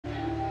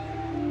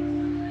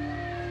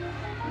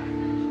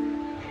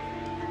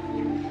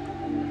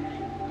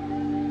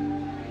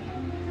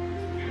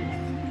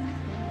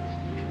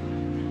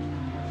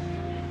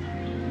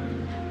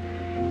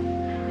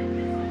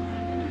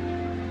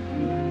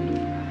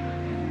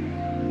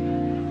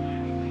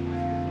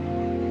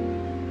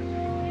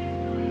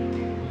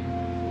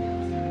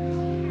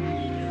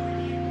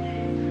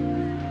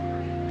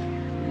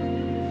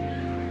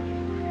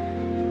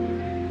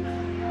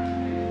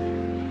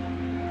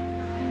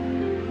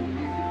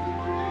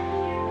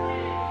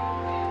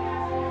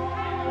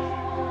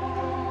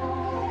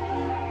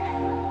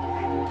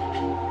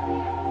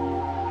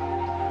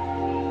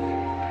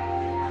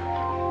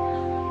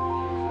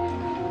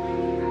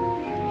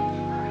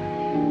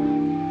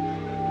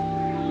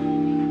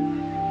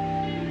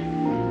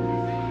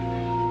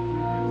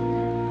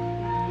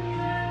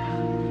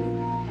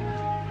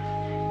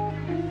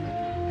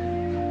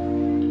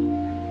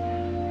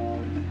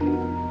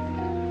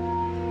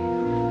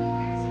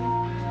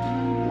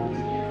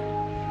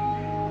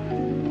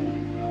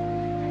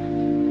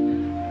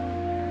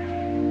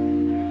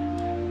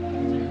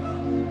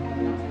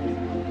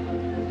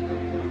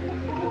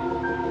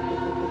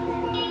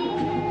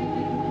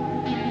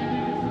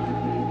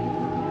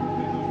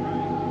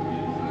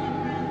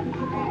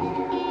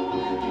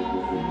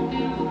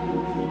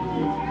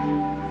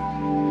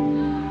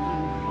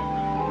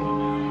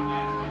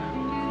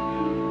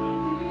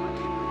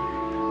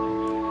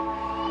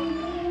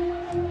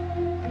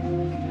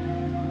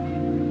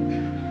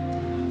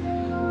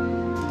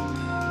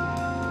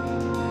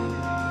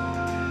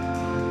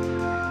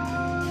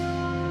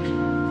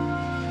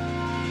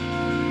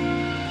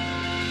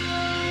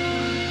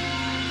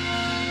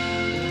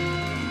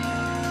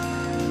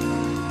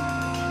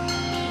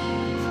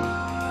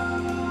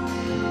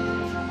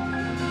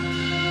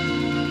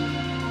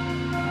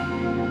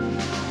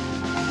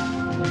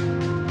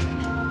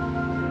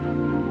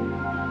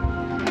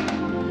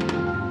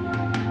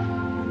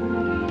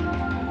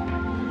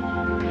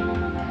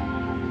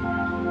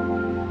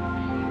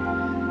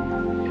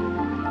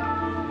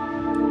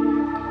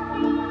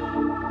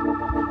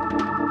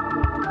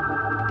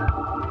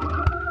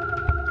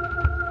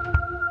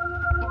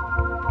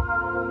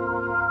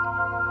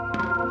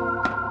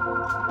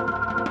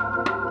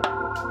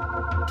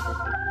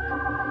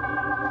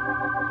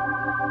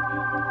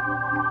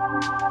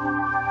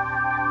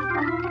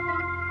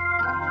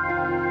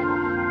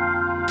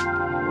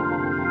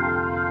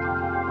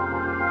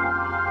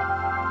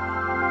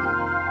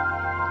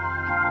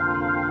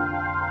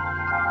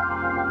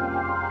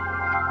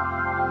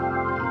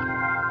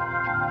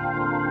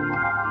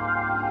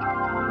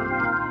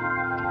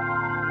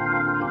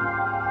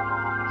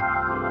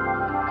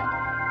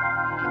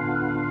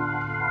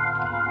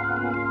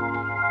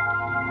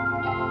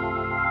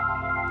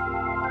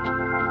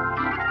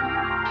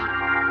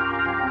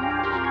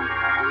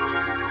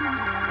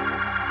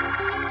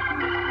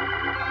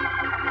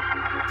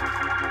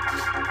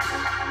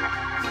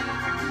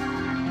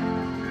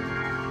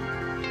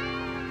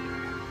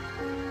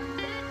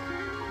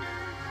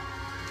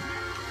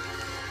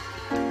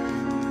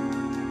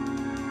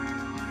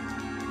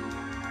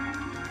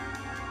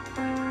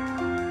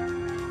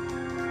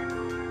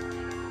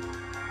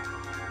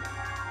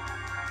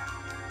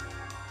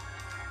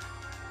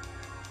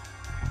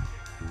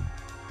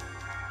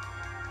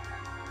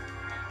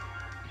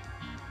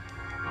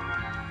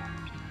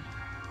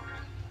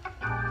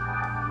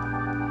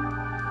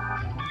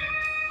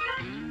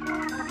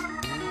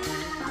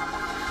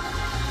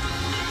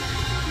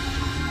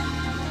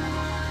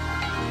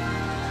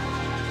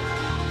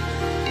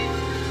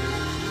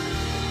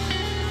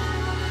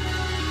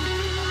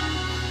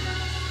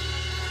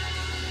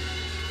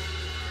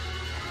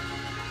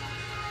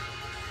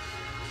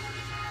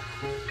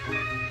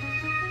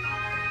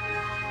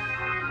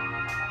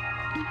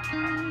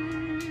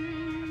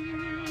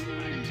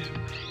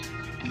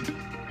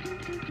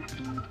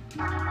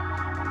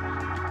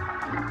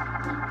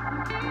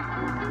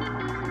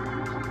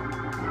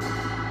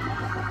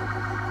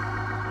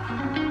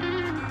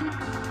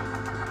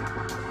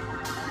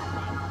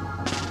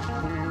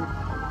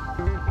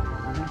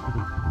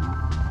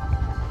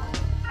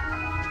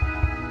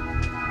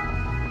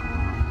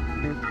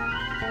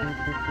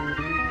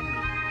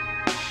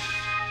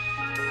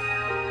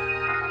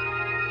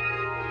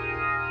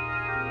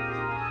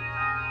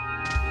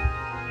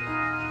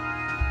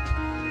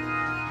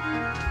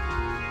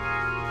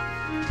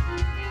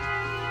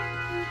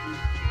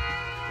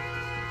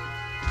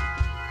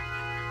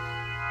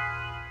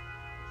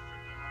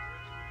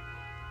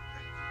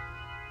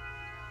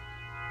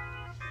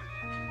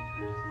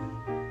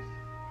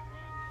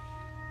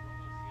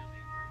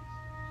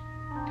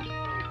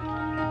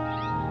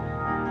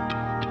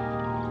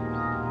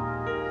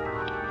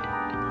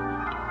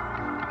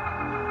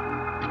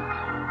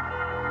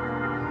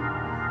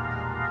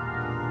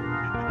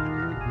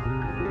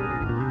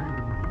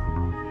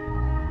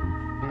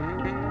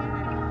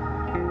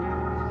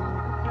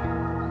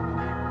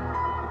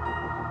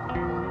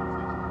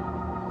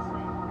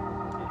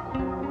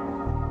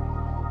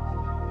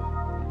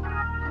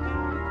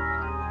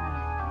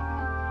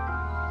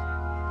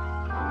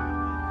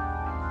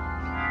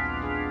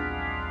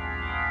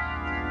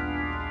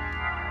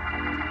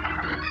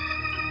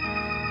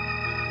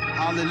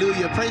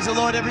Hallelujah. Praise the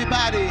Lord,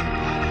 everybody.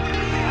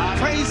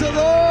 Praise the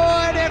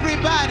Lord,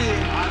 everybody.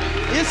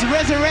 It's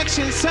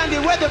Resurrection Sunday.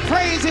 Where the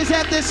praise is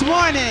at this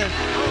morning.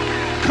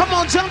 Come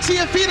on, jump to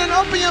your feet and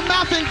open your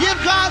mouth and give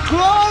God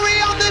glory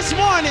on this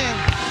morning.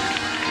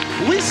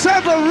 We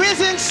serve a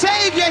risen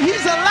Savior.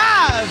 He's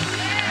alive.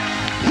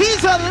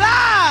 He's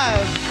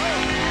alive.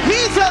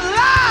 He's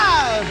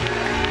alive.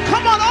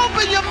 Come on,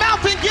 open your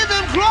mouth and give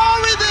him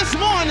glory this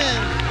morning.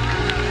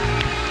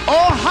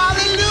 Oh,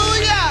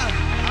 hallelujah.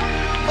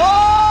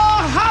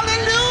 Oh,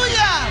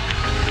 hallelujah.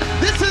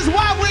 This is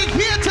why we're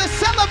here, to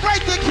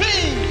celebrate the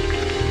King.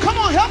 Come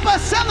on, help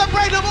us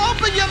celebrate him.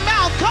 Open your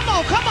mouth. Come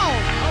on, come on.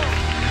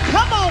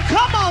 Come on,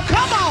 come on,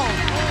 come on.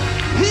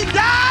 He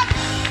died.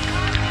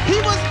 He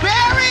was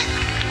buried,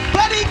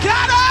 but he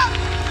got up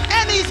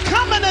and he's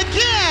coming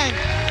again.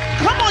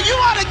 Come on, you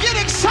ought to get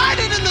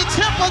excited in the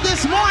temple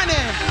this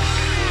morning.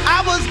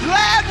 I was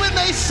glad when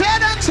they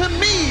said unto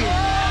me,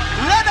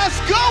 let us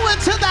go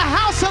into the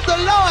house of the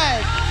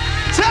Lord.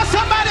 Tell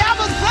somebody, I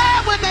was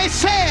glad when they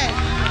said,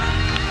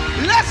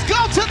 let's go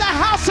to the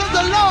house of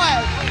the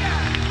Lord.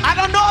 I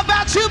don't know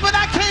about you, but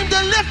I came to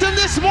lift him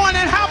this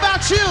morning. How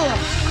about you?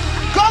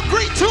 Go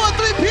greet 2 or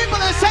 3 people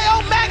and say,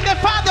 oh,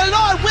 magnify the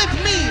Lord with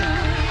me.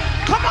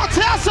 Come on,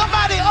 tell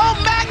somebody, oh,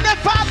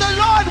 magnify the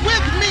Lord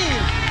with me.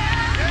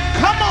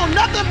 Come on,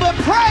 nothing but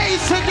praise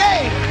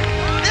today.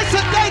 It's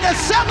a day to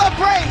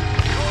celebrate.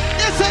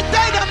 It's a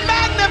day to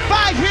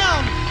magnify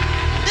him.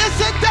 It's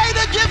a day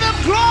to give him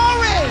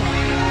glory.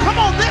 Come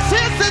on, this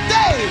is the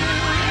day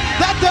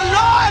that the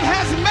Lord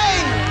has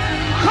made.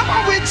 Come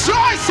on,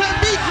 rejoice and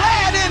be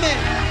glad in it.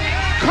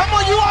 Come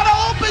on, you ought to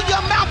open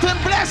your mouth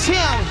and bless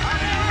him.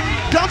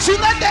 Don't you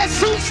let that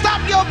suit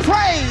stop your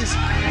praise.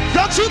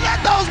 Don't you let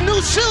those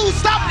new shoes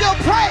stop your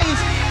praise.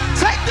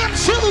 Take them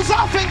shoes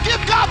off and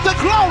give God the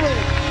glory.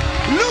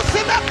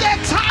 Loosen up that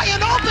tie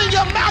and open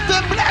your mouth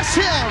and bless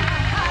him.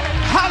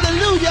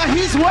 Hallelujah.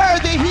 He's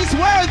worthy. He's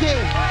worthy.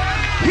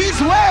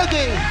 He's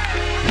worthy.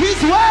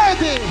 He's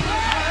worthy.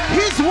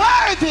 He's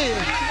worthy.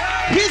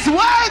 He's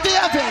worthy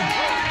of it.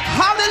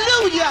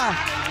 Hallelujah.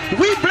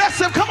 We bless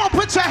him. Come on,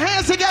 put your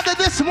hands together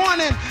this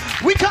morning.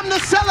 We come to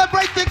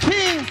celebrate the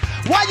King.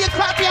 While you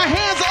clap your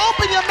hands,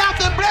 open your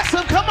mouth and bless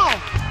him. Come on.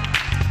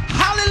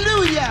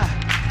 Hallelujah.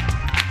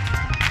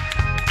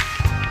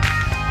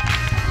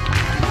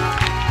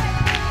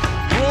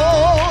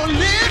 Oh,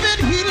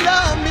 living, he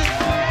loved me.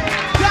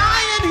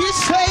 Dying, he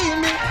saved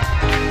me.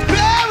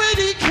 Buried,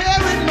 he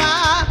carried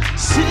my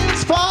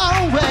sins far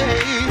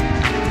away.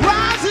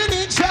 Rising,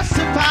 he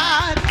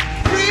justified.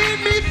 Freed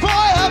me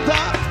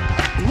forever.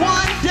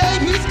 One day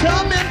he's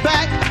coming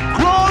back.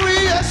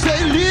 Glorious,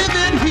 say,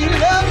 living, he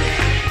loved me.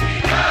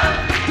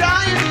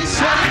 Dying, he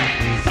saved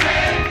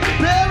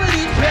me. Buried,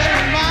 he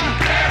carried my.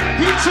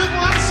 He took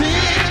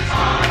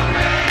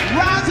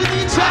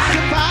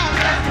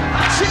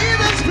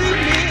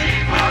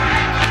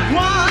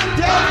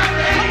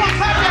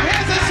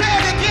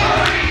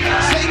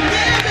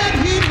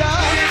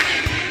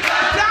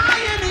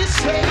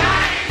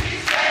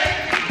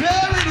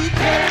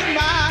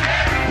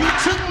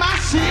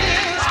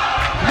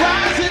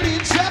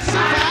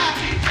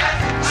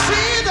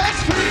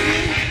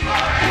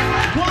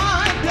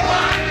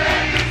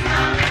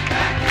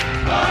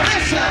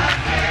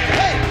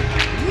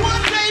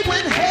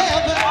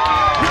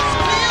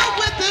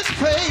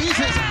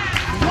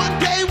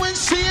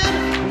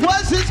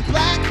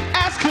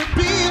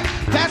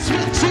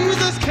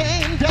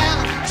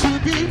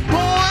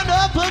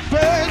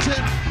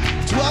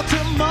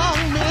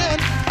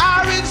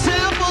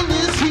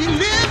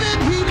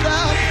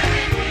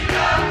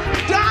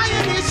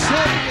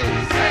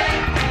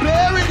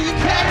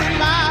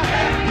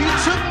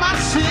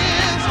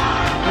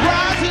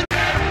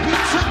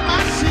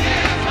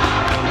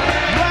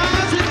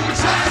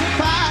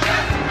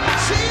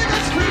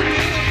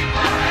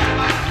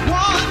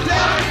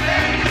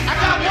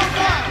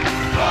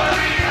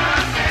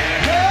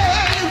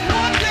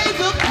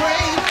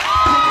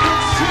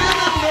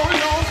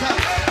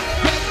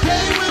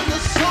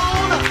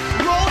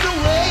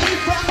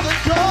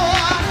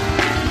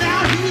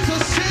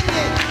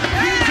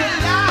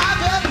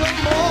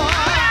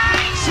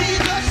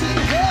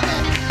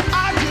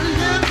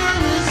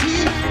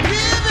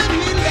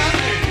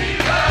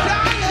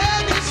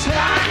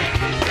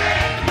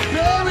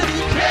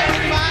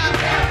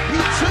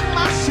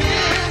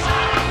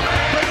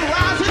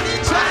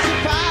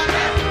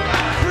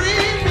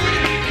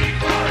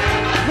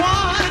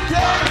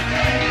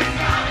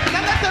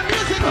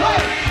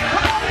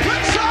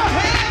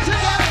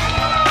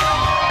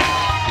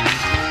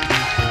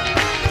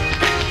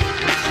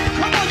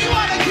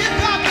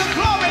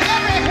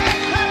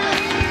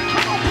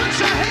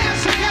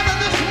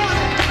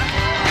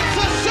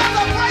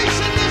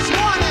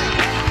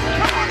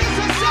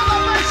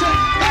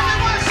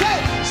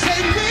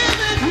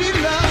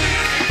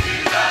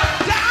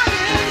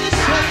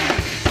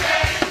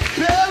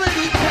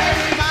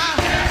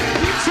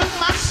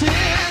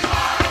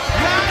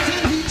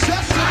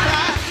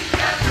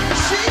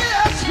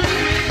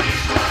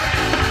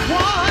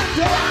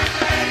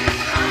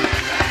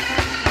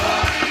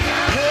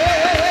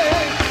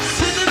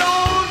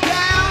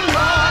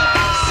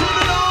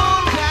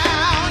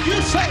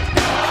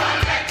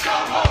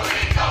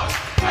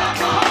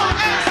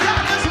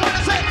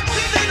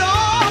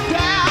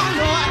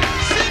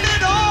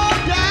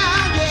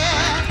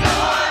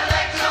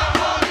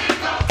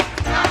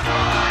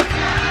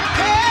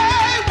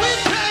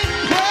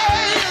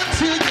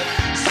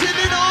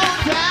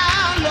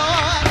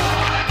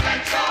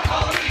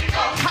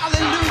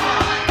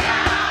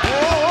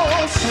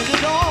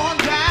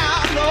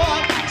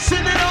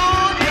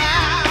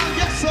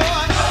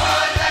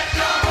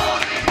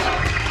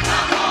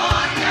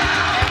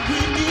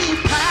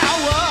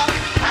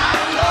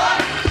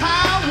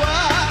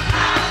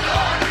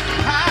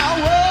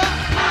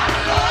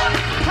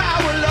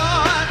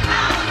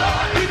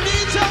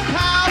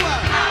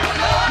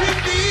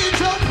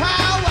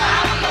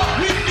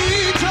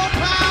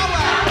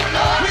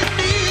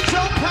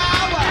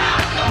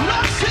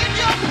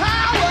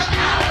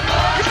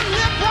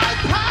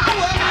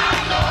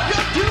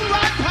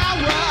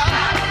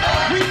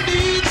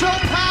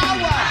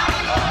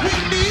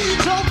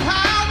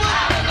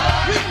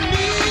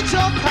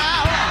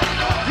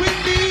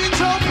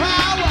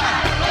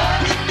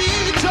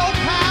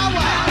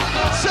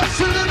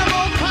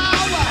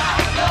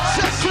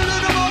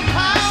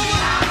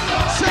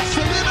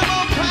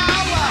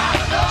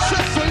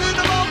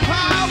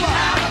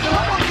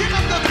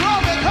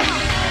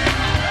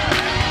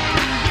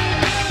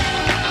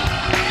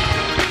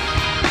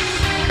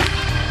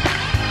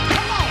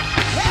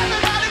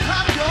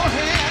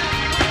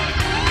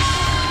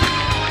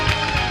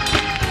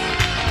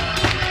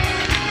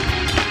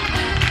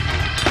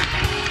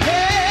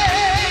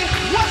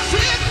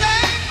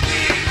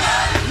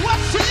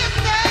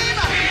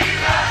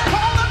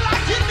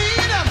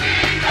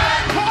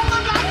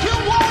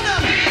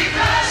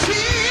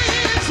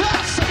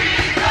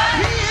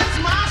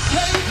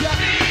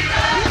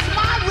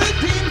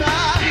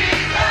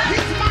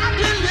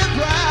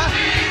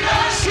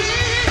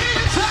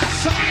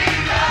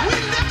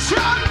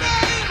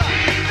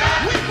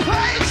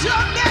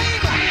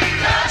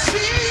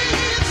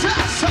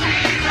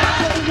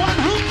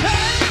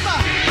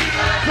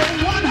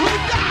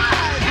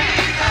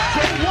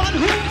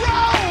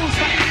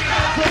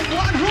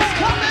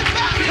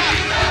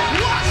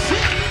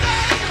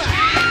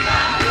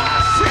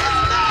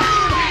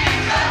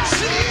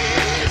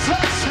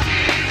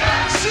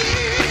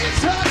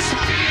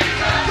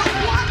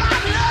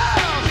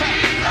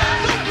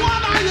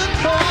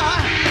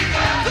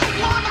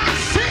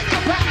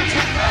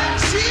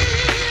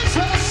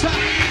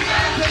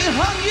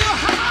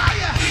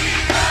high.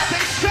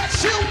 They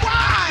stretch you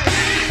wide.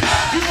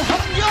 You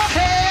hung your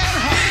head.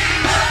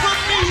 For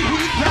me,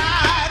 he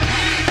died.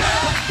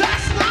 But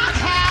that's not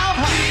how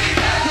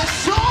the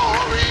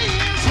story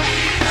ends.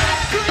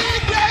 3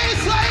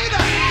 days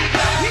later,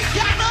 he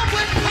got up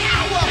with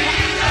power.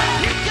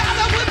 He got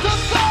up with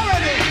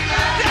authority.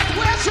 Death,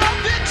 where's your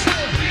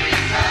victory?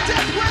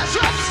 Death, where's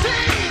your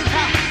sting?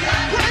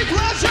 Grave,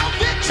 where's your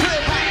victory?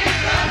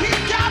 He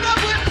got up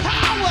with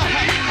power.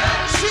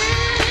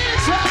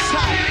 Jesus,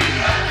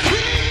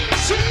 King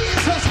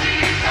Jesus,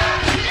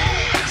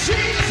 King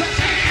Jesus.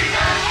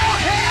 Oh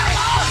hell,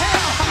 oh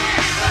hell.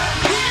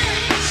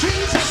 King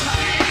Jesus.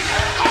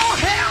 Oh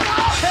hell,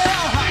 oh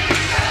hell.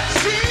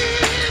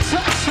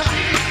 Jesus.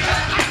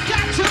 I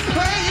got to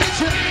praise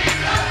you.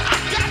 I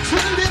got to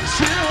lift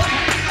you.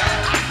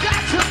 I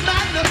got to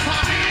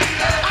magnify.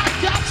 I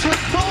got to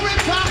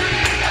glorify.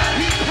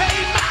 He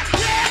paid my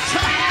debt.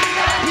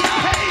 He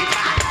paid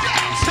my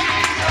debt.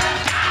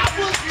 I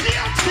was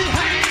guilty,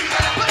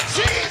 but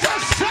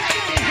Jesus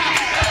saved me.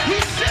 He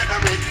sent a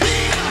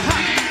redeemer.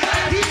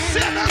 He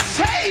sent a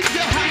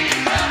savior.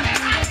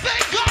 I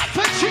thank God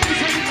for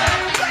Jesus.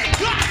 Thank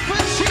God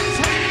for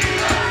Jesus.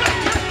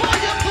 Thank you for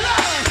your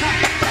blood.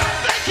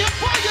 Thank you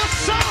for your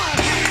son.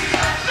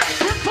 Thank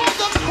you for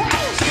the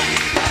cross.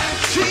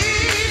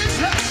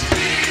 Jesus.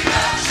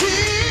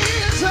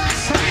 Jesus.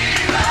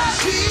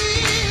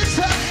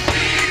 Jesus.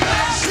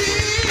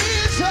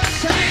 Jesus.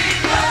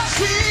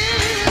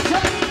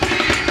 Jesus.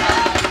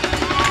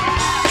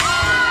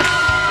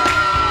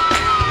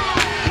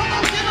 Come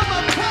on, give him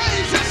a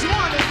praise this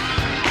morning.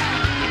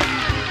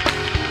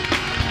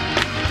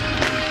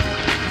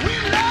 We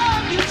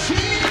love you,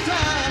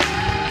 Jesus.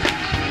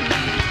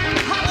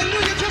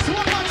 Hallelujah. Just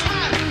one more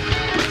time.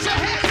 Put your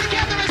hands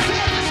together and say,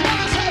 I just want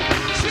to say,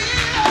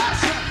 Jesus.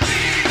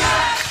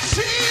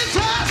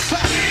 Jesus.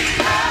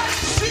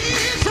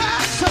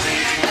 Jesus.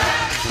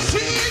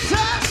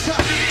 Jesus.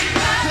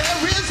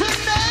 There is a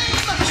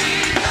name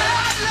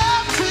I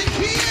love to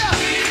hear.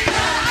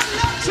 I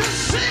love to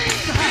sing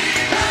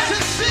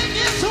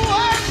His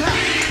word.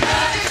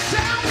 It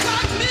sounds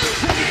like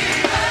music.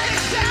 It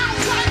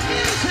sounds like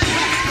music.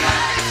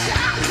 It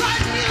sounds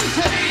like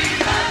music.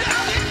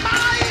 Down in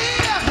my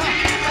ear,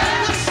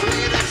 the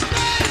sweetest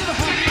name,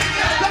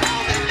 the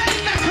only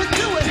name that could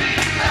do it,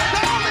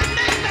 the only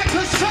name that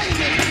could save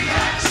me.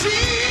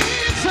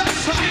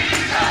 Jesus,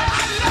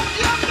 I love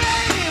your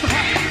name.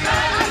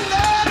 I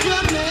love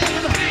your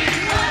name.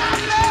 I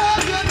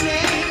love your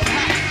name.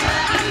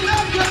 I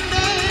love your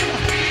name.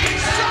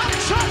 Some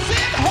trust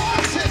in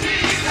horses,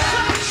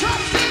 some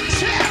trust in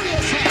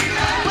chariots,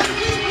 but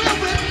we will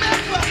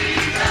remember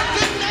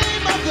the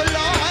name of the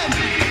Lord.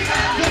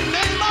 The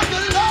name of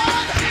the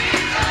Lord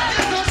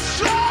is a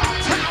strong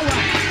tower.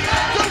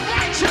 The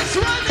righteous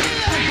run in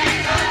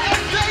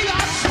and they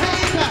are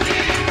saved.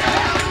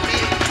 Help me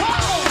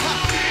call.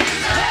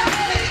 Help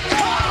me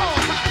call.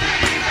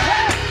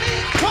 Help me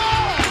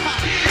call.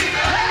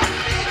 Help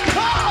me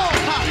call.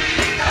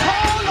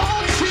 Call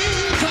on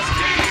Jesus.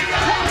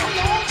 Call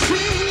on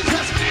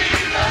Jesus.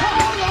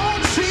 Call on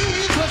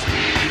Jesus.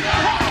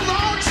 Call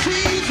on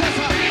Jesus.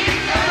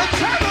 The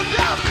turtle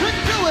dove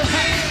couldn't do it.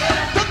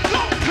 The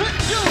goat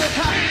couldn't do it.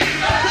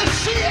 The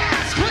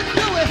she-ass couldn't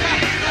do it.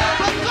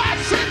 But God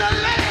sent a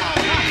lamb,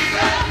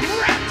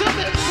 wrapped him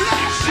in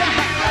flesh.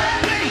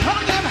 They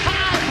hung him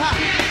high.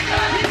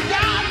 He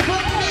died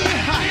for me.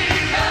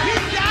 He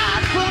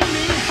died for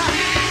me.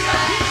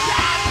 He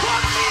died for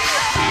me.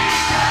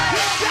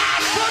 He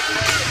died for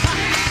me.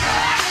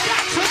 I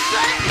got to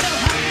thank him.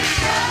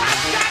 I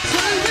got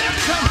to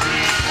lift him.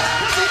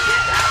 But he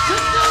didn't have to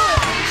do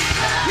it.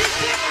 He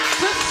didn't have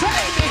to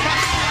save me.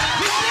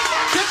 He didn't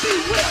have to be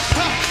whipped.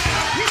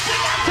 He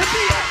didn't have to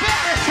be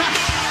embarrassed.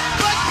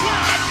 But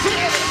God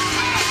did it.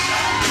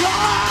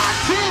 God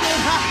did it.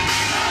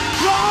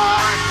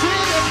 God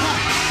did it.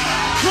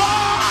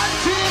 God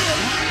did it.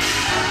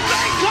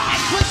 Thank God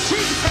for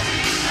Jesus.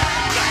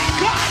 Thank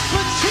God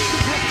for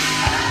Jesus.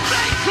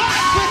 Thank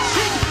God for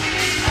Jesus.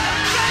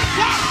 Thank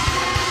God.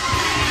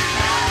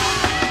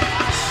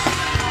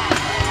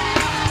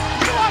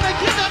 You want to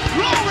give him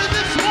glory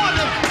this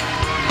morning.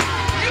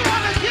 You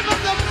want to give him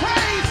the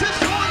praise this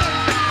morning.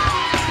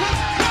 Because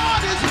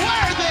God is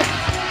worthy.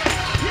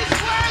 He's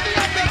worthy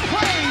of the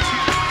praise.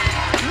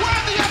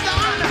 Worthy of the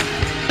honor.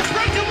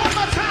 Break it one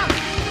more time.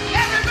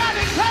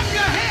 Everybody clap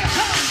your hands.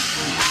 Come on.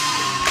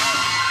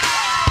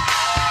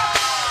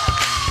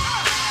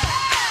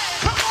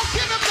 Come on,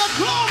 give him the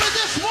glory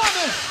this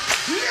morning.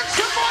 Lift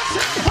your voice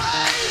and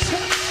praise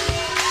him.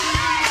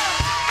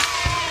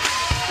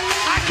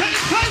 I can't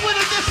play with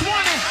him this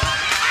morning.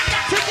 I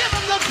got to give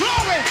him the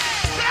glory.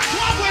 That's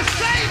why we're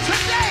saved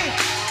today.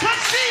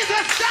 Because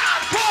Jesus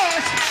died for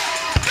us.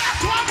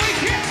 That's why we're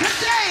here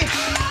today.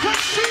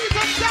 Because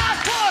Jesus died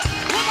for us.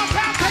 One more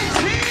time, say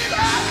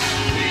Jesus.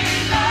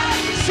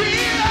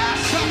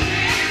 Jesus.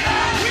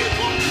 We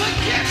won't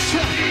forget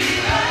you.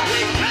 We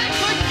can't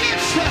forget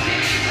you.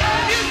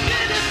 You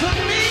did it for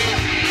me.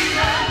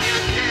 You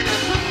did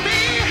it for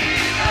me.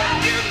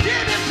 You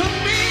did it for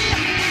me.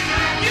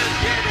 You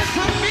did it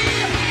for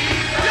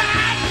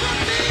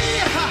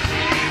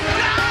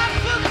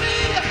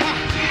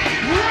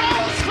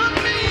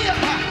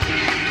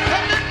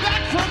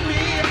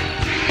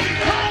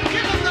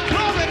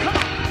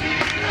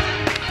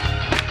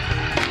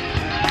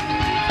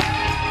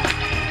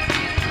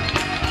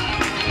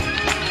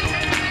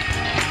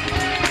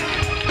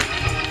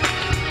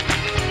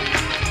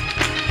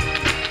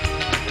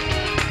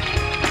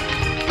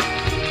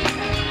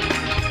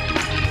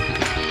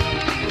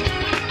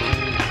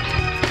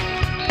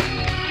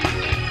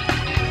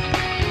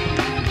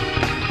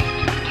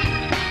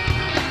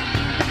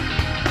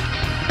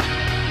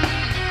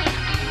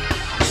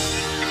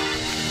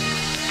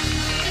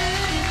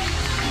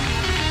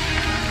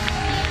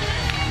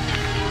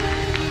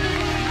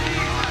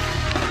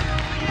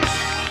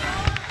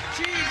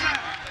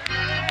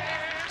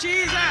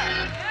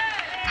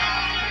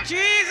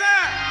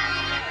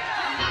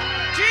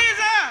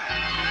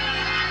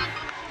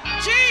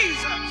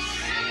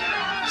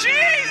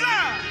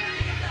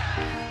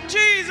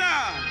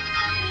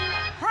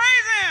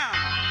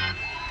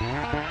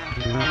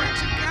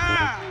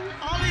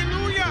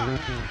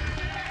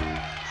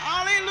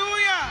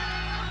Hallelujah.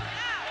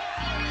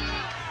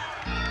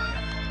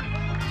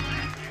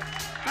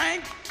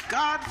 Thank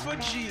God for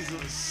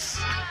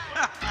Jesus.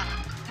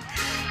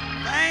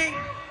 Thank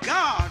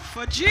God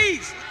for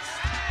Jesus.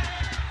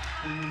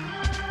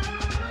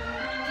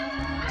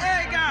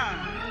 Hey, God.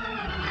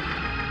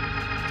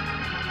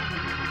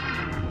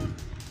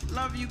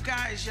 Love you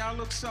guys. Y'all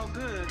look so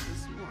good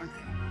this morning.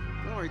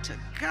 Glory to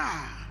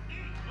God.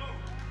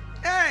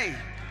 Hey.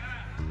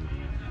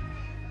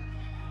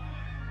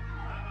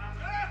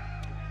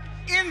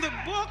 In the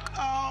book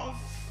of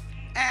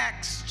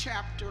Acts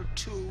chapter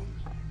 2,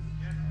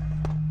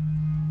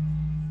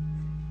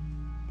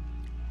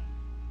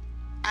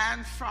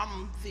 and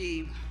from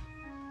the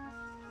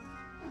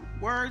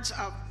words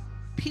of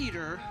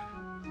Peter,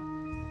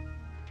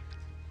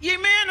 ye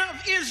men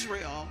of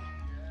Israel,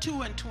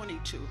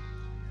 2:22,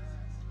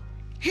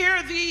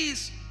 hear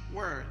these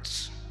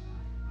words.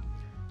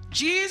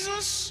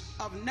 Jesus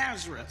of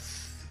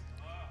Nazareth,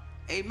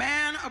 a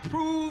man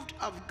approved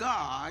of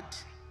God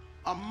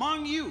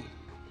among you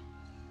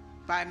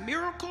by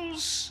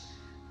miracles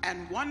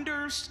and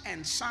wonders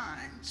and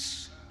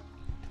signs,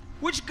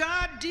 which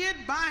God did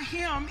by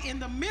him in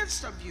the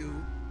midst of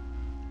you,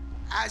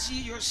 as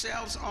ye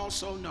yourselves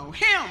also know.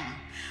 Him,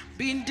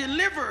 being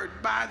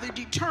delivered by the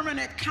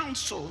determinate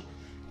counsel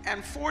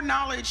and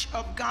foreknowledge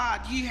of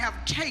God, ye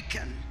have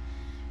taken,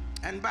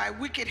 and by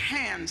wicked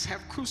hands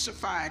have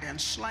crucified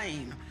and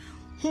slain,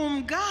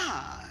 whom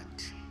God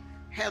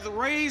hath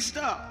raised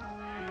up,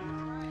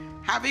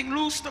 having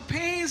loosed the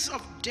pains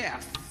of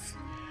death,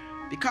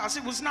 because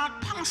it was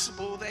not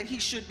possible that he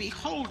should be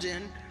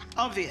holden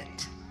of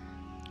it.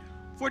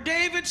 For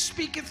David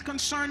speaketh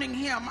concerning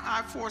him,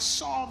 I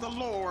foresaw the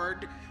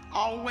Lord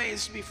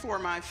always before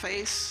my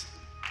face,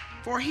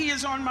 for he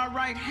is on my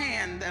right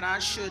hand, that I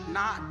should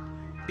not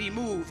be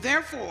moved.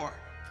 Therefore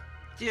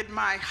did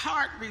my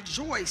heart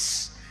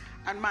rejoice,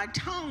 and my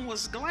tongue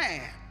was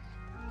glad.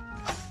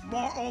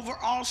 Moreover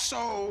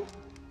also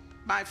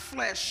my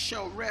flesh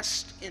shall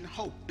rest in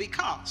hope,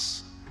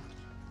 because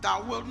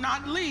thou wilt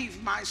not leave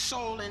my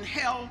soul in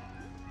hell,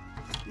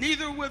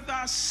 neither wilt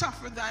thou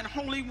suffer thine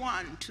Holy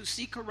One to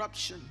see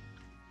corruption.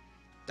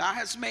 Thou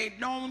hast made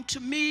known to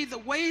me the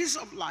ways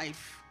of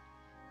life.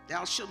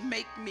 Thou shalt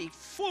make me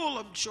full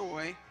of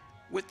joy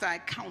with thy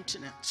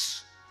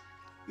countenance.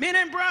 Men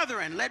and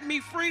brethren, let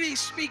me freely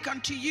speak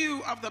unto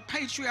you of the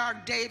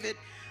patriarch David,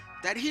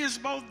 that he is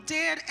both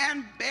dead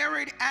and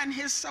buried, and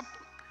his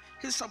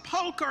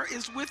sepulchre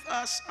is with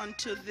us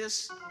unto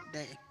this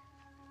day.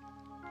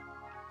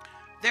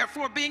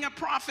 Therefore, being a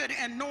prophet,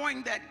 and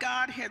knowing that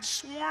God had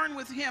sworn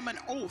with him an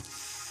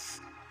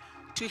oath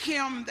to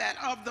him that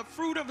of the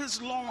fruit of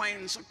his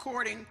loins,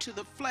 according to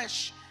the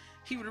flesh,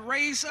 he would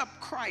raise up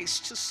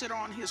Christ to sit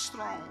on his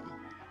throne.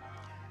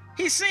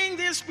 He, seeing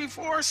this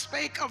before,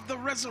 spake of the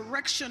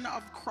resurrection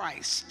of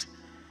Christ,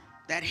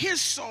 that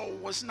his soul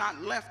was not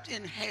left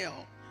in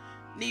hell,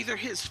 neither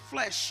his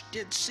flesh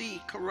did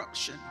see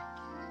corruption.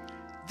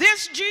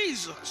 This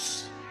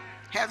Jesus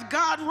hath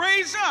God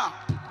raised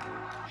up,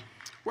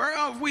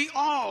 whereof we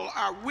all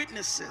are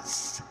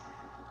witnesses.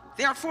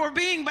 Therefore,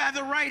 being by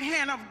the right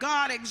hand of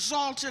God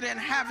exalted, and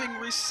having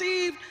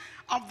received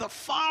of the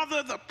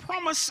Father the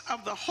promise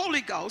of the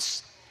Holy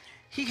Ghost,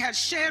 he has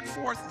shed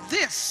forth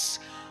this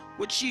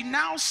which ye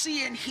now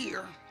see and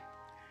hear.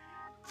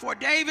 For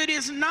David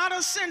is not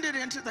ascended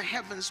into the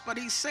heavens, but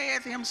he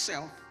saith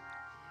himself,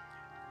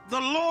 the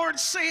Lord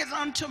saith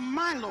unto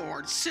my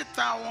Lord, sit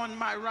thou on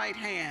my right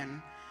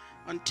hand,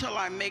 until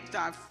I make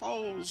thy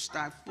foes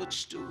thy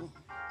footstool.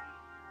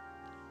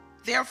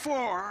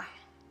 Therefore,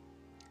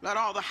 let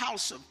all the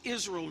house of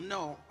Israel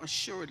know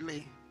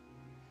assuredly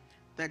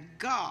that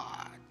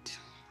God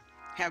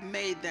have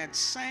made that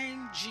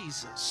same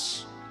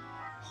Jesus,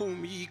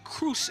 whom ye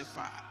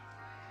crucified,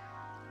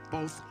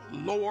 both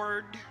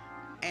Lord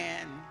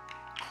and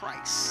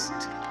Christ.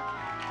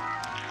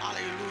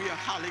 Hallelujah,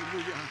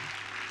 hallelujah.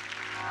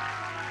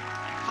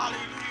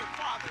 Hallelujah,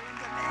 Father, in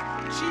the name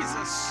of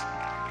Jesus,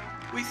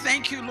 we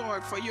thank you,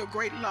 Lord, for your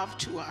great love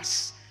to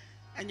us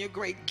and your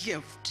great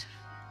gift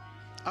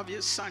of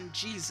your Son,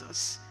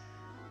 Jesus,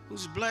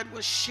 whose blood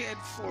was shed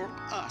for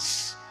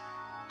us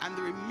and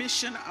the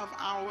remission of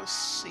our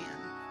sin.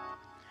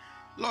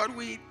 Lord,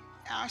 we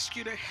ask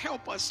you to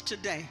help us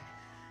today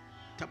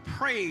to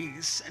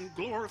praise and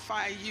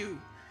glorify you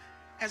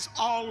as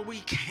all we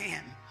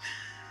can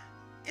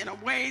in a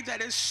way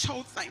that is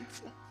so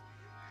thankful.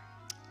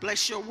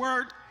 Bless your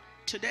word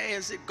today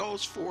as it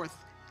goes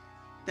forth,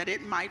 that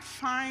it might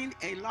find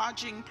a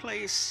lodging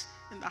place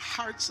in the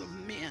hearts of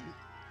men,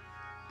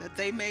 that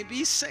they may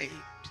be saved,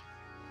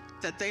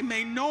 that they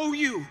may know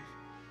you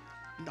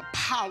and the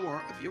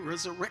power of your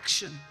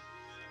resurrection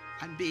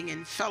and being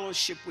in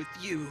fellowship with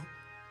you.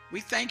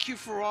 We thank you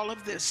for all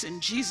of this in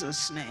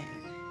Jesus'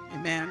 name.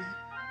 Amen.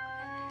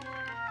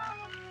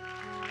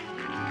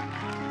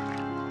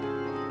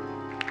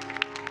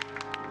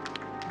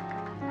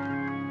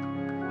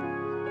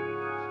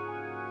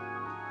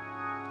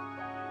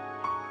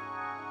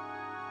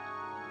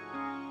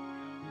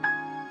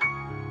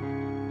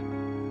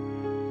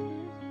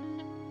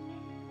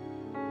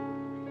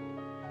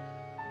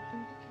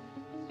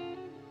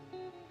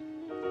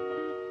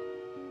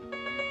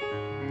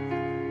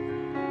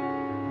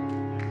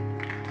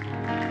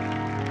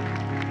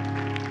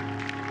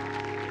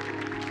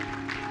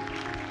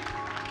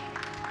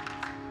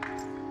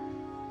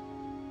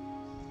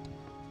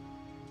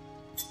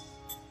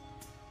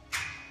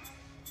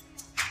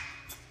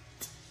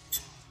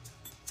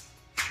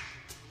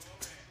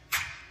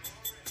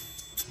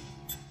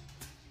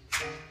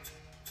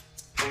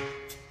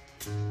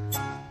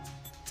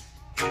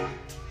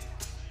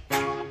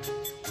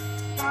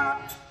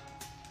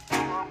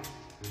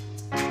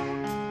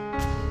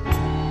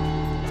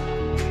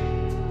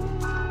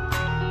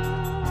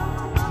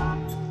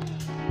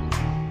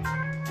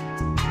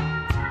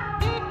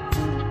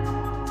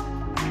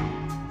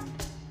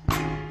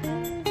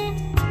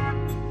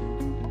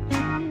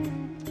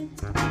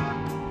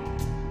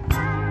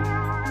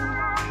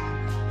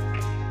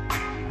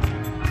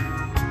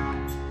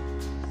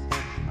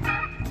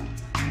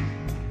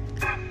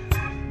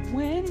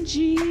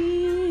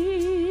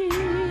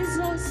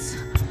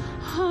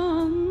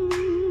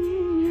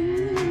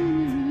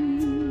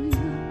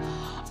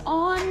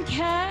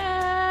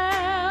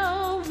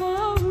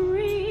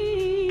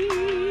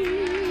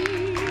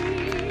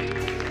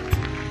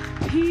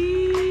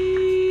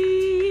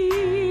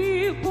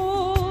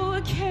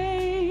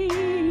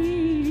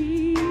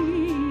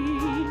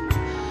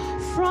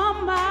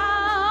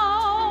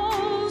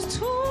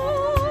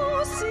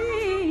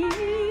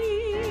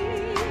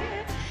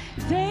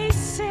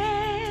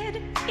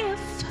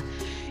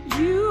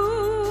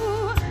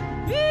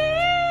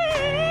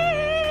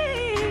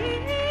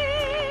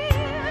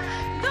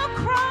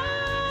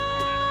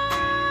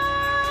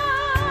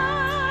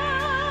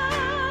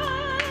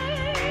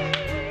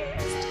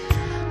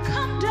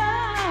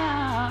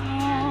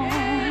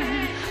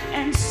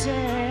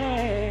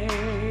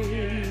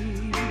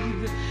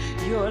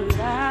 your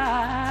life.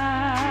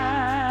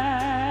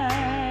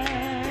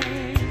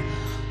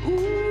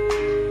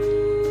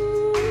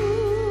 Ooh,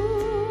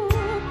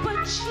 but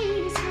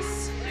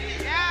Jesus,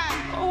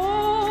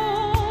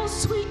 oh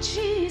sweet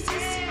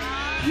Jesus,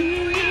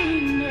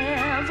 he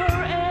never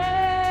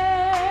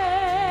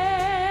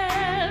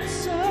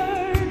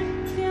answered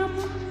him,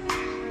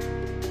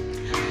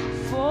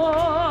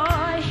 for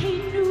he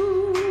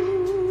knew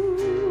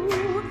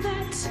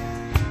that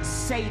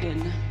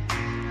Satan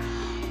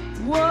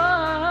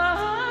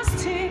was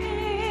tempting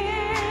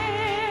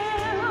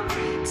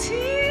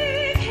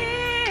him.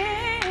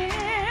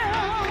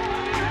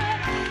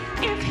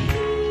 If he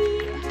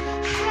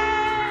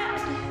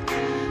had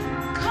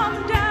come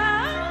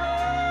down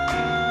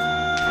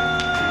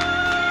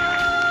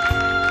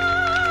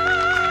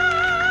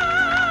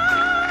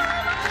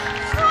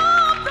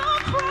from the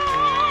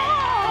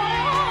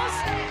cross,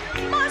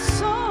 my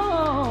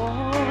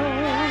soul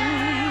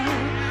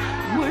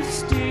would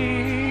still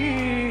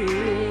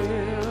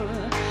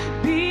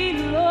be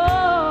lost.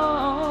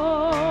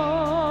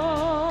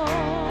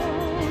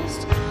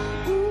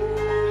 Ooh,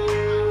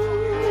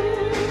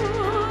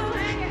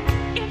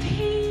 if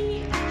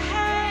he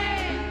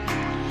had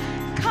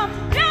come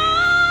down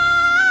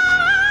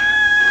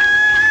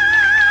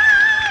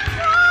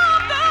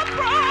from the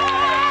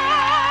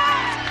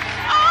cross,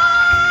 oh,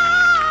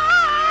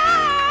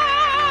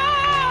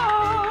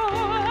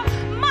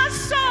 my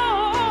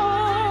soul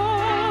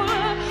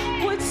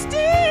would still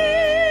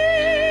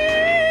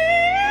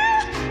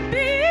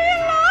be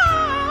lost.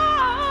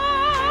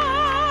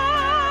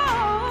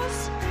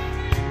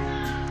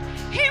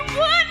 He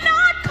would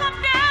not come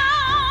down.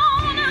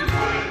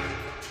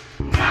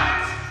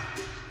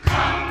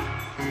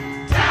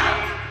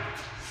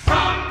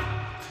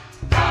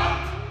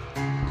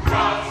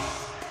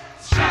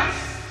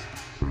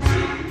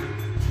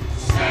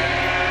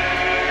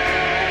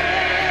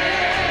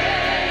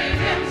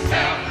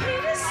 He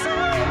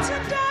decided to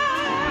die.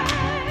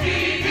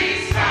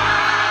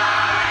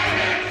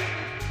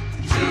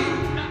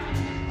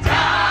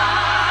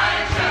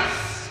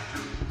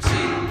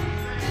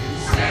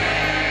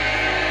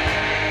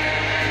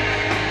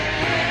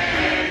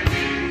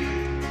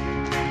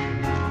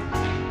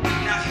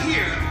 Now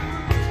here,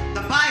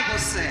 the Bible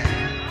said,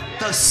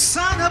 the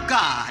Son of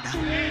God,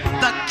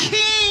 the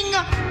King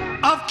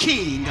of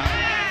Kings,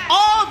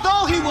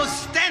 although he was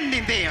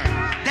standing there,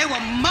 they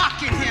were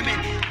mocking him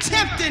and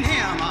tempting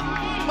him.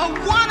 But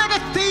one of the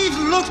thieves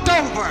looked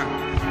over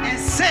and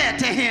said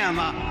to him,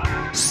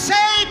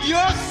 save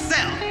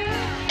yourself.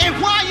 And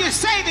while you're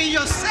saving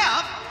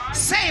yourself,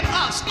 save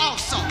us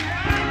also.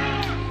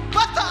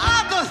 But the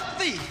other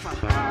thief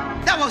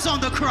that was on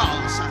the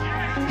cross,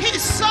 he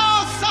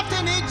saw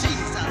something in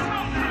Jesus.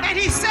 And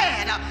he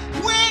said,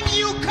 when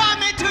you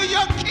come into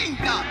your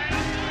kingdom,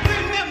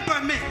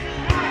 remember me.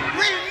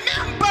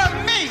 Remember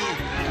me.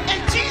 And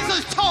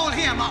Jesus told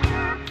him,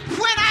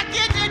 when I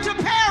get into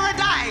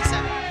paradise,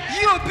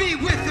 you'll be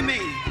with me.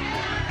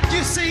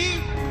 You see,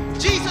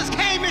 Jesus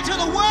came into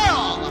the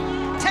world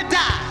to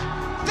die.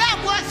 That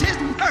was his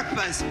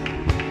purpose,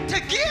 to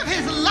give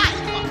his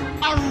life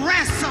a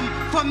ransom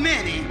for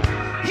many.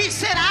 He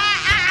said,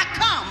 I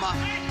come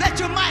that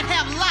you might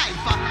have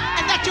life,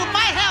 and that you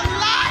might have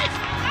life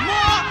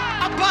more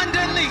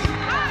abundantly.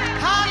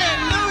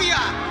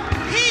 Hallelujah.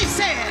 He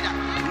said,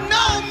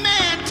 no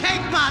man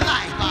take my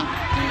life.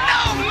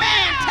 No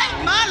man take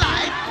my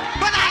life,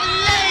 but I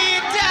lay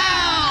it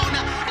down.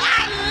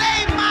 I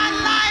lay my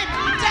life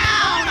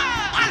down.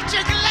 Aren't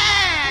you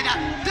glad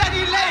that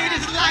he laid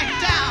his life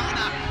down?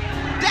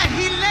 That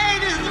he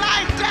laid his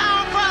life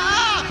down for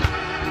us.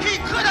 He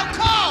could have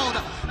called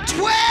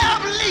 12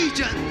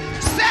 legions,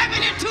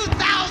 72,000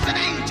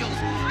 angels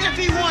if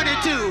he wanted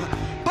to,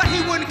 but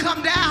he wouldn't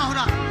come down.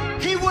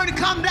 He wouldn't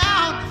come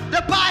down.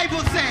 The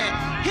Bible said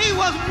he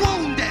was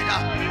wounded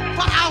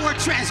for our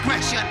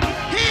transgression.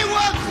 He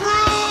was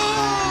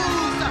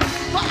bruised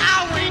for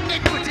our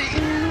iniquity.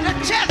 The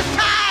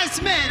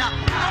chastisement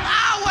of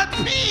our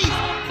peace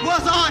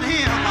was on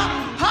him.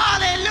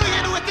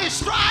 Hallelujah. And with his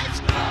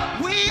stripes,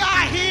 we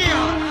are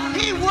healed.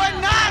 He would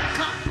not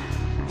come.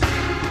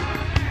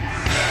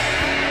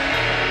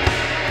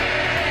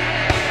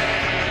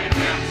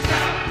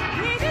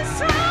 He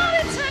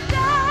decided to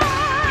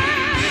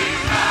die.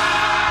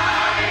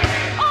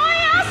 Oh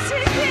yes,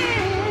 he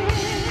did.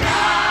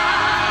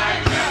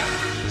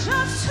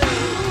 Just to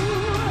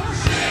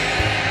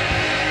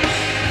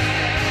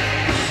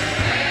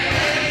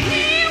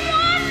he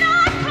would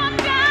not come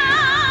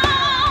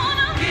down.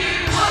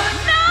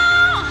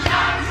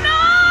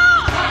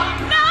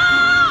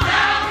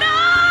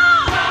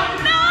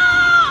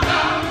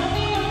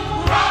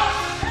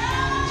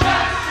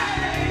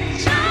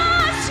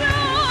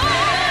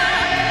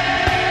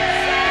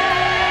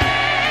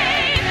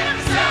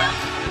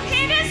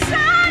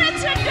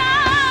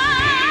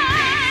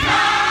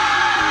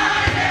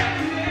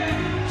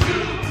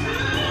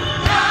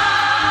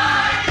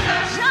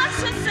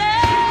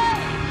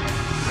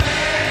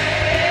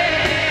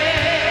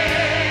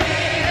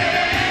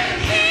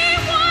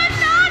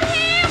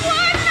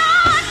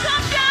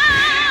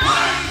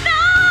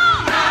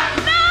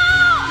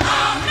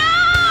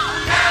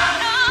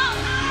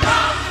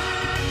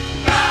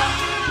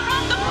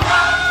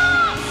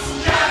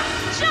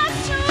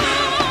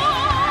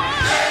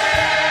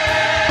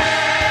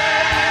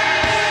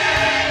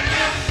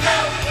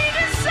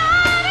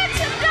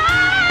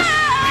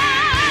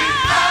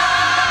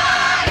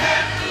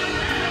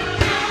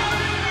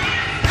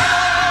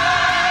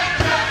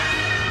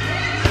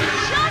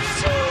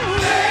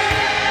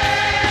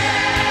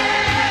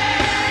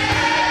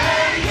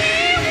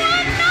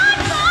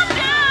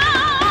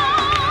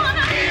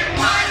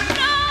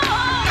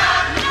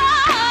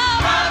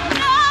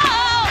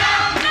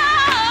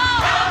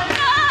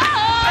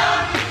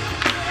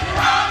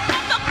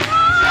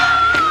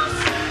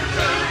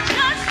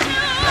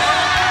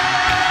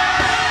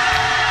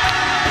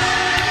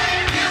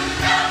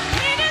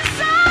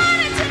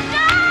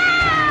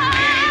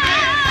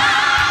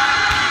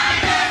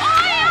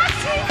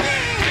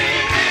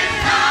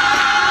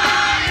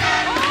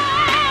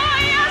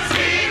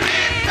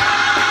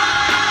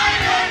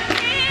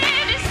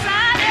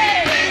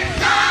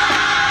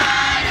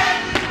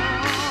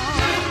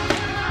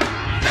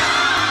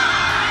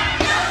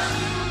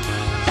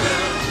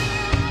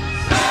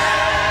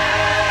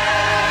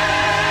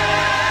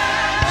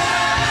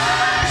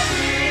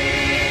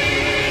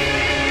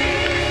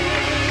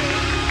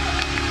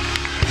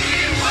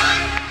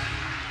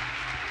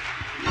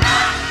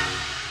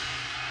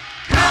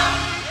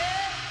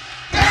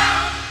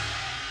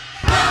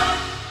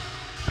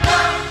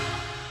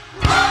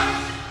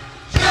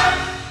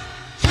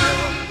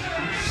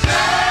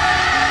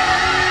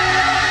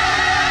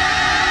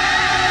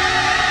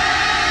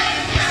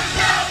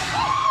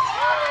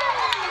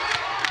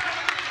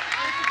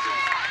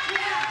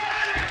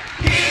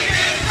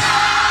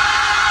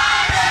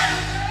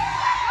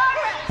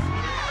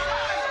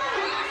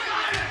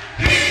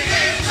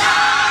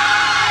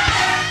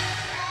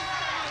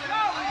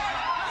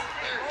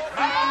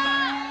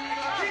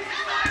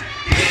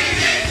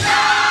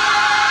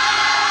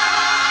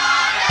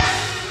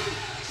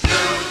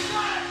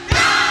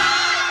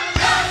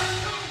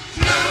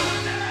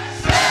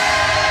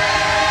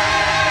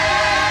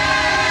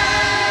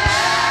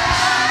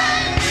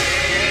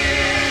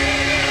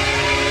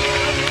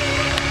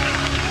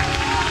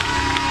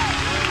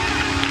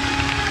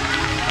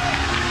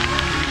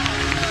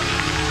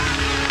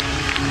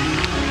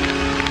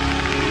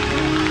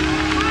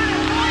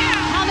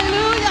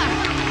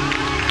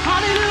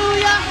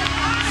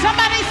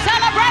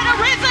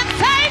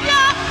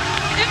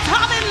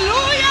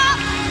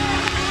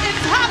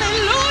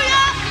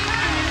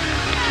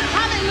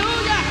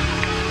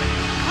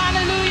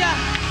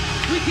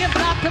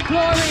 of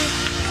glory.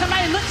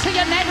 Somebody look to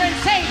your neighbor and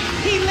say,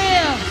 he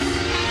lives.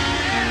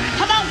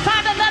 Come on,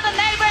 find another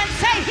neighbor and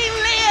say, he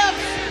lives.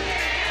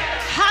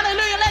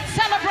 Hallelujah. Let's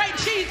celebrate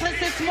Jesus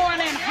this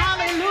morning.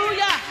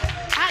 Hallelujah.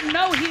 I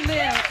know he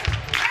lives.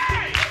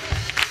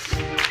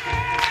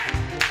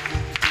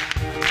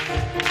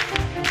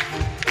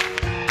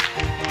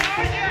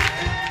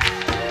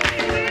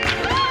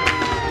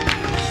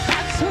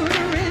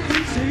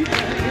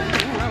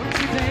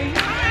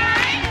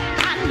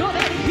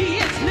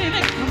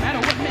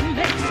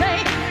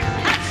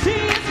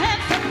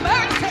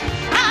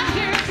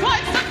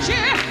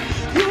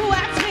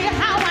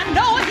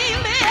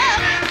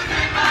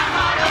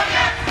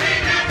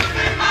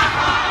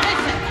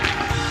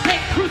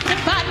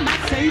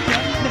 Savior.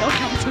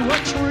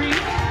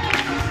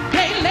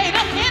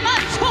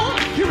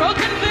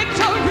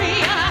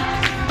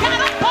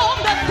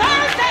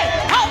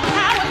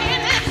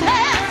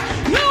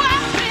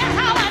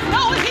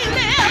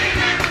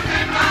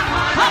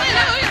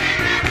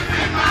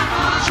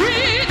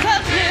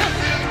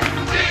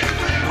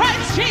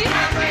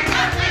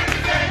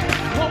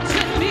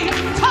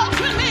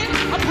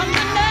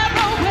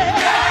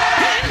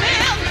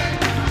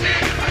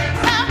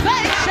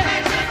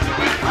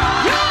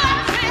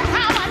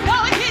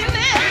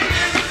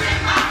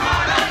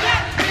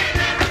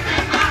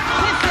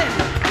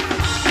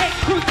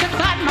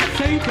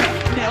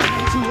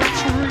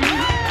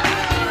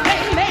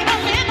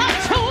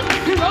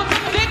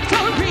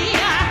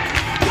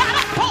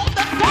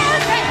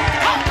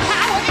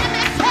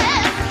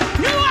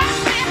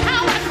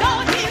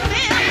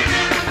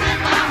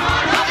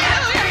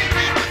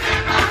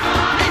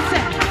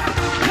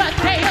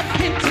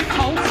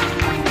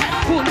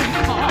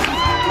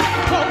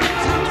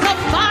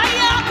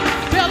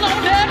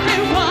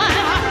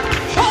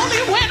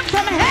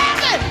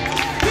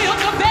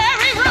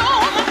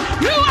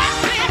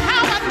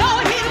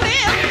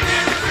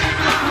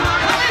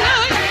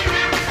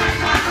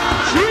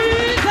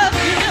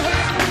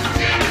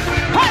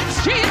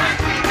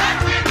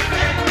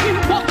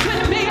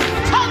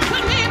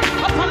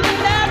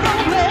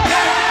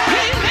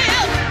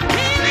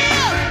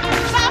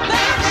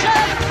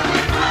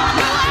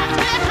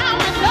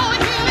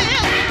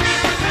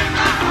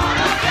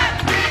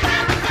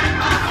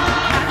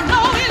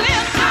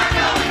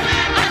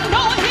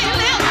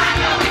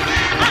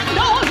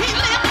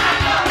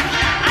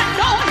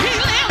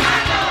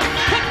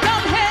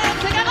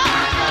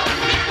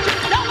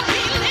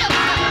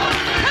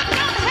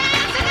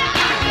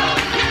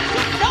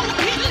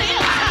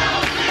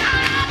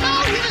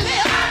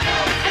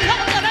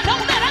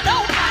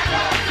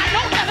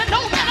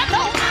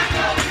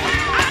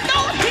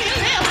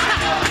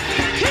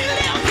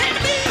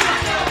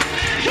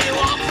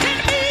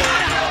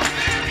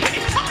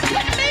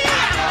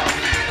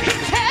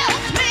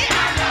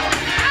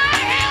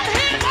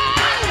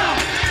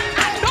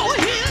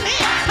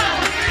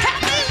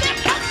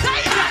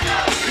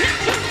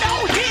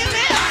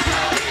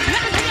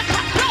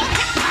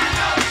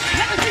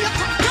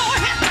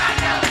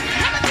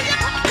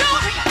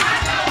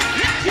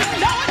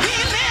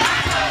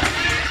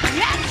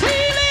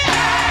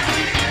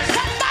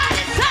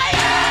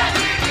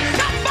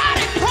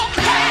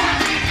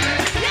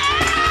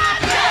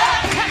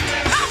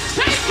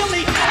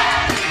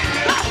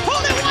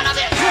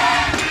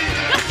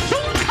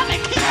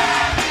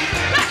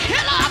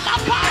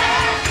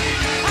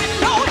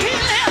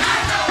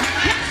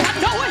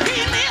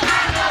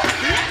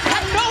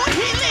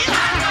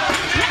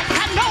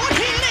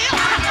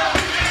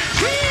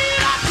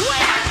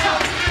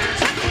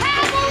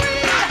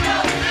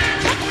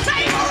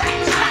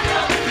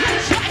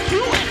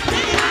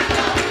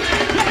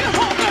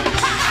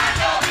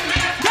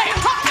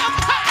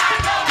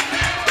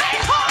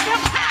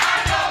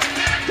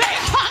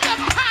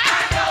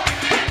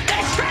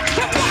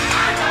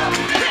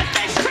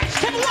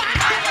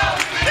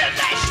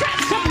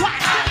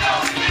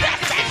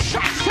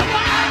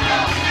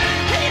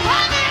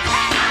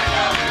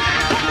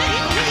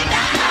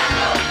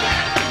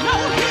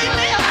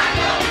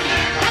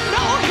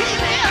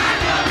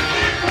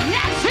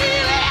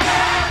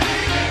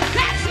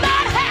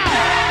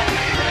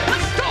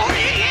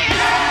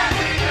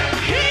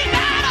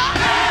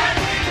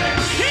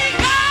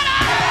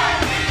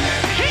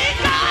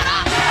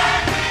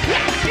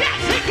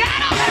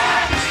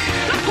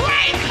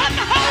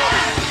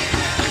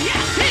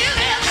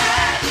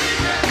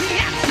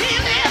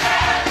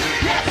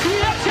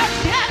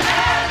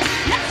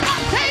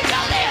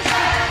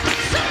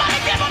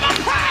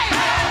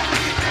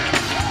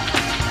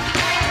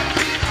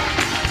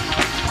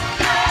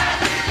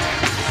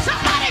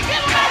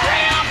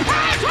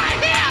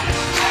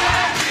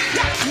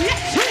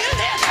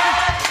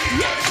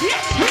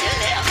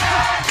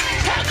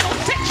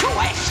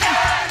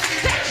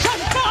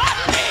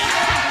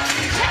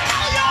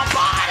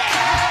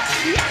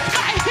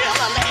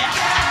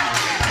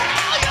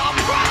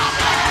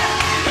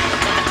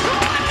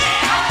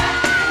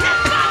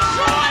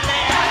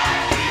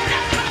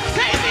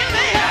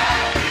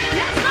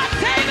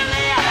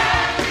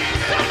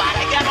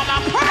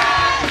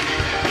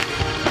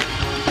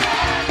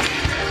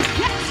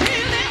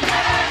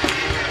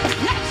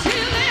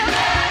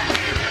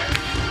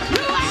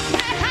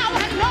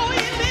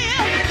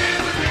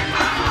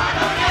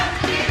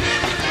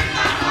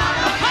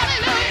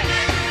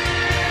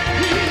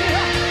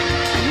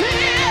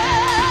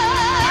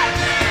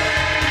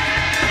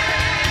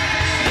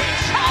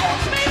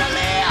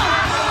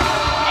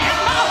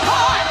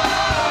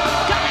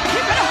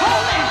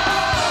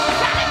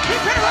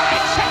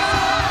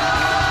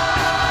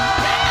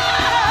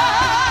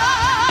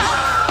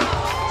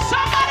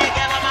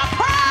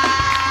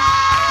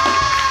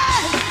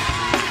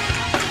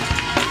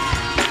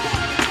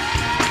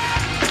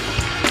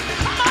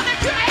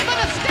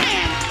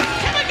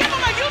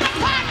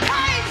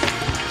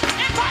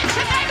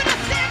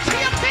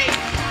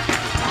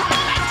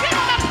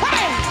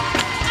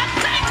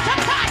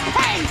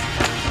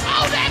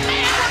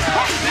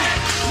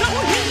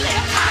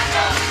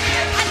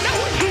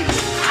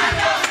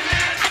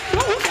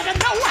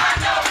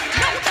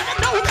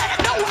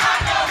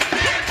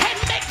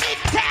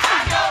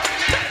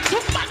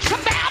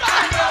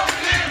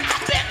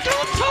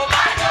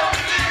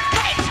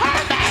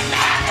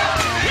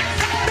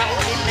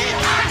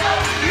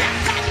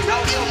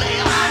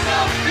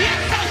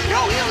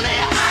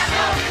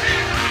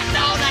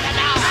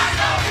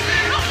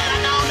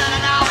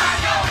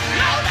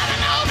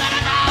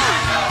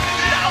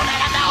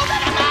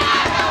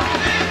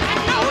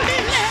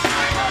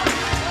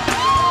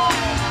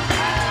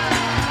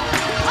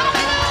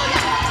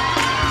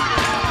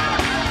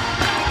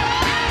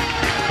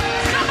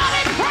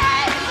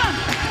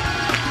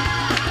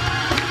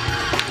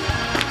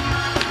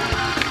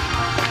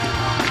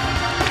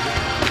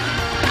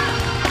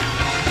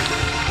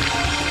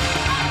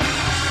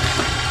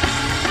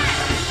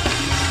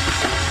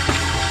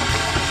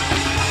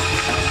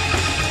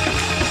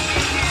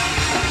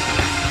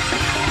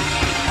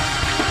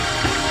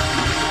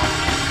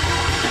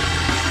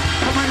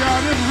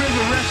 God, it's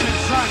Resurrection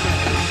Sunday.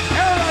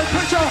 Everybody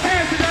put your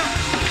hands together.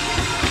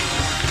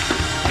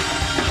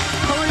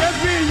 Come on, let's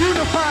be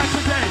unified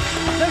today.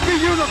 Let's be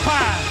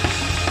unified.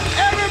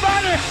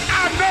 Everybody,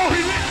 I know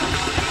he lives.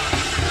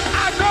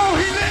 I know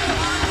he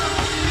lives.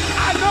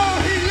 I know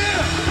he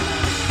lives.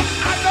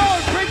 I know,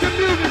 break the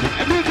music.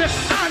 And music,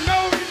 I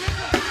know he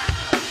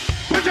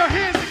lives. Put your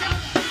hands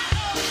together.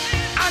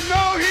 I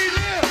know he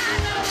lives.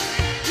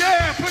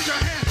 Yeah, put your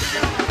hands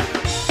together.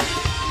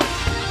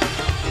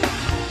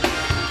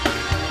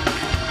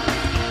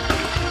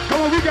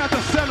 Come on, we got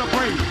to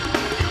celebrate.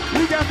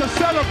 We got to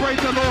celebrate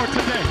the Lord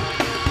today.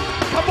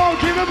 Come on,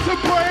 give him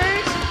some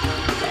praise.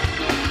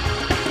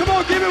 Come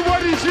on, give him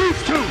what he's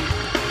used to.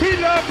 He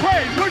loves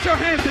praise. Put your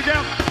hands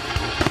together.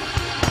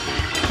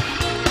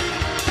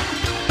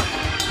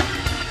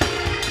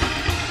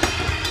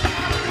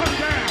 Come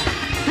down.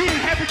 He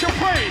inhabits your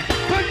praise.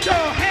 Put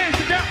your hands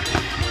together.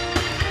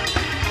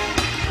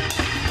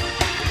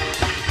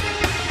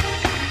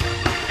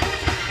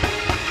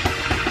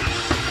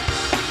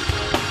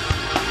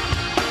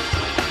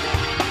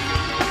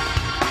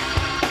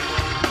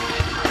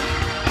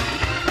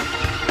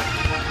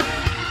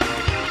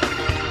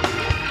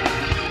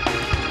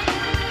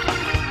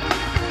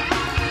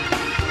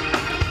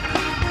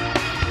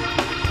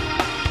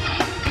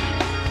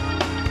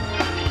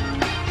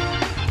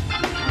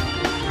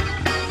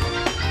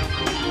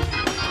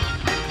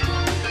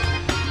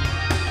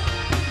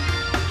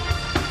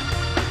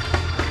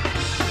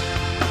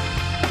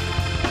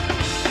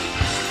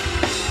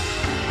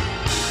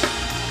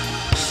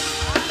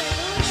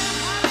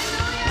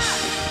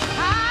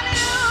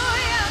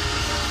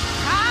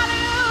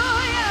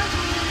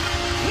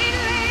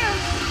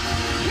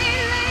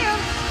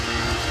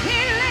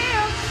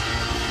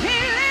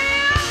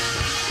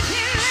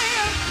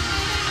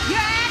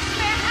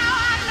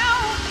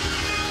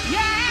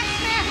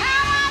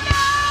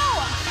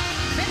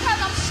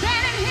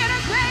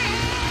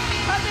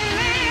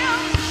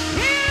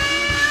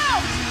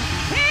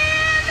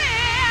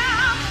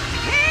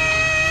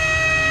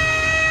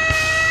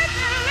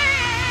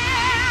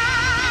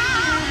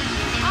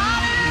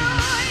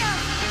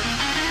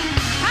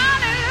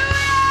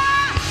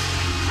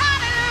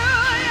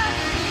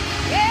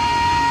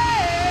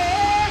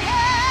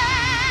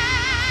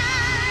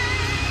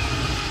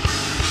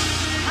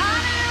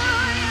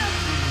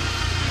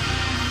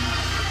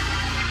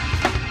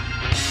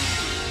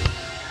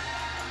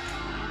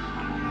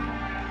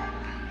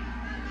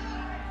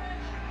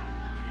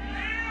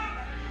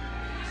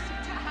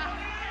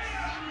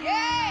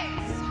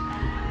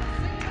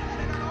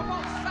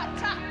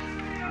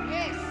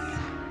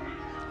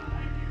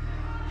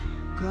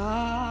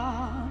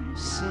 God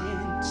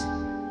sent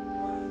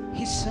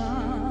his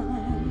son,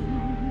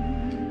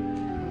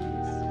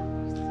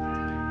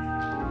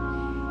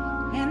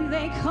 and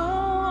they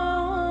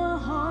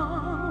called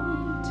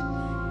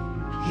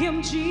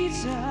him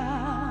Jesus.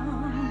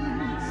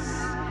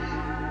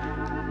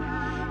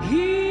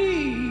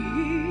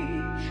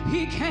 He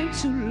came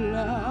to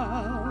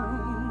love,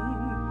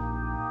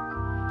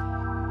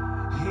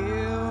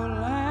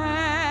 heal,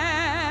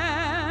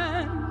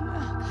 and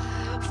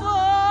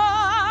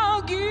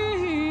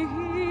forgive.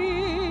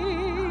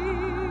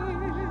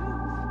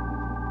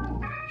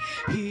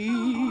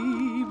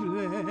 He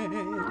bled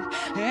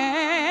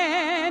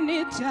and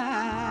he died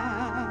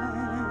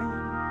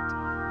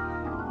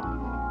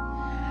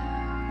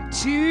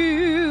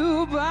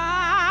to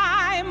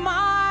buy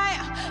my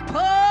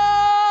pardon.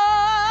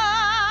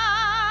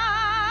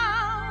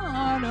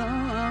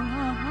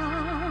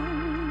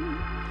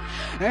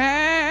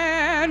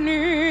 An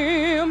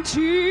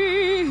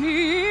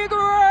empty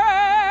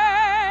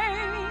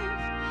grave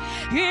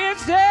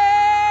is there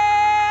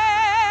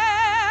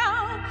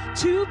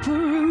to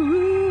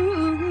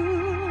prove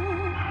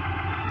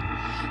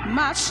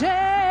my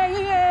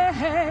Savior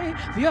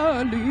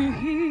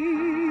lives,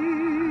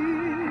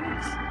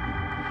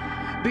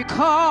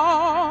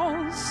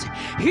 because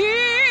he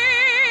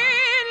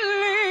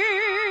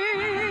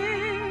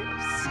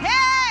lives.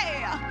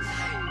 Hey!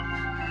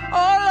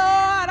 Oh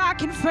Lord, I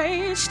can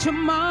face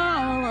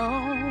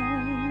tomorrow,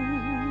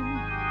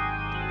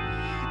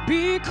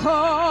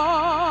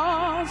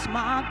 because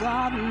my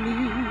God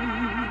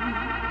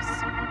lives.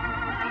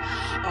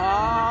 All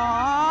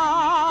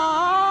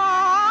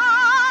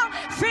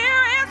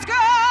fear is gone,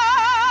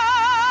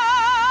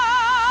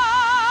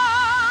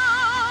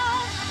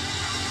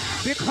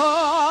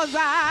 because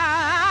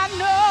I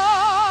know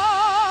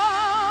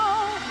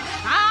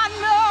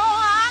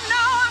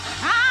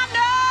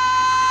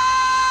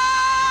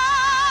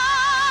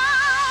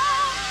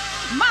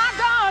my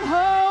God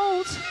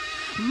holds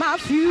my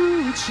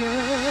future,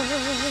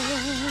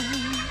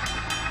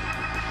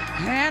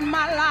 and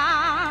my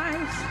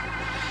life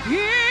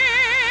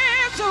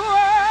is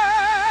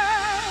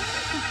worth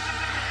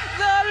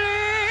the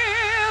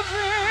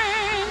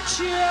living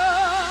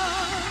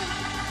just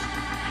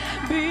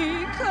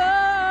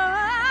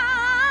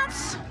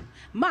because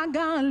my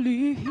God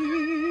lives,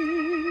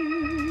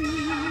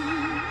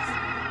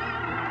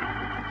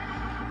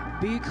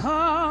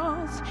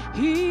 because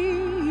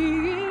he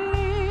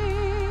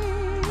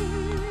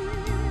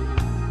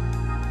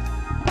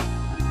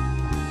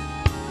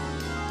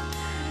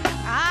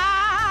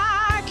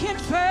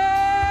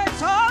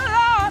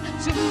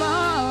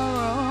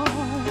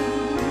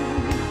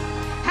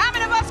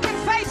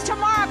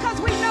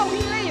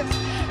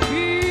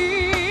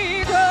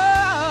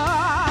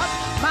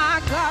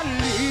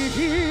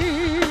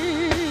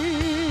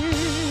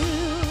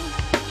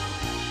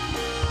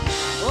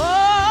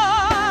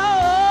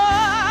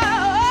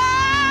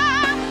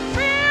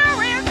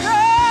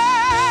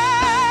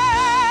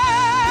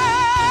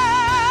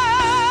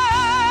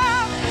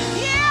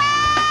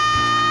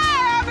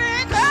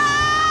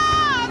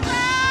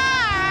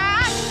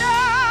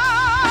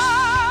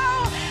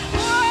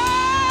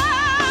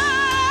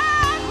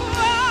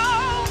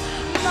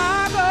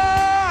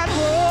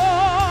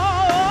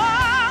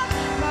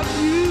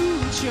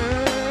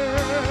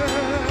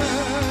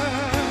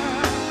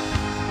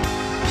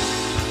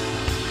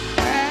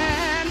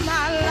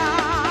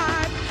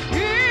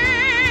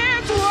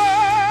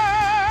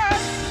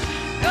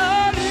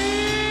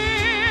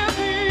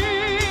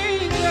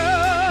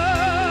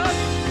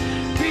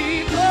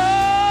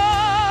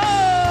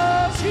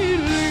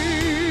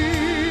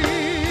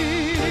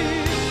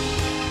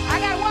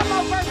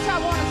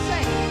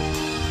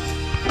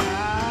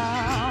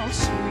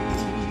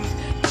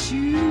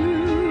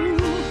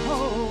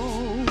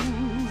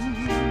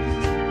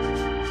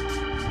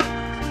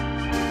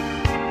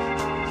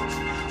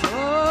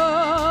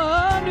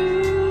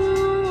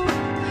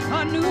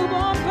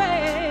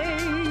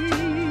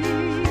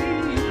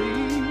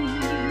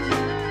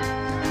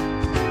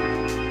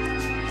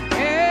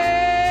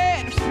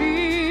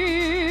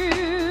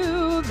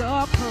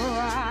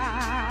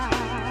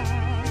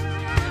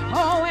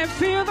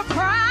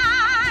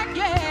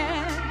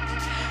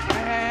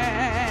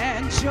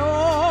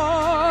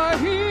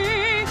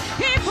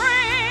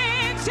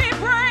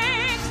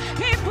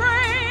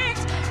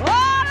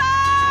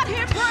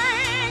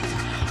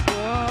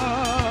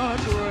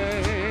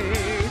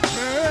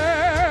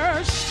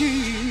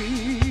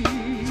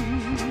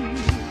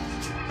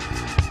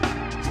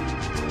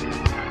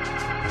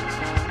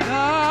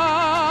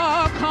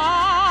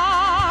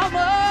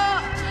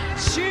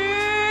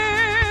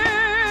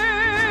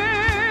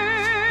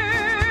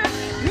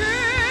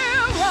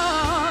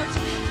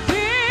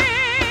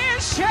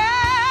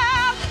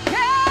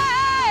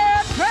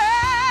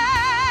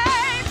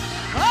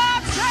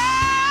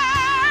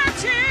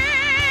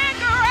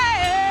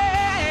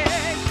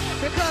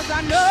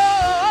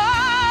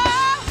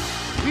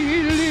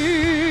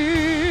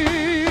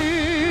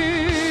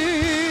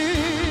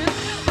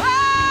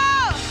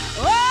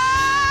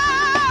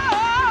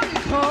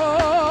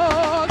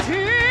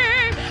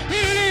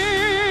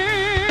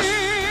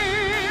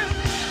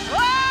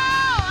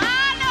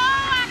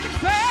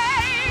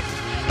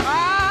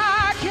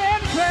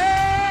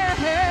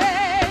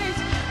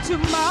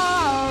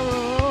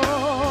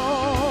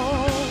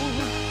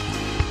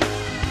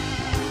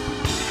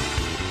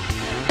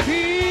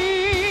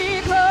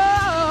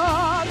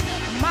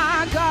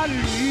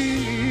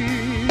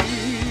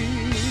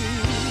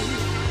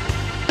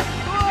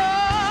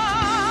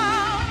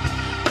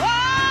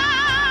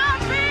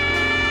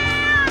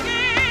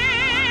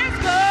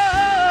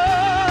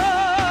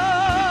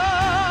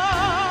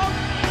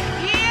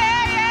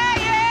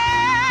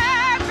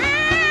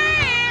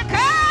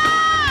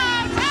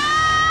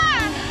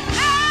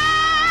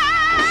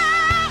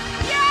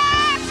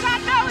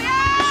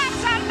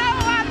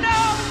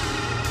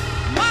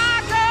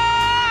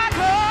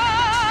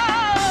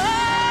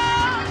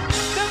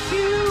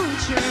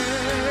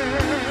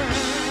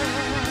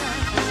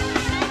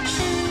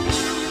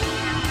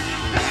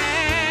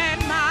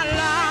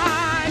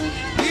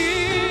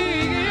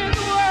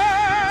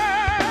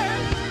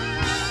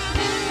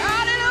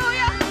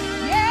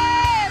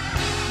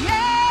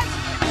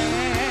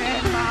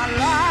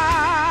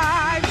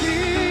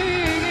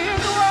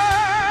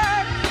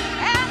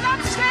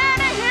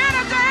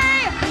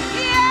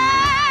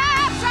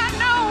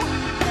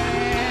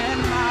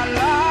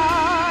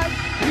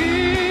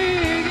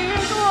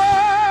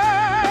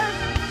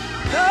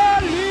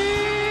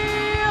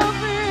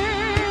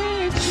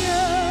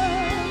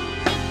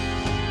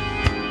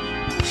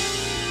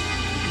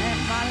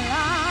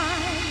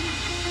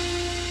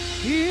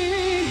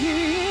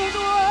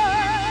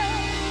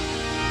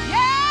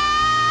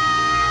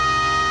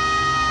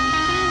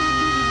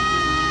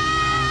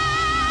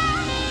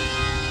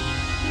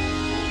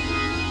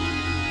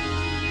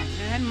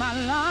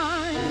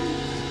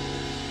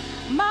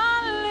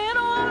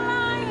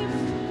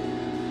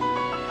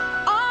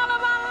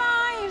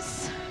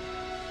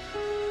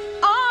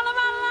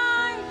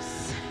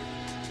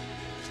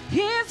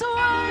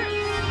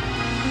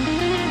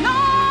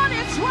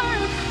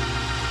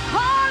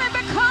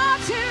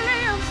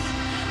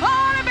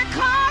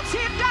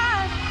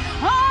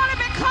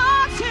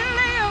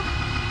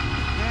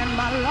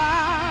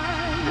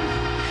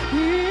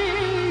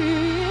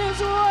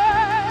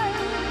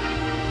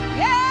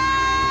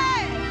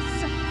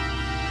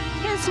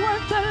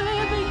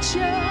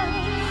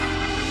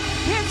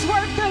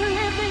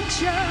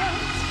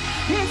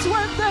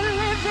the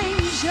living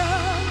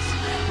just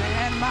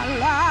and my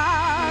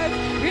life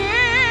is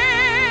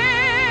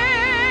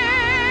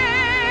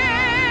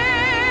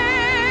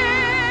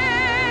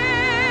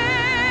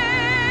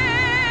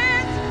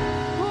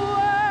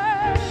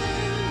worth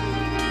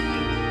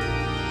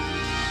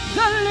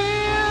the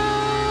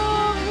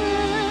living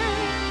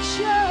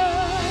just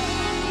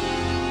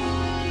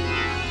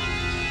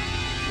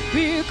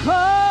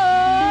because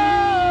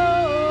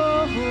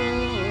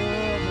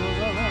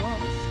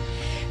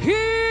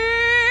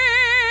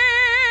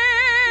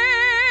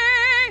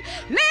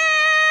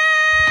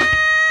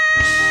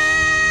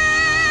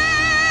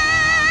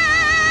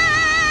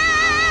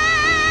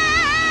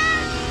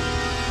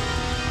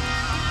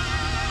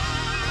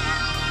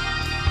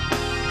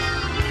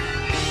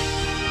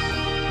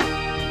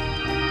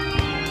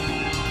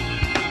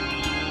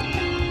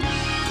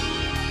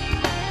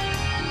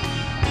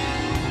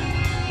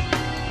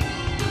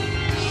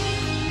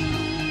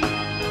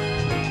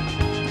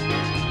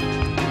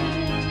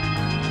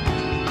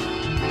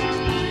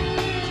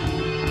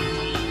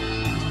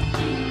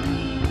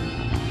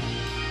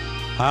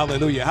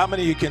Hallelujah. How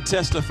many of you can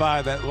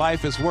testify that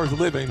life is worth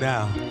living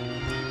now?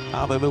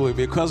 Hallelujah.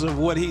 Because of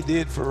what he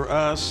did for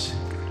us.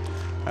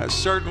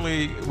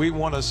 Certainly, we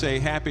want to say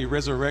happy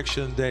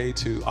Resurrection Day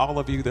to all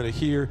of you that are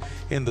here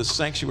in the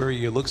sanctuary.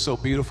 You look so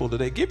beautiful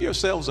today. Give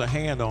yourselves a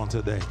hand on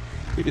today.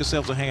 Give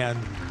yourselves a hand.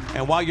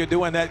 And while you're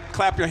doing that,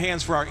 clap your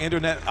hands for our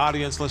internet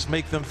audience. Let's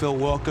make them feel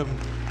welcome.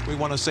 We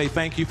want to say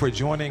thank you for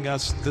joining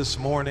us this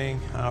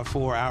morning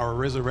for our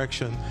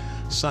Resurrection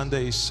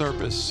Sunday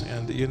service.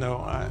 And, you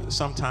know,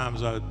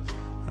 sometimes I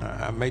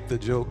make the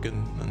joke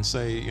and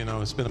say, you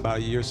know, it's been about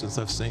a year since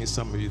I've seen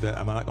some of you that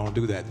I'm not going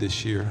to do that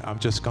this year. I'm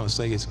just going to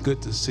say it's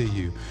good to see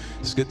you.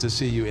 It's good to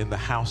see you in the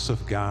house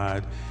of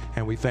God.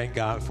 And we thank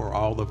God for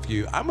all of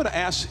you. I'm going to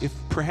ask if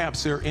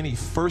perhaps there are any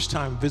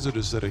first-time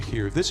visitors that are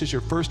here. If this is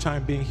your first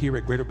time being here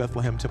at Greater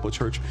Bethlehem Temple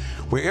Church,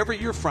 wherever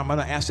you're from, I'm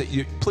going to ask that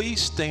you please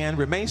stand,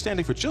 remain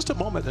standing for just a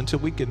moment until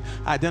we can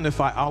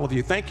identify all of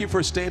you. Thank you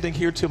for standing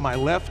here to my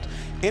left.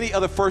 Any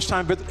other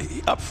first-time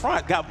visitors up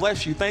front, God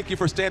bless you. Thank you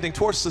for standing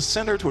towards the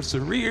center, towards the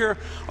rear,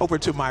 over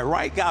to my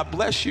right. God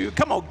bless you.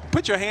 Come on,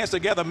 put your hands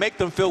together, make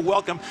them feel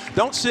welcome.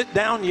 Don't sit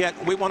down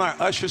yet. We want our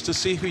ushers to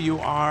see who you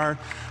are.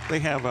 They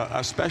have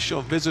a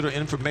special visitor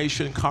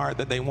information card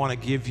that they want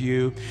to give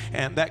you.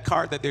 And that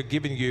card that they're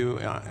giving you,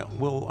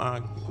 we'll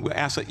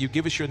ask that you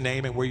give us your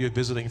name and where you're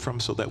visiting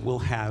from so that we'll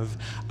have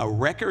a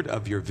record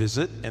of your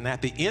visit. And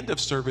at the end of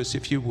service,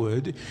 if you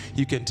would,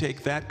 you can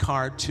take that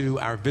card to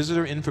our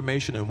Visitor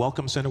Information and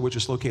Welcome Center, which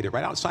is located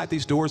right outside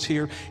these doors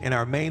here in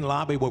our main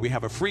lobby, where we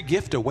have a free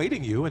gift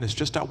awaiting you. And it's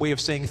just our way of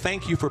saying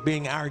thank you for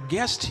being our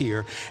guest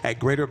here at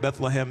Greater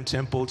Bethlehem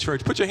Temple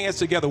Church. Put your hands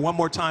together one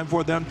more time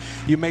for them.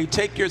 You may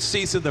take your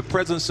seats in the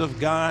presence of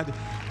God.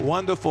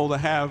 Wonderful to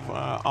have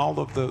all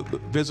of the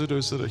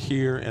visitors that are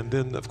here. And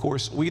then, of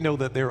course, we know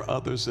that there are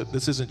others that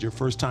this isn't your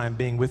first time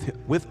being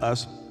with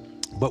us.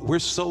 But we're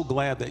so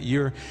glad that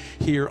you're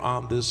here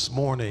on this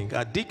morning.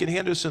 Deacon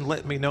Henderson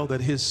let me know that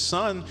his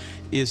son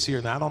is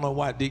here. Now, I don't know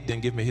why Deacon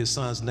didn't give me his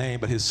son's name,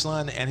 but his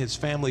son and his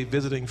family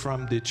visiting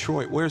from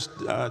Detroit. Where's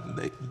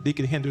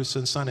Deacon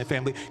Henderson's son and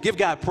family? Give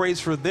God praise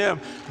for them.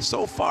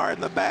 So far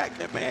in the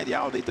back, man,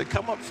 y'all need to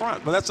come up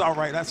front. But that's all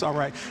right. That's all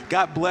right.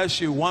 God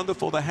bless you.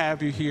 Wonderful to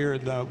have you here.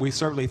 And we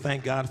certainly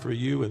thank God for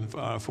you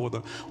and for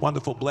the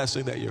wonderful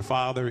blessing that your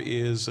father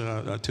is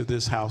to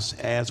this house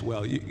as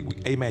well.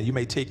 Amen. You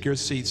may take your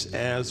seats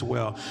as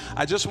well.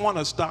 I just want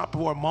to stop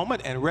for a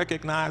moment and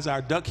recognize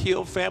our Duck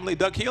Hill family.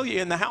 Duck Hill, you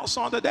in the house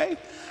on today?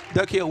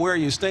 Duck Hill, where are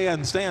you?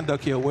 Stand,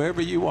 Duck Hill,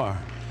 wherever you are.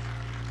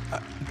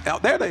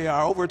 Out there they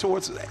are, over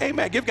towards,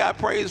 amen. Give God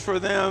praise for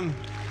them.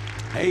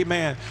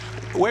 Amen.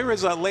 Where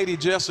is Lady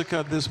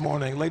Jessica this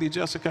morning? Lady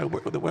Jessica,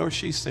 where is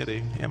she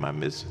sitting? Am I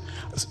missing?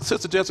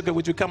 Sister Jessica,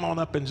 would you come on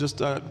up and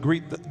just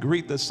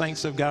greet the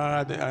saints of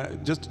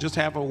God? Just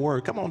have a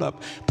word. Come on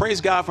up. Praise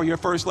God for your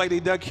First Lady,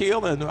 Duck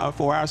Hill, and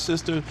for our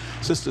Sister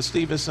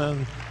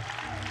Stevenson.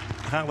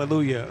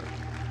 Hallelujah.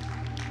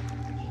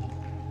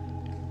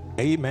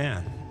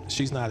 Amen.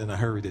 She's not in a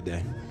hurry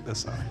today.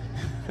 That's all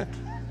right.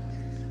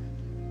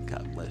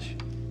 God bless you.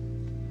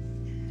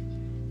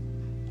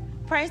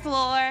 Praise the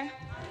Lord.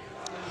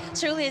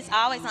 Truly, it's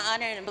always an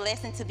honor and a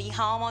blessing to be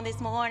home on this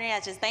morning. I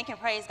just thank and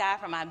praise God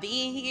for my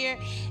being here,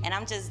 and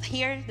I'm just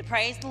here to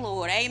praise the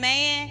Lord.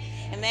 Amen.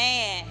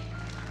 Amen.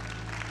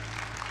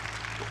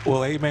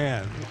 Well,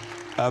 amen.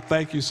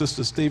 Thank you,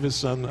 Sister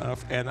Stevenson.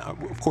 And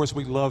of course,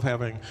 we love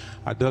having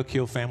our Duck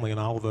Hill family and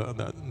all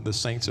the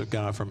saints of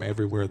God from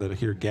everywhere that are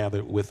here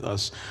gathered with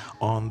us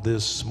on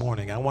this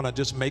morning. I want to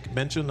just make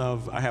mention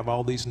of, I have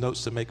all these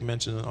notes to make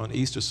mention. On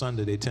Easter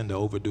Sunday, they tend to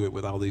overdo it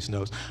with all these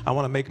notes. I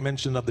want to make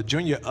mention of the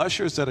junior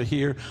ushers that are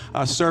here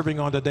serving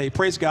on today.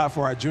 Praise God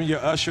for our junior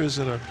ushers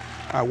that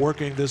are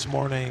working this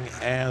morning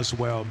as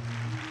well.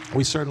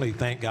 we certainly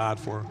thank God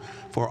for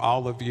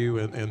all of you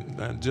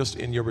and just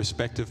in your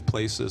respective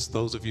places,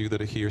 those of you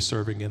that are here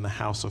serving in the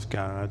house of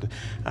God.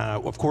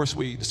 Of course,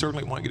 we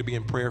certainly want you to be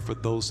in prayer for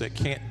those that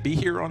can't be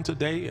here on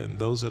today and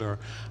those that are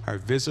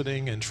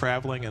visiting and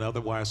traveling and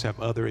otherwise have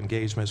other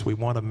engagements. We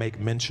want to make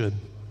mention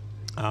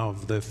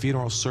of the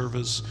funeral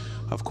service,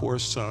 of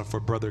course, for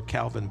Brother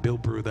Calvin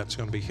Bilbrew. That's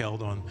going to be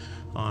held on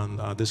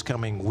this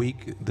coming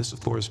week. This,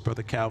 of course,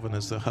 Brother Calvin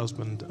is the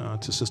husband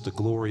to Sister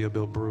Gloria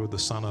Bilbrew, the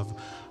son of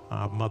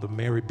Mother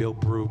Mary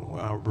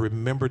Bilbrew.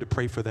 Remember to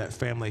pray for that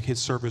family. His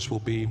service will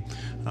be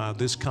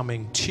this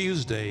coming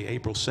Tuesday,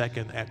 April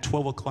 2nd at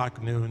 12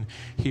 o'clock noon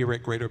here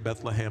at Greater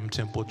Bethlehem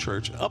Temple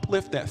Church.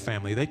 Uplift that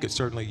family. They could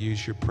certainly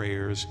use your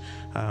prayers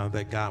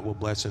that God will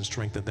bless and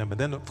strengthen them. And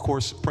then, of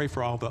course, pray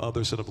for all the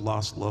others that have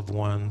lost loved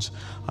ones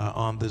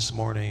on this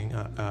morning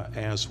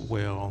as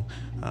well.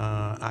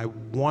 I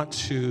want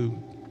to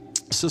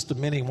Sister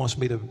Minnie wants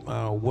me to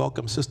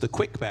welcome Sister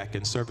Quick back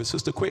in service.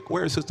 Sister Quick,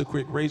 where is Sister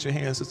Quick? Raise your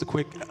hand, Sister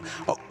Quick.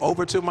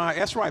 Over to my,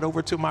 that's right,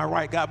 over to my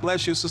right. God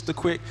bless you, Sister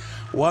Quick.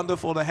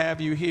 Wonderful to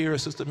have you here.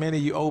 Sister Minnie,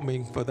 you owe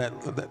me for that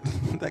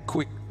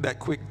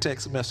quick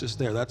text message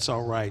there. That's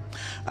all right.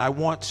 I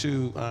want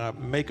to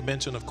make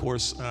mention, of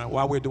course,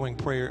 while we're doing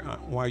prayer,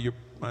 while you're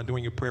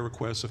doing your prayer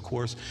requests, of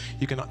course,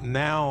 you can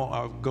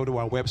now go to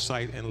our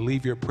website and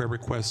leave your prayer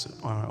requests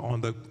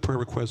on the prayer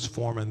request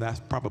form, and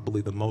that's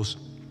probably the most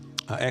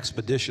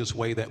expeditious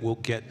way that we'll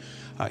get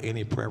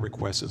any prayer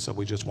requests, and so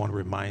we just want to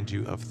remind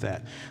you of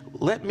that.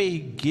 Let me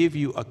give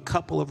you a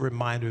couple of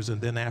reminders,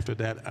 and then after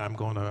that I'm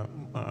going to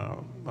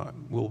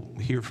we'll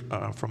hear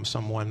from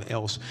someone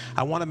else.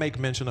 I want to make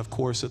mention, of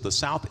course, that the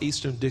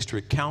Southeastern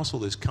District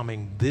Council is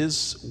coming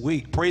this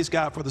week. Praise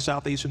God for the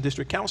Southeastern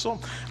District Council.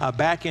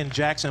 Back in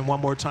Jackson one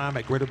more time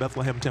at Greater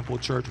Bethlehem Temple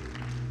Church.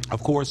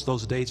 Of course,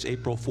 those dates,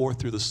 April 4th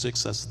through the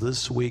 6th, that's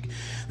this week,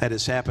 that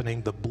is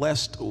happening the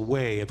blessed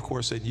way. Of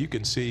course, and you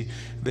can see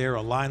there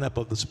a lineup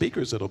of the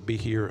speakers that'll be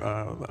here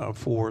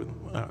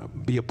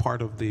be a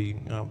part of the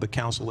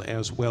council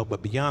as well.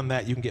 But beyond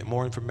that, you can get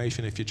more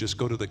information if you just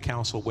go to the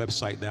council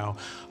website now.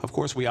 Of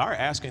course, we are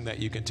asking that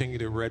you continue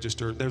to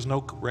register. There's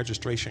no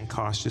registration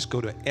cost. Just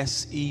go to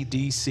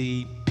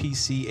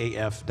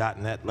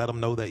sedcpcaf.net. Let them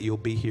know that you'll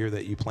be here,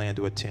 that you plan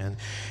to attend.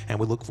 And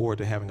we look forward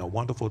to having a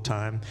wonderful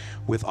time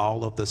with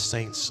all of the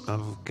saints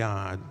of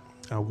God.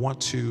 I want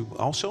to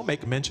also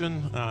make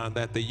mention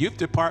that the youth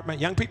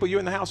department, young people, you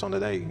in the house on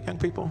today? Young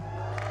people?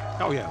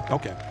 Oh yeah,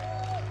 okay.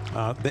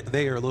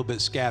 They are a little bit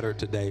scattered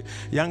today.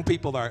 Young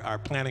people are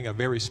planning a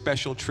very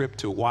special trip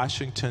to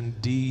Washington,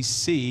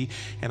 D.C.,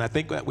 and I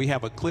think that we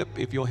have a clip,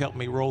 if you'll help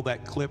me roll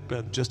that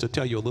clip, just to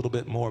tell you a little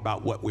bit more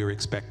about what we're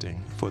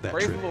expecting for that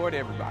trip. Praise the Lord,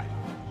 everybody.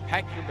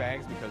 Pack your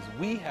bags because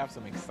we have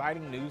some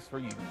exciting news for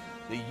you.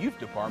 The youth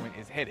department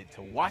is headed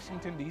to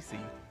Washington, D.C.,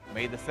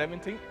 May the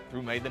 17th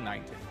through May the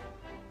 19th.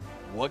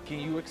 What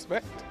can you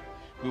expect?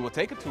 We will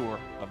take a tour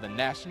of the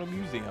National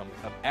Museum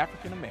of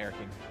African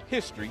American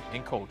History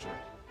and Culture.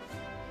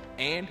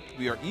 And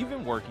we are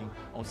even working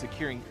on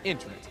securing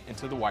entrance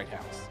into the White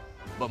House.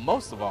 But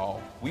most of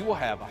all, we will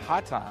have a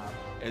hot time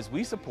as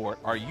we support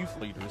our youth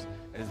leaders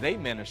as they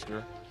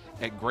minister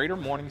at Greater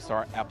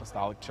Morningstar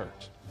Apostolic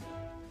Church.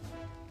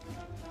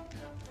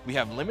 We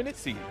have limited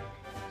seating,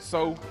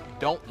 so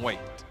don't wait.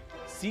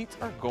 Seats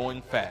are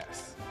going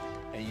fast,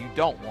 and you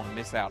don't want to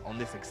miss out on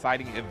this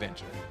exciting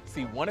adventure.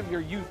 See one of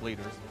your youth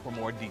leaders for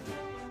more details.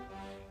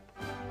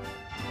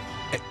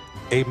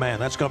 Amen.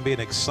 That's going to be an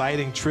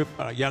exciting trip,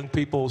 young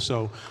people.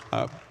 So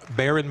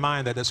bear in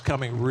mind that it's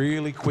coming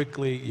really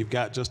quickly. You've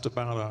got just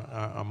about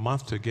a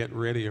month to get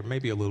ready, or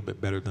maybe a little bit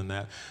better than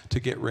that, to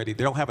get ready.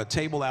 They'll have a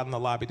table out in the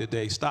lobby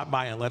today. Stop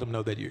by and let them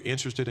know that you're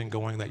interested in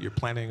going, that you're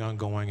planning on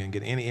going, and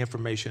get any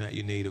information that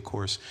you need. Of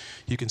course,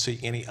 you can see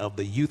any of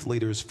the youth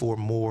leaders for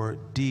more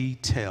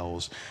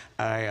details.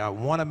 I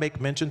want to make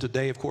mention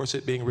today, of course,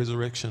 it being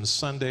Resurrection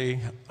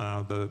Sunday,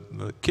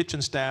 the kitchen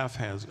staff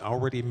has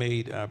already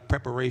made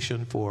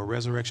preparation for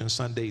Resurrection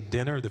Sunday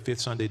dinner, the 5th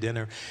Sunday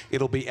dinner.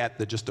 It'll be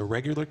at just the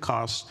regular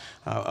cost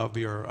of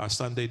your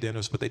Sunday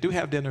dinners, but they do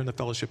have dinner in the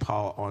fellowship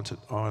hall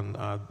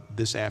on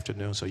this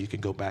afternoon, so you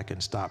can go back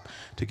and stop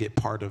to get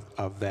part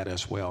of that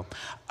as well.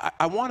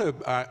 I want to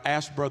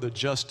ask Brother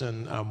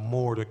Justin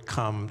Moore to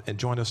come and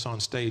join us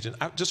on stage, and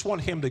I just want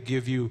him to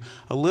give you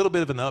a little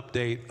bit of an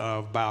update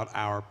about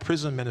our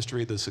prison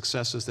ministry, the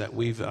successes that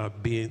we've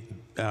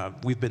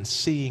been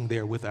seeing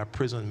there with our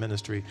prison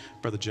ministry.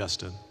 Brother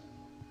Justin.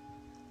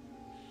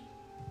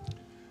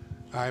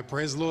 All right,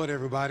 praise the Lord,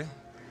 everybody.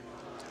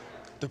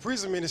 The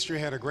prison ministry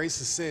had a great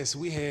success.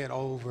 We had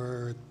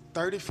over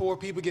 34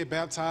 people get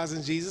baptized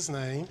in Jesus'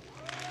 name.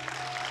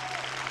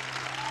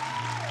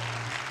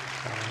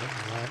 All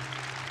right.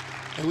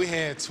 And we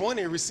had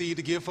 20 receive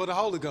the gift for the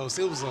Holy Ghost.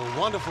 It was a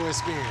wonderful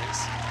experience.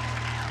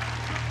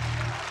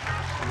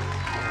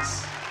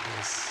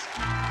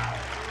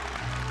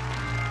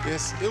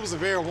 Yes, it was a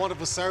very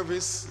wonderful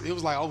service. It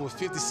was like over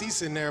 50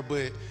 seats in there,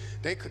 but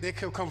they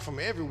kept coming from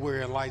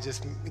everywhere, like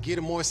just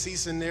getting more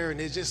seats in there, and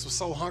they just was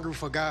so hungry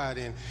for God,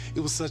 and it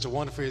was such a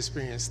wonderful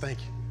experience. Thank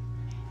you.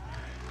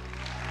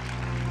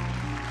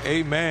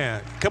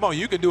 Amen. Come on,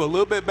 you can do a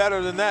little bit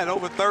better than that.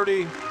 Over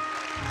 30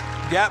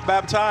 got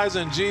baptized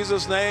in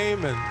Jesus'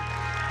 name, and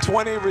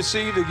 20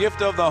 received the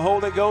gift of the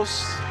Holy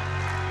Ghost.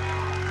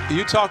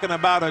 You're talking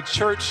about a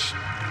church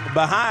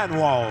behind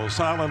walls.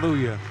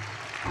 Hallelujah.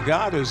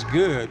 God is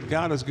good.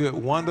 God is good.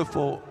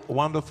 Wonderful,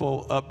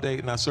 wonderful update.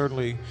 And I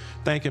certainly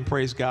thank and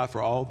praise God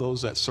for all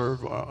those that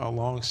serve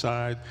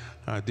alongside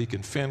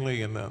Deacon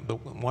Finley and the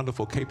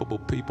wonderful, capable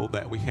people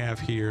that we have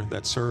here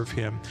that serve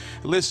him.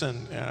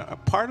 Listen,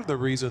 part of the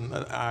reason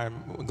I'm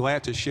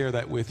glad to share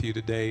that with you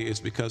today is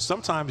because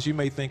sometimes you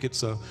may think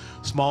it's a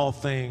small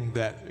thing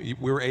that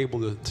we're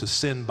able to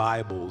send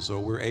Bibles, or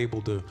we're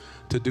able to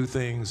do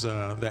things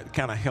that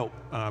kind of help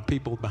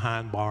people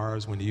behind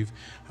bars when you've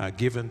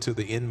given to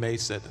the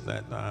inmates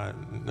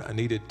that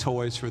needed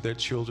toys for their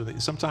children.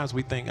 Sometimes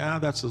we think,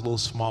 that's a little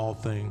small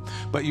thing.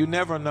 But you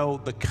never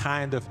know the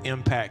kind of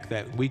impact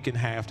that we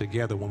can have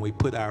together when we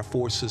put our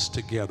forces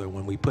together,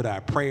 when we put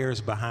our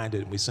prayers behind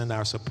it, and we send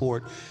our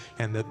support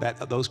and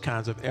those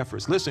kinds of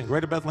efforts. Listen,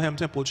 Greater Bethlehem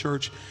Temple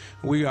Church,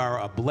 we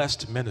are a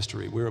blessed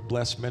ministry. We're a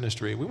blessed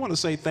ministry. We want to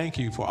say thank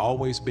you for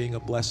always being a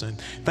blessing.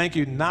 Thank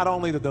you not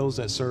only to those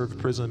that serve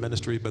prison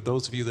ministry, but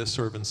those of you that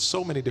serve in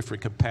so many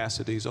different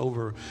capacities,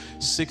 over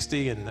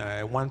 60 and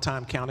at one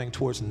time counting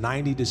towards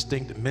 90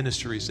 distinct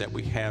ministries that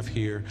we have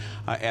here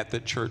at the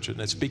church. And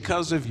it's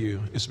because of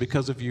you. It's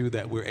because of you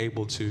that we're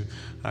able to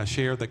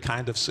share the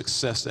kind of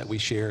success that we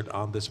shared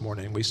on this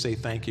morning. We say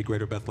thank you,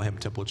 Greater Bethlehem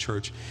Temple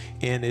Church,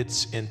 in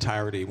its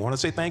entirety. We want to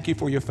say thank you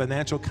for your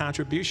financial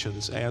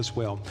contributions as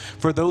well.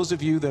 For those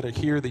of you that are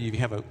here that you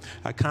have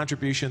a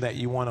contribution that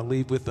you want to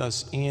leave with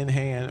us in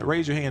hand,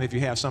 raise your hand if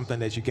you have something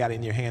that you got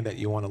in your hand that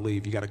you want to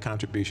leave. You got a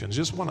contribution. I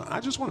just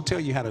want to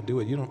tell you how to do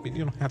it. You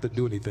don't have to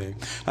do anything.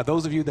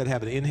 Those of you that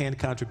have an in-hand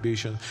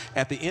contribution,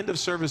 at the end of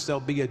service there'll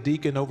be a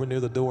deacon over near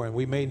the door, and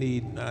we may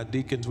need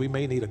deacons. We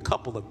may need a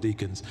couple of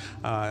deacons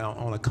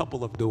on a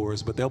couple of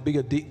doors, but there'll be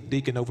a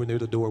deacon over near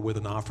the door with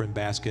an offering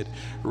basket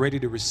ready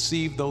to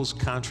receive those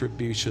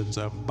contributions.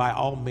 By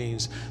all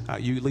means,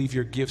 you leave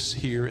your gifts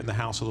here in the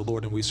house of the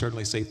Lord, and we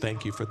certainly say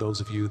thank you for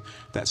those of you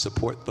that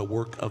support the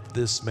work of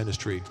this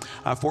ministry.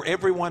 For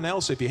everyone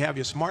else, if you have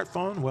your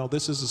smartphone, well,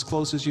 this is as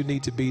close as you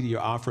need to be to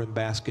your offering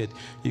basket.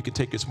 You can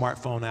take your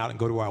smartphone out and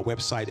go to our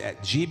website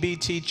at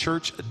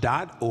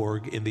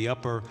gbtchurch.org. In the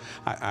upper,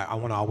 I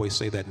want to always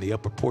say that in the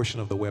upper portion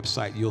of the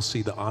website, you'll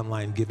see the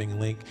online giving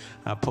link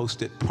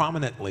posted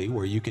prominently,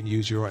 where you can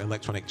use your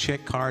electronic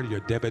check card, your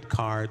debit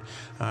card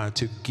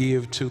to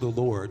give to the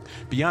Lord.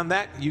 Beyond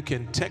that, you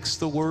can text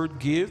the word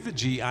GIVE,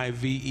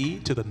 G-I-V-E,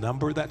 to the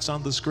number that's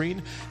on the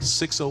screen,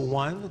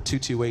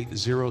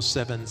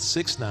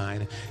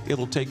 601-228-0769.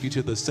 It'll take you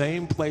to the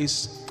same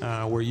place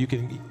where you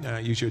can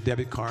use your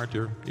debit card,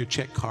 your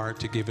check card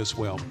to give as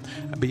well.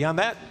 Beyond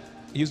that,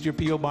 use your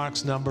P.O.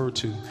 Box number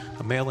to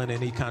mail in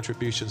any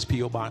contributions.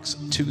 P.O. Box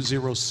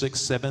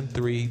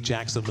 20673,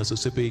 Jackson,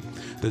 Mississippi.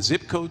 The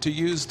zip code to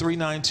use,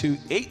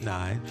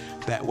 39289.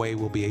 That way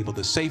we'll be able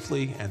to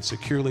safely and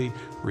securely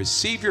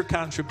receive your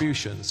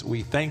contributions.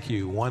 We thank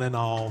you, one and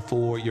all,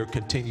 for your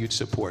continued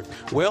support.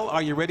 Well,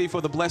 are you ready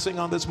for the blessing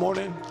on this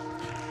morning?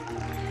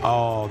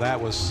 Oh, that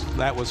was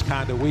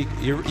kind of weak.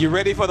 You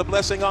ready for the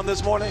blessing on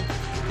this morning?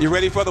 You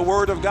ready for the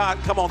word of God?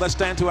 Come on, let's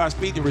stand to our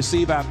feet and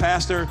receive our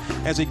pastor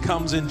as he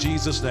comes in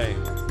Jesus'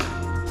 name.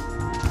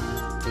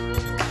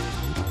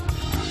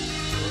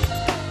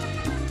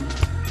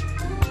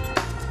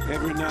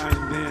 Every now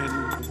and then,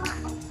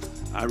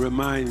 I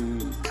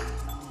remind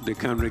the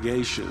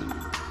congregation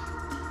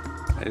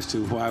as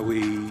to why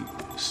we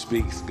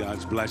speak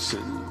God's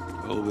blessing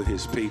over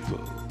his people.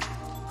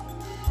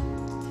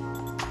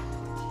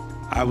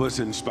 I was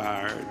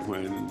inspired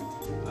when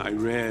I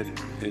read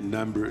in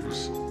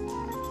Numbers,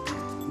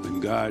 when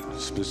God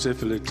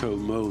specifically told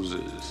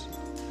Moses,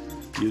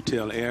 you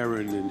tell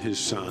Aaron and his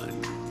son,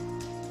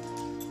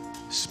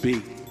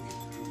 speak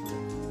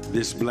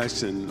this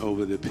blessing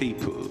over the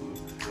people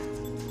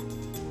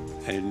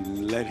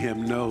and let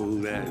him know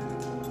that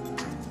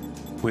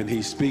when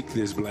he speak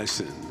this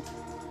blessing,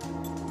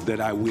 that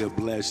I will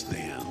bless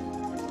them.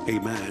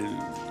 Amen.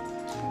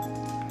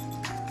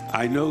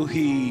 I know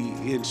he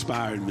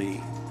inspired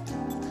me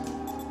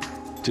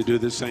to do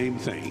the same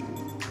thing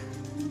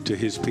to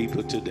his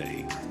people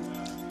today.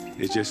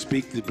 Is just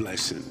speak the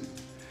blessing.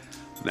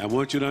 Now I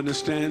want you to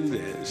understand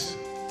this.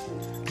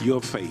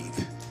 Your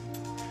faith,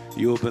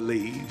 your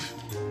belief,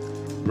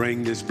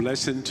 bring this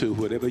blessing to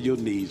whatever your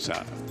needs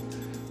are.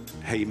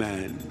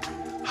 Amen.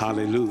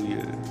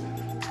 Hallelujah.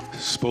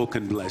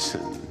 Spoken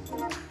blessing.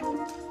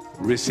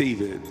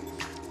 Receive it.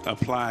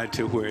 Apply it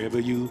to where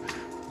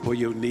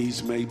your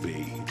needs may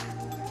be.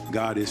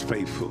 God is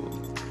faithful.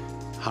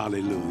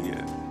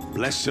 Hallelujah.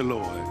 Bless the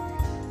Lord.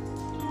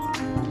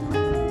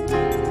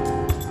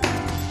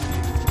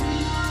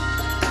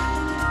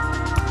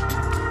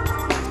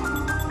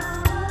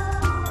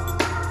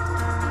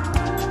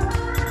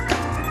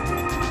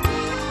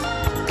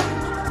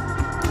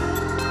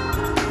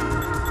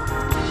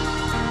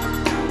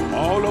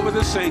 All over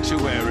the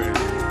sanctuary.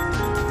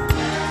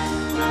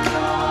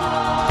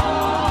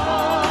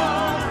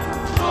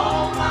 Oh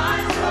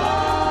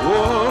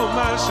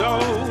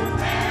soul,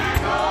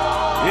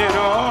 in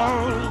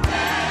all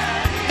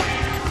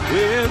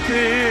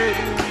within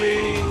me,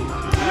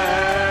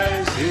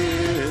 bless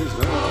his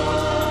holy,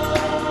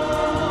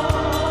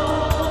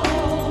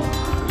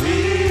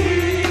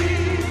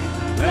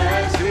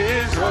 bless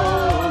his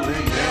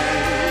holy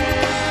name.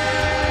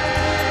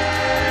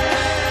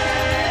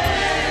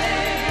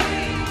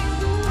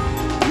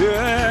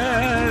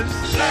 Yes,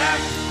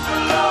 bless the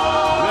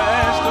Lord,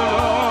 bless the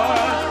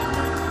Lord,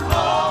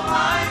 oh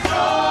my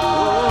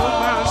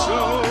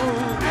soul,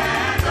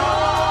 and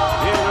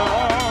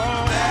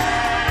all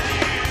that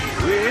is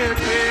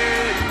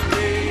within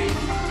me,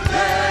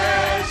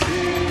 bless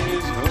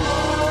his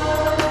holy,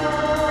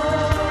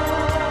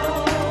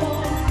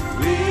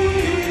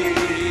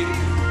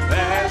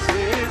 bless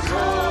his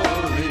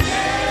holy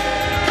name.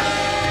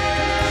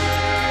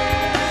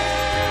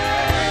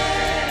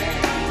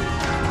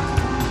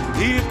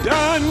 He's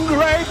done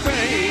great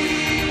things.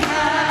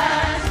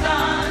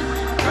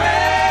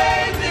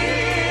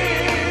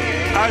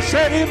 I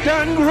said he's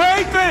done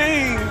great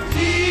things.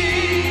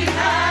 He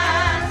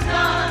has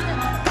done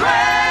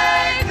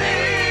great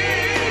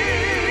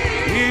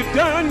things. He's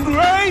done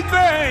great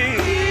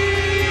things.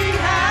 He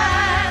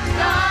has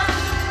done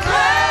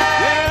great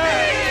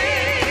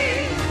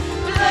things.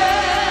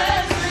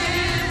 Bless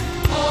his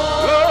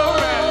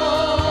holy.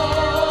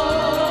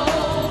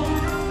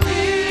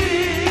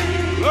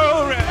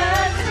 Glory.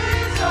 Bless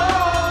his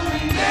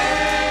holy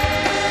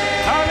name.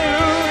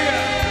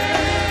 Hallelujah.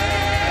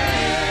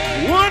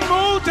 One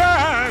more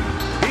time,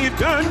 he's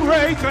done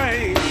great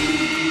things.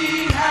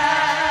 He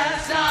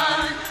has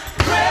done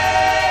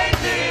great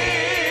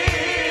things.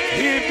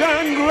 He's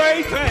done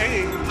great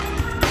things.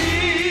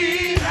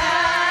 He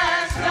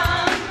has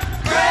done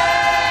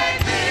great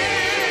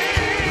things.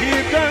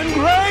 He's done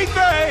great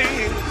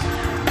things.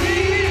 He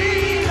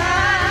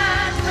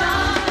has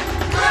done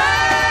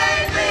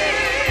great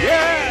things.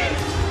 Yes.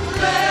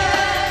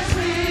 Bless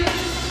his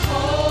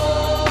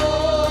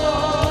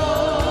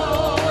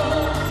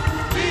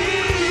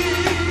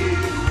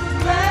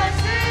bless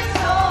his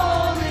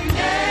holy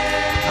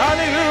name.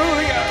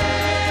 Hallelujah.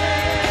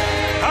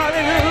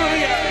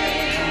 Hallelujah.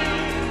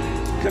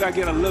 Could I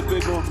get a little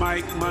bit more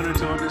mic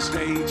monitor on the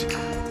stage?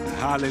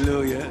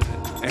 Hallelujah.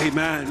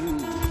 Amen.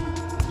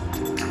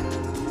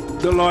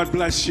 The Lord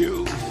bless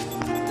you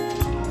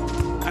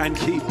and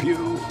keep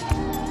you.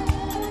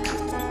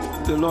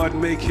 The Lord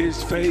make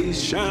his face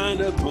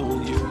shine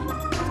upon you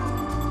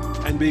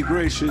and be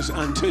gracious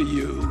unto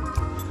you.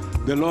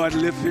 The Lord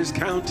lift his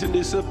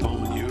countenance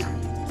upon you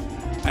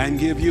and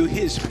give you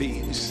his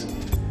peace.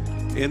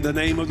 In the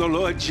name of the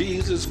Lord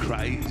Jesus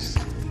Christ.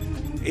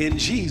 In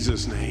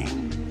Jesus'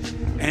 name.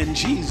 In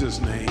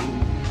Jesus'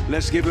 name.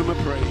 Let's give him a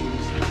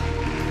praise.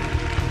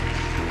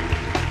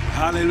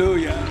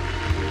 Hallelujah.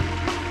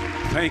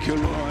 Thank you,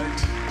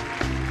 Lord.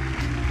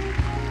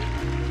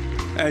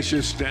 As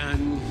you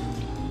stand,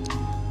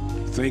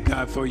 thank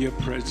God for your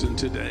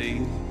presence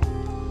today.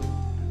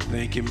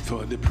 Thank him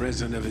for the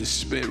presence of his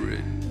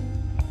spirit.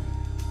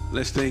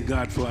 Let's thank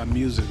God for our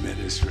music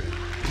ministry.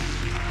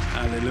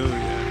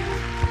 Hallelujah.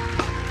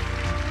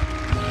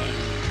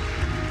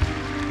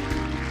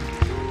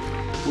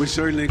 We're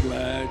certainly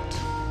glad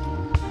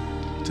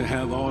to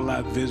have all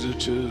our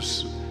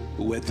visitors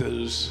with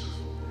us.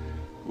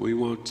 We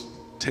won't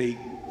take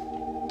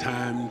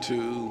time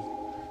to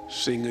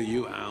single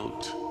you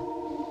out,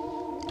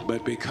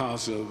 but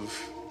because of,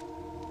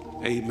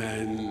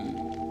 amen,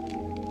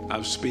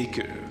 our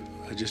speaker,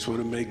 I just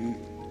want to make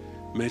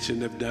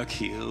mention of Duck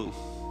Hill,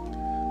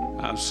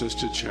 our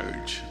sister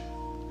church.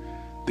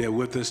 They're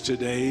with us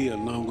today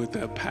along with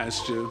our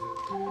pastor.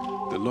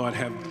 The Lord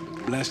have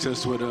blessed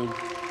us with a,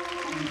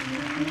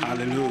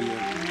 hallelujah.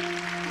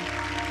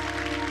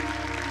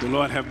 The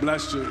Lord have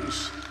blessed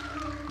us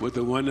with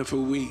a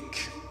wonderful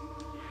week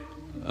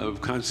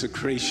of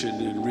consecration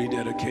and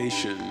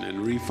rededication and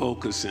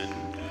refocusing,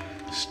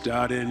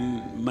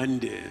 starting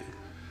Monday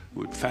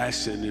with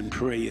fasting and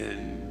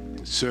praying,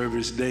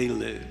 service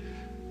daily,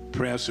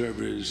 prayer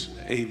service,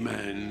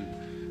 amen,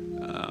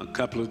 a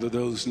couple of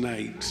those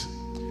nights,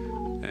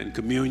 and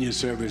communion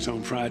service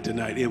on Friday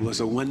night. It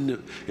was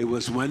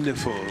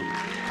wonderful,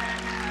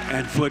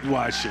 and foot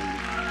washing,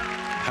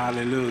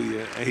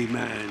 hallelujah,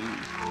 amen.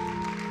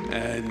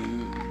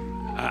 And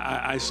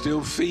I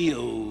still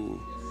feel,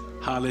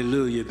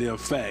 hallelujah, the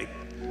effect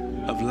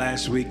of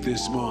last week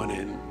this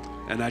morning,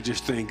 and I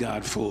just thank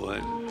God for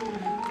it.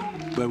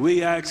 But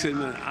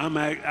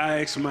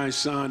I asked my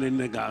son in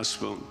the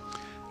gospel,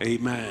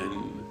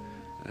 amen,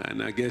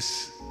 and I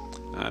guess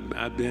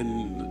I've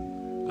been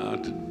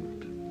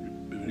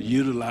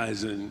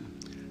utilizing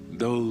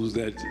those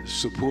that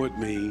support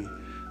me.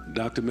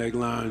 Dr. Meg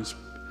Lawrence,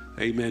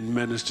 amen,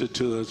 ministered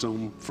to us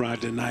on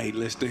Friday night.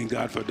 Let's thank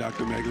God for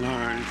Dr. Meg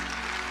Lawrence.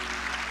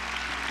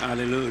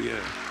 Hallelujah.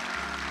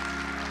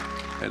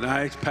 And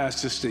I asked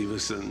Pastor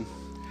Stevenson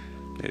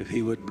if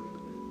he would,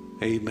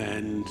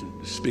 amen,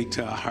 speak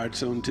to our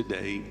hearts on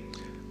today.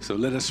 So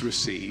let us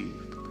receive,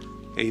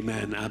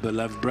 amen, our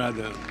beloved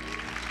brother,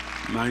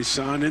 my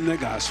son in the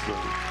gospel,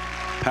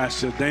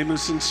 Pastor Damon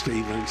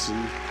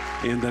Stevenson,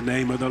 in the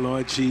name of the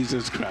Lord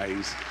Jesus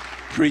Christ.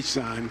 Preach,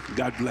 son.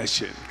 God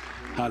bless you.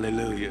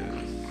 Hallelujah.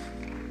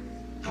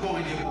 Come on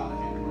and give God a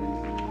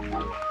hand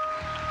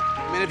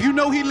praise. Man, if you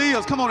know he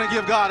lives, come on and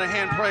give God a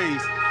hand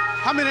praise.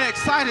 How many are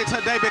excited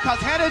today? Because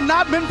had it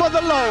not been for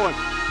the Lord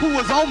who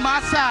was on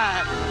my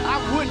side,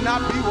 I would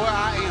not be where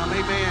I am.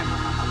 Amen.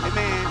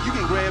 Amen. You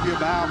can grab your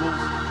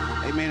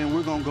Bibles. Amen. And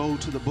we're going to go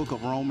to the book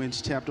of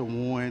Romans chapter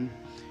 1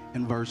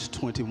 and verse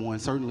 21.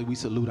 Certainly we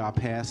salute our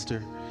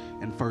pastor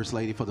and first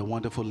lady for the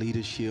wonderful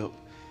leadership.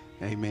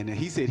 Amen. And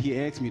he said he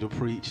asked me to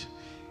preach.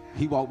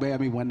 He walked by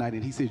me one night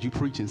and he said, "You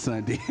preaching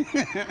Sunday."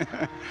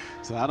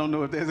 So I don't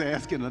know if that's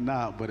asking or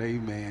not, but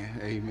amen,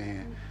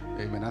 amen,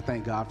 amen. I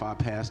thank God for our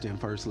pastor and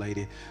first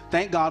lady.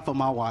 Thank God for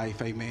my wife,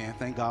 amen.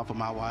 Thank God for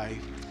my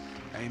wife,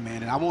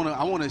 amen. And I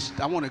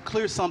wanna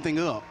clear something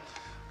up,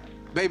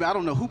 baby. I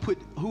don't know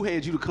who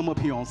had you to come up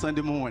here on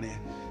Sunday morning.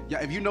 Yeah,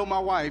 if you know my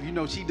wife, you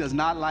know she does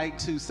not like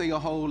to say a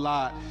whole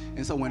lot.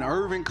 And so when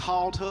Irvin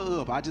called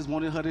her up, I just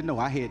wanted her to know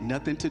I had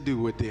nothing to do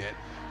with that.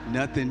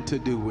 Nothing to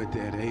do with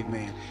that.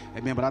 Amen.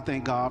 Amen. But I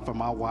thank God for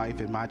my wife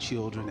and my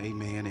children.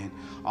 Amen. And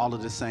all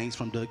of the saints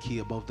from Duck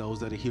Hill, both those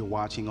that are here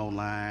watching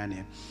online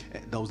and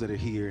those that are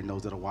here and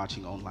those that are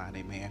watching online.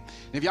 Amen.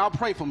 And if y'all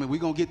pray for me, we're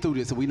going to get through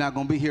this and we're not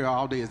going to be here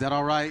all day. Is that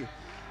all right?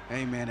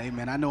 Amen.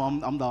 Amen. I know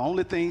I'm the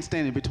only thing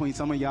standing between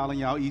some of y'all and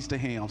y'all Easter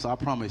ham. So I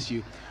promise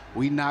you,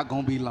 we're not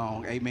going to be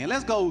long. Amen.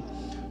 Let's go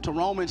to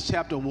Romans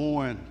chapter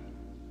 1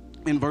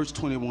 in verse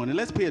 21. And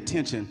let's pay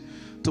attention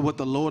to what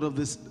the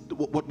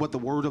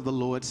word of the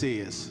Lord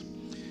says.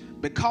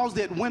 Because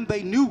that when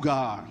they knew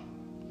God,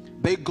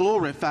 they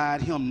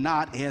glorified him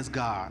not as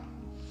God,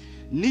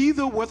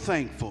 neither were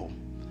thankful,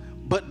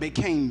 but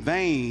became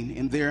vain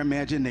in their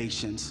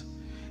imaginations,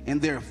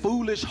 and their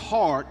foolish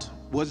heart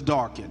was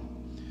darkened.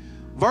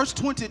 Verse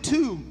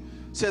 22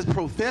 says,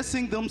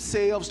 professing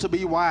themselves to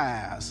be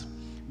wise,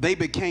 they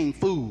became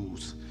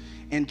fools,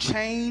 and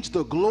changed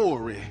the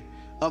glory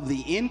of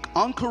the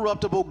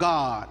uncorruptible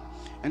God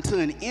into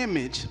an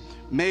image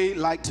made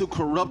like to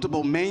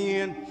corruptible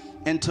man,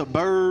 and to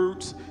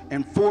birds,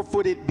 and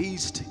four-footed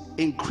beasts,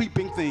 and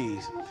creeping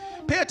things.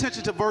 Pay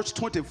attention to verse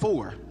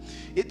 24.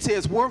 It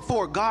says,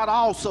 wherefore God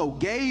also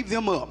gave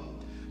them up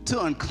to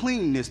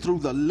uncleanness through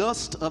the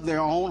lust of their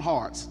own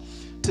hearts,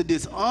 to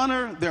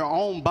dishonor their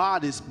own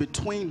bodies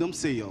between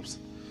themselves.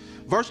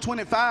 Verse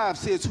 25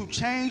 says, who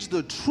changed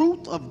the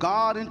truth of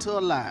God into a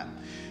lie,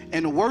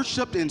 and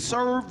worshiped and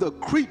served the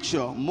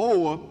creature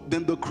more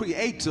than the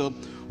Creator,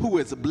 who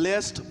is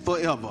blessed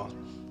forever.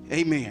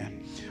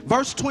 Amen.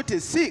 Verse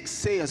 26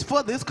 says,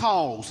 for this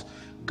cause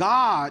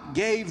God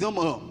gave them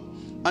up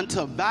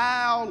unto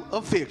vile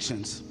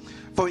affections.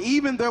 For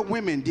even their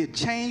women did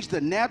change the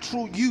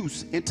natural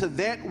use into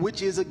that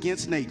which is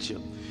against nature.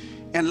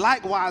 And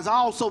likewise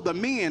also the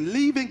men,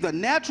 leaving the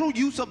natural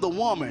use of the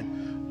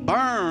woman,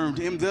 burned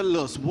in their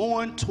lust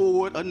one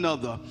toward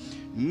another,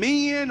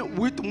 men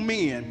with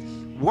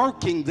men,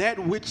 working that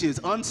which is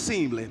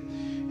unseemly,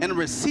 and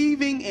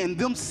receiving in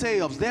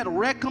themselves that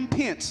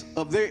recompense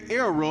of their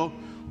error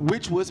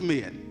which was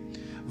met.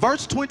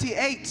 Verse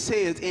 28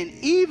 says, and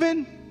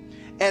even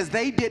as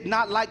they did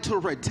not like to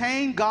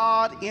retain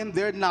God in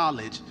their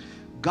knowledge,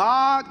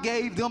 God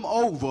gave them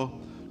over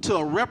to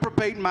a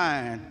reprobate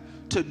mind,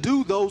 to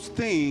do those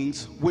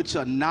things which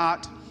are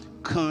not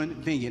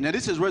convenient. Now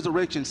this is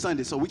Resurrection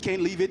Sunday, so we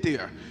can't leave it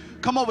there.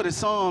 Come over to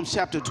Psalms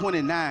chapter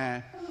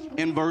 29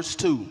 and verse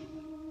 2.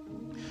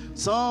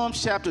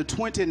 Psalms chapter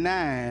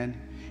 29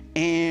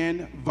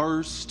 and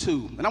verse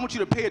 2. And I want you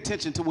to pay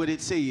attention to what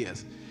it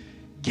says.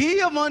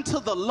 Give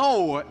unto the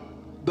Lord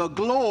the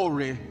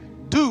glory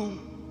due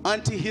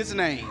unto his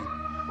name.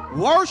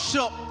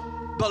 Worship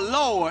the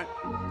Lord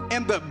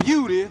in the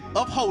beauty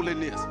of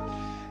holiness.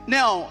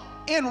 Now,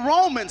 in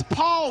Romans,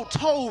 Paul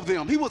told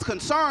them, he was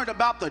concerned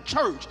about the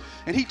church,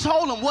 and he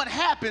told them what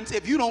happens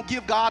if you don't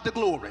give God the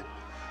glory.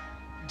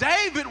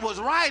 David was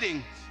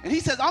writing, and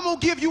he says, I'm going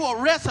to give you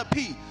a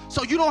recipe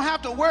so you don't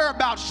have to worry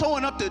about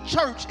showing up to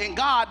church and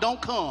God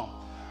don't come.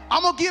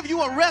 I'm going to give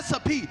you a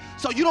recipe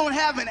so you don't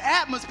have an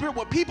atmosphere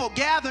where people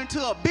gather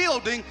into a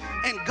building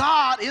and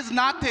God is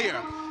not there.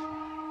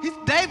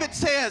 David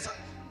says,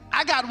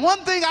 I got one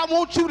thing I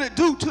want you to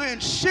do to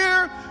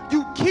ensure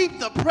you keep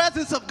the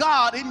presence of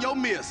God in your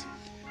midst.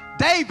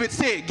 David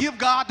said, give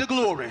God the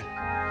glory.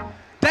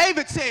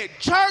 David said,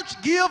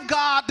 church, give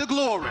God the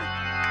glory.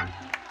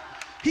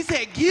 He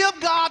said, give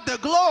God the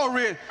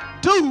glory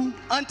due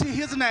unto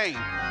his name.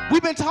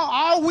 We've been talking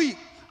all week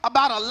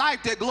about a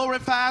life that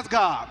glorifies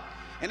God.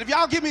 And if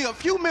y'all give me a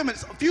few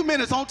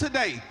minutes on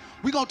today,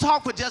 we're going to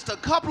talk for just a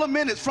couple of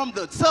minutes from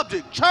the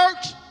subject,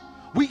 church,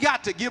 we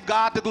got to give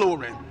God the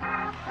glory.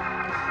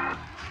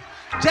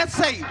 Just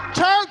say,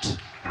 church,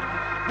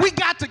 we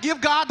got to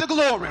give God the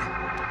glory.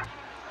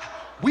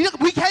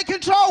 We can't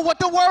control what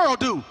the world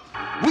do.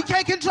 We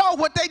can't control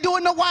what they do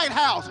in the White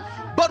House.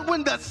 But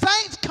when the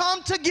saints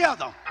come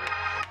together,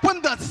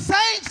 when the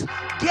saints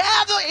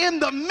gather in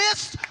the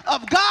midst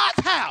of God's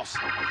house,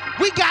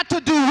 we got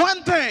to do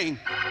one thing,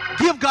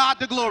 give God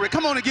the glory.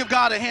 Come on and give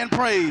God a hand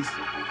praise.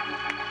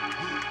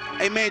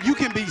 Amen. You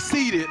can be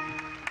seated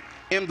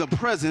in the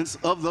presence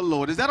of the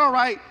Lord. Is that all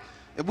right?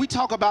 If we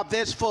talk about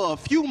this for a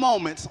few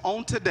moments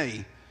on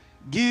today,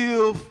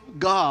 give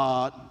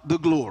God the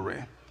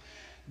glory.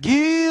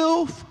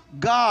 Give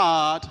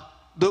God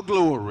the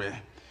glory.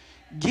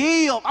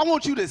 I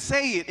want you to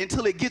say it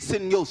until it gets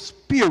in your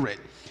spirit.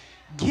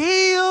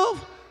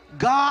 Give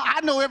God.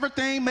 I know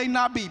everything may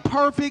not be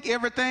perfect,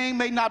 everything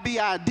may not be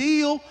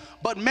ideal,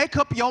 but make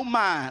up your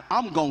mind.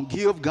 I'm going to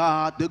give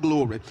God the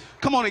glory.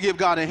 Come on and give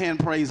God a hand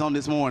praise on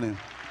this morning.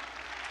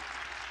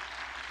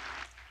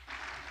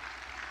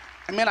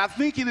 Man, I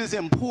think it is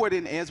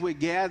important as we're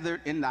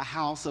gathered in the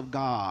house of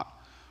God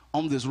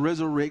on this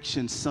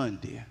Resurrection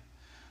Sunday,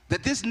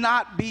 that this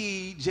not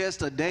be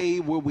just a day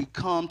where we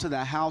come to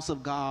the house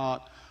of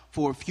God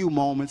for a few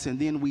moments and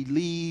then we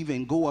leave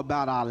and go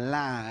about our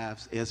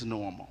lives as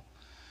normal.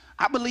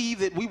 I believe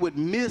that we would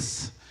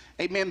miss,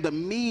 amen, the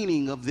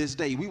meaning of this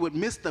day. We would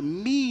miss the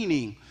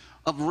meaning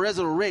of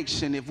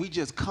resurrection if we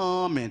just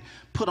come and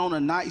put on a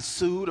nice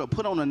suit or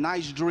put on a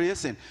nice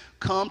dress and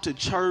come to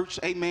church,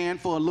 amen,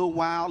 for a little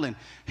while and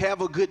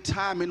have a good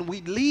time, and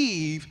we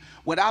leave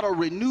without a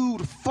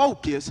renewed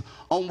focus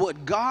on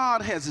what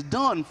God has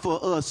done for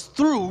us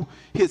through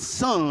his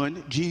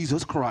son,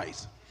 Jesus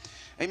Christ.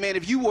 Amen.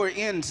 If you were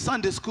in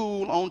Sunday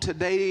school on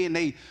today and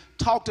they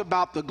talked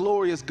about the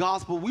glorious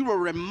gospel, we were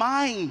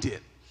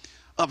reminded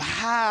of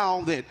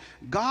how that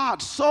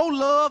God so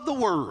loved the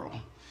world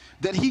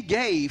that he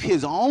gave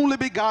his only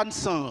begotten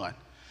son,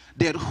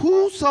 that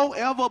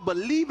whosoever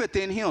believeth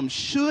in him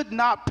should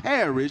not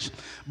perish,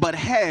 but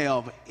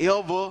have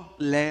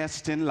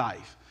everlasting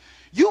life.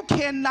 You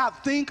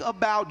cannot think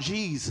about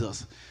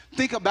Jesus,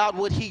 think about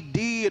what he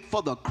did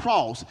for the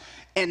cross,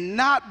 and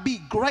not be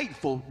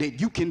grateful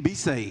that you can be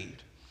saved.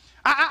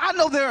 I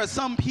know there are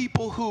some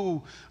people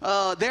who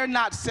they're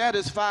not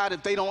satisfied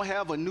if they don't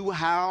have a new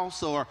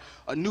house or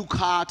a new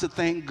car to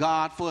thank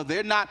God for.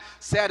 They're not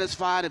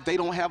satisfied if they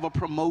don't have a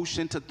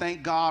promotion to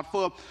thank God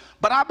for.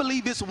 But I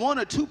believe it's one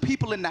or two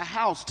people in the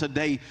house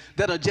today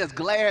that are just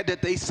glad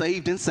that they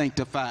saved and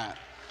sanctified.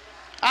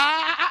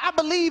 I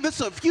believe it's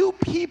a few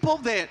people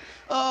that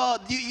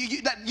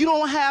you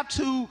don't have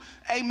to,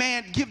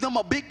 amen, give them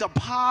a big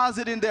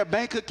deposit in their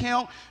bank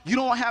account. You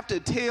don't have to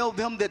tell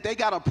them that they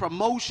got a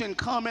promotion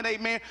coming,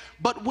 amen.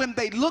 But when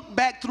they look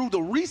back through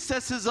the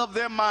recesses of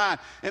their mind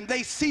and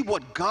they see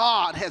what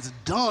God has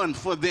done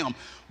for them,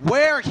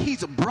 where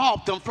he's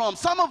brought them from.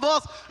 Some of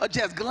us are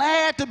just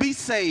glad to be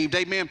saved,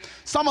 amen.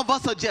 Some of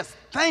us are just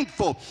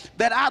thankful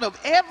that out of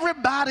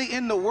everybody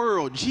in the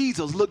world,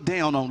 Jesus looked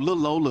down on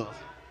little old us.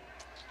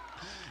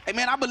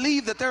 Amen. I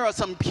believe that there are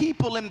some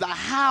people in the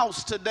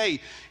house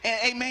today, and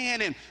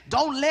amen, and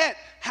don't let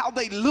how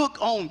they look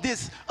on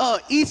this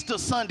Easter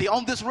Sunday,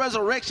 on this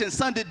Resurrection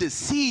Sunday,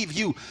 deceive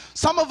you.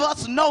 Some of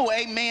us know,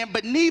 amen,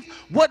 beneath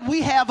what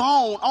we have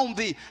on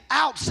the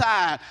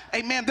outside,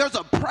 amen, there's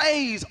a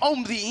praise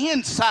on the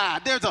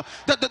inside. There's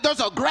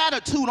a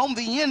gratitude on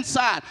the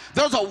inside.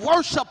 There's a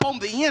worship on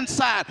the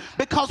inside,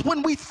 because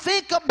when we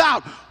think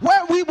about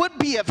where we would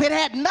be if it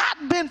had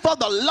not been for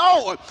the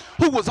Lord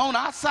who was on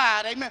our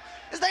side, amen.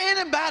 Is there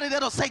anybody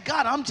that'll say,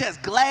 God, I'm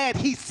just glad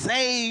he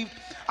saved?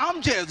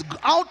 I'm just,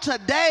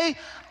 today,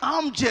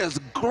 I'm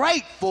just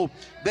grateful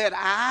that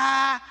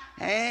I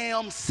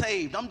am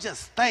saved. I'm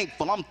just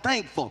thankful. I'm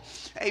thankful.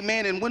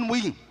 Amen. And when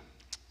we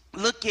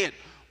look at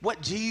what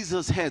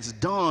Jesus has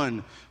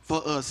done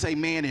for us,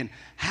 amen, and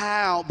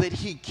how that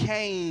he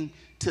came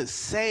to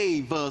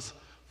save us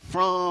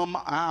from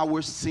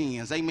our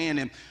sins, amen.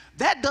 And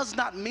that does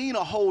not mean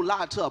a whole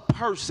lot to a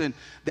person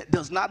that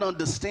does not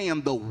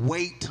understand the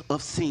weight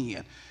of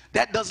sin.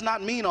 That does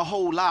not mean a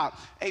whole lot,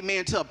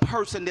 amen, to a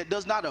person that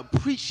does not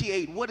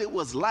appreciate what it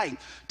was like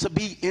to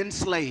be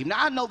enslaved.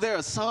 Now, I know there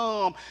are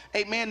some,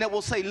 amen, that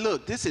will say,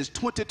 look, this is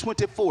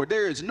 2024.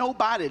 There is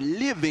nobody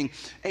living,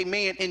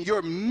 amen, in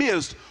your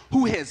midst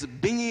who has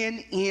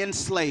been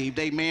enslaved,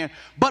 amen.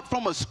 But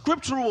from a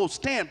scriptural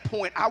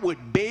standpoint, I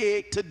would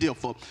beg to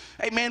differ.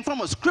 Amen.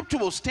 From a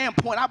scriptural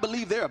standpoint, I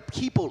believe there are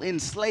people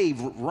enslaved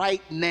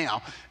right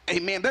now.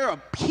 Amen. There are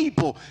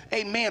people,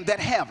 amen, that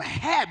have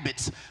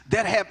habits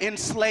that have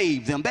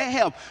enslaved them. They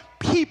have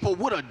people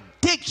with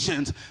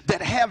addictions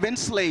that have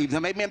enslaved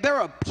them. Amen. There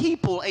are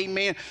people,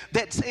 amen,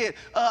 that said,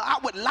 I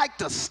would like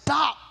to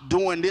stop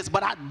doing this,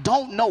 but I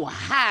don't know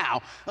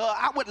how.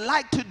 I would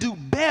like to do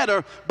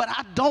better, but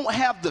I don't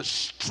have the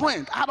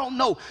strength. I don't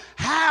know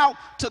how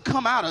to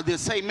come out of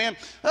this. Amen.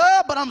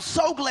 But I'm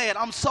so glad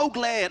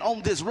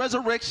on this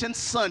Resurrection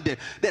Sunday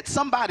that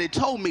somebody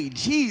told me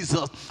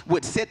Jesus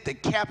would set the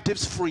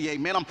captives free.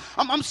 Amen.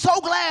 I'm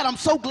so glad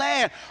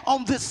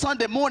on this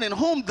Sunday morning,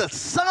 whom the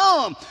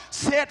Son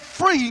set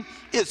free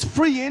is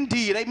free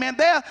indeed. Amen.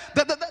 There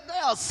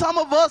are some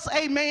of us,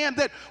 amen,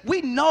 that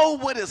we know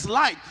what it's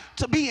like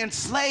to be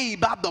enslaved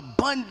by the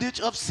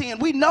bondage of sin.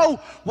 We know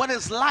what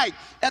it's like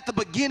at the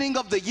beginning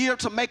of the year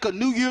to make a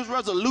New Year's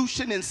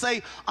resolution and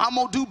say, I'm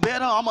going to do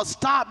better, I'm going to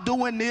stop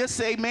doing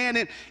this, amen,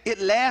 and it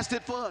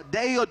lasted for a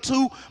day or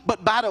two,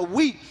 but by the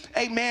week,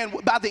 amen,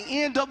 by the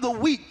end of the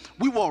week,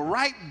 we were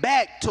right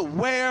back to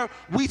where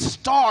we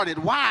started.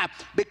 Why?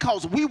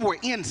 Because we were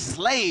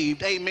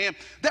enslaved, amen.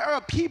 There are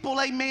people,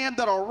 amen,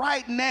 that are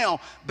right now,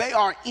 they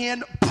are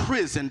in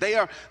prison. They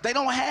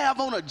don't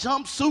have on a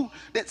jumpsuit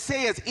that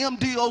says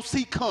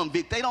MDOC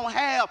convict. They don't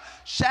have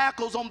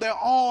shackles on their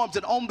arms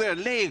and on their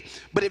legs.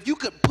 But if you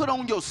could put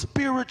on your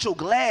spiritual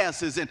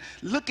glasses and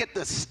look at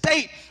the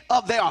state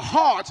of their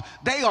hearts,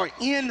 they are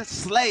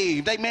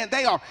enslaved. Amen.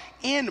 They are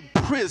in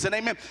prison.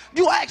 Amen.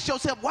 You ask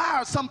yourself, why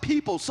are some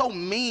people so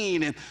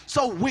mean and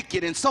so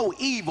wicked and so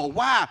evil?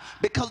 Why?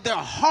 Because their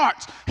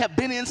hearts have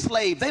been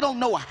enslaved. They don't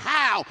know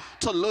how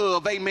to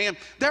love. Amen.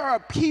 There are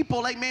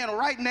people, amen,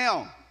 right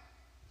now,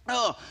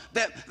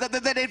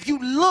 that if you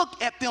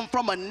look at them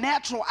from a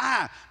natural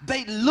eye,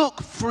 they look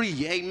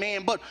free,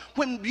 amen. But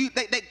when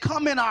they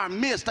come in our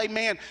midst,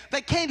 amen,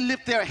 they can't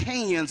lift their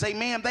hands,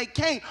 amen. They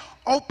can't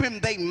open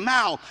their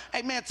mouth,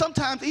 amen.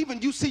 Sometimes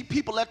even you see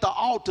people at the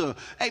altar,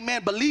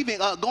 amen, believing,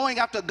 going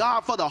after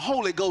God for the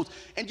Holy Ghost,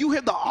 and you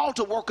hear the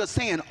altar worker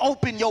saying,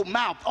 open your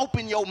mouth,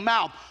 open your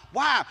mouth.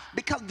 Why?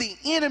 Because the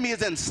enemy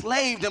has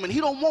enslaved them and he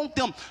don't want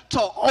them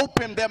to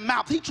open their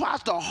mouth. He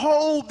tries to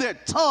hold their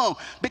tongue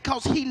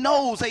because he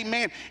knows,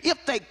 amen,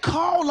 if they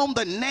call on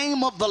the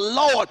name of the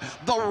Lord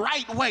the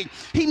right way,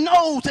 he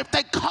knows if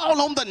they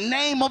call on the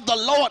name of the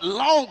Lord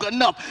long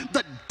enough,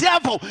 the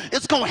devil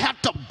is going to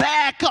have to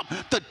back up.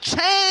 The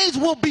chains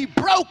will be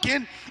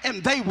broken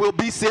and they will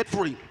be set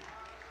free.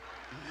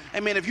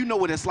 Amen. If you know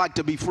what it's like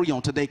to be free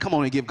on today, come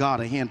on and give God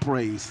a hand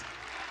praise.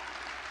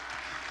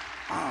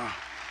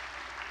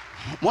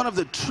 One of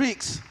the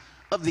tricks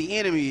of the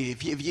enemy,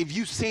 if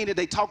you've seen it,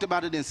 they talked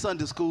about it in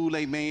Sunday school,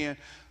 amen.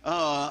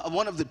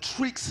 One of the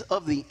tricks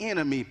of the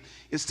enemy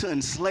is to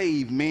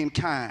enslave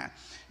mankind.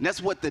 And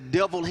that's what the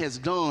devil has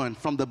done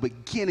from the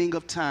beginning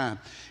of time.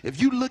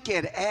 If you look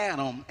at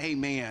Adam,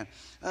 amen,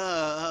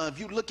 if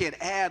you look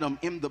at Adam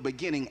in the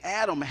beginning,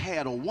 Adam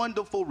had a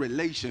wonderful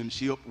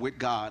relationship with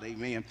God,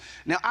 amen.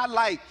 Now, I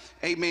like,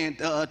 amen,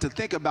 to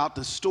think about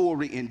the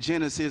story in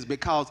Genesis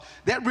because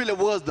that really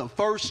was the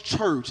first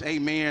church,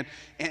 amen.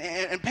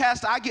 And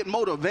Pastor, I get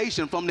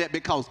motivation from that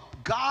because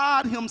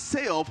God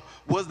himself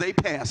was their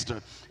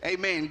pastor.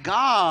 Amen.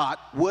 God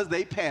was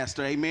their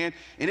pastor. Amen.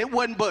 And it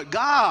wasn't but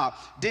God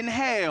didn't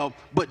have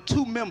but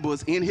 2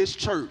 members in his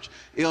church.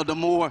 Elder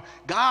Moore,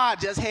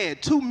 God just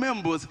had 2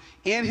 members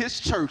in his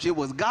church. It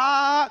was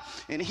God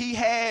and he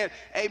had,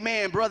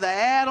 amen, Brother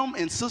Adam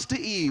and Sister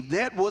Eve.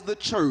 That was the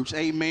church.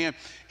 Amen.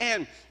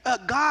 And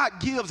God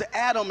gives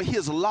Adam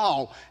his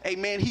law.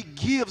 Amen. He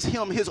gives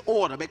him his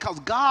order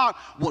because God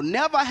will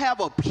never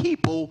have a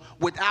people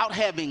without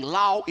having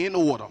law in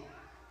order.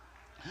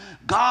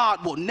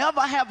 God will never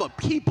have a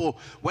people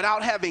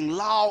without having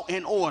law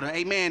and order,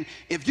 amen.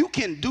 If you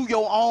can do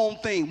your own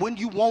thing when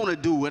you want to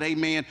do it,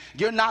 amen,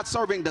 you're not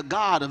serving the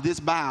God of this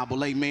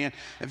Bible, amen.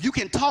 If you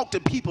can talk to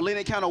people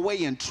any kind of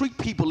way and treat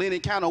people any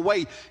kind of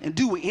way and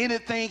do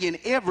anything and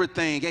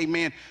everything,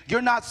 amen,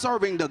 you're not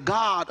serving the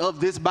God of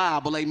this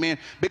Bible, amen.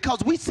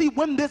 Because we see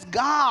when this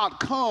God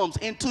comes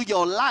into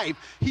your life,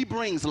 he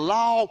brings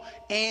law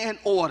and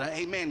order,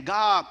 amen.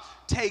 God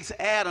takes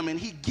Adam and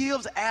he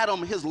gives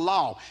Adam his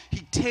law. He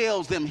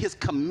tells them his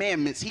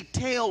commandments. He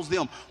tells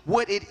them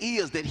what it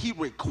is that he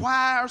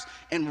requires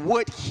and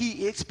what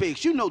he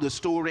expects. You know the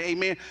story,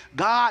 amen.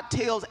 God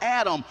tells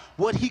Adam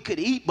what he could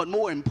eat, but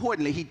more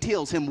importantly, he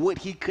tells him what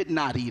he could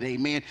not eat,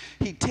 amen.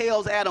 He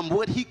tells Adam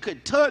what he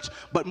could touch,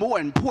 but more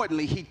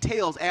importantly, he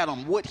tells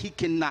Adam what he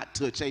cannot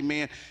touch,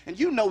 amen. And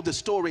you know the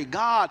story.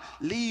 God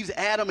leaves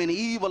Adam and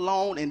Eve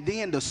alone, and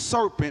then the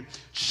serpent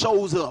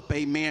shows up,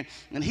 amen.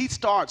 And he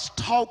starts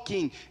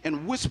talking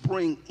and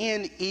whispering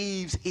in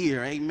Eve's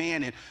ear,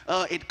 amen. And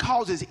it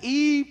causes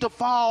Eve to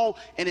fall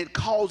and it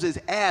causes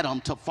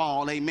Adam to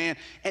fall, amen.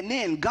 And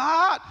then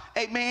God,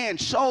 amen,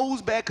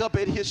 shows back up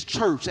at his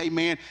church,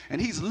 amen, and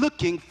he's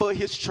looking for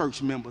his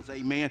church members,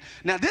 amen.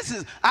 Now this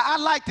is, I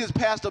like this,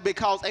 Pastor,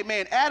 because,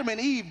 amen, Adam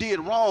and Eve did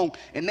wrong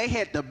and they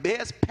had the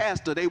best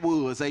pastor they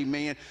was,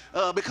 amen.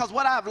 Because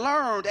what I've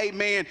learned,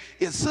 amen,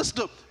 is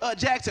Sister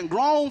Jackson,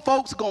 grown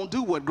folks are going to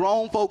do what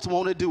grown folks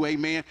want to do,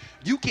 amen.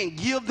 You can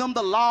give them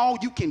the law,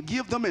 you can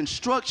give them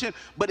instruction,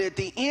 but at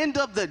the end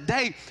of the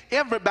day,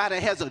 everybody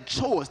has a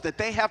choice that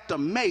they have to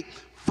make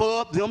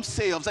for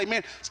themselves,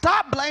 amen.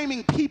 Stop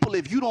blaming people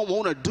if you don't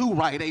want to do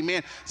right,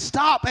 amen.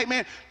 Stop,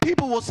 amen.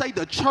 People will say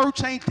the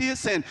church ain't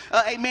this and,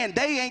 amen,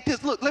 they ain't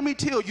this. Look, let me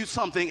tell you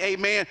something,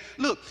 amen.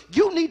 Look,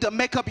 you need to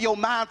make up your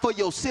mind for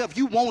yourself.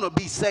 You want to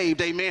be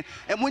saved, amen.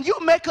 And when you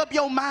make up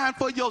your mind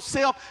for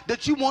yourself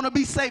that you want to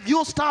be saved,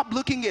 you'll stop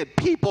looking at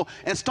people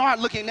and start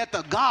looking at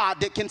the God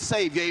that can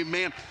save you,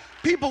 amen.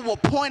 People will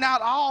point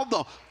out all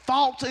the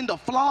faults and the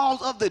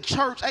flaws of the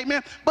church,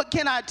 amen. But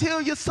can I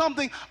tell you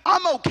something?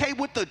 I'm okay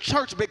with the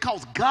church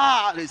because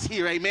God is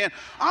here, amen.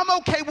 I'm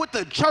okay with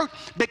the church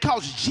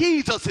because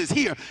Jesus is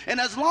here. And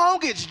as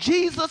long as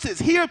Jesus is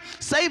here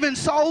saving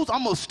souls,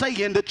 I'm going to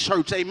stay in the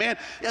church, amen.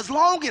 As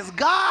long as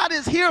God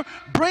is here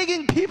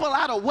bringing people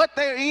out of what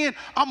they're in,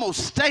 I'm going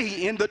to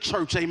stay in the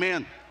church,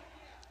 amen.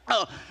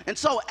 And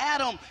so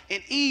Adam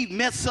and Eve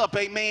mess up,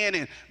 amen,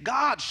 and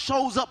God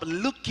shows up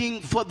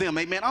looking for them,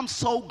 amen. I'm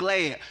so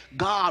glad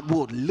God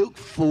will look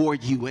for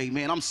you,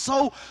 amen. I'm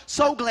so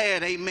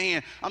glad,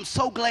 amen. I'm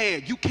so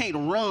glad you can't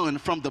run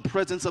from the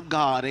presence of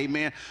God,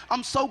 amen.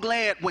 I'm so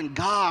glad when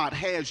God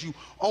has you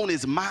on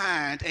his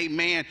mind,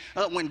 amen,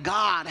 when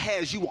God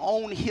has you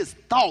on his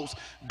thoughts,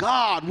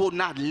 God will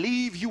not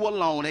leave you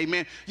alone,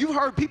 amen. You've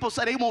heard people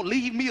say they won't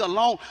leave me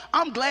alone.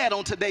 I'm glad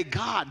on today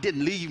God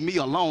didn't leave me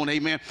alone,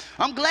 amen.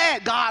 I'm glad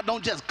God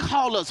don't just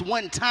call us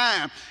one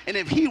time, and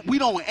if we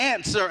don't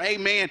answer,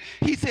 amen,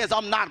 he says,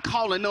 I'm not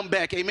calling them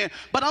back, amen.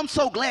 But I'm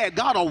so glad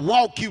God will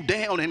walk you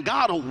down, and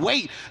God will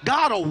wait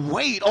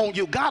on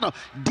you. God will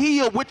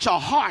deal with your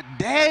heart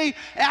day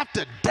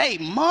after day,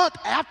 month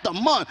after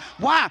month.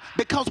 Why?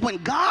 Because when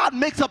God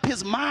makes up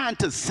his mind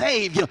to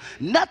save you,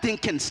 nothing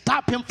can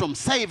stop him from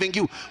saving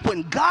you.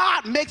 When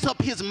God makes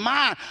up his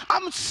mind,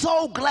 I'm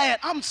so glad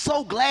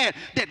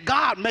that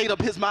God made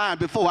up his mind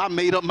before I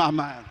made up my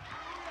mind.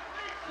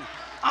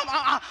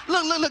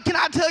 Look, can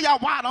I tell y'all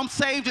why I'm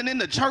saved and in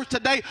the church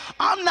today?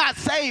 I'm not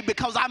saved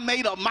because I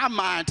made up my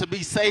mind to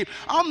be saved.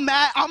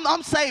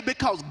 I'm saved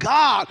because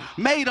God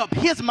made up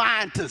his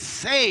mind to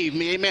save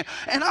me, amen.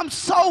 And I'm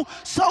so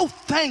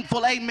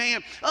thankful,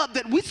 amen,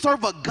 that we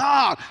serve a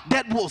God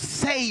that will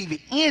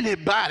save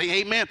anybody,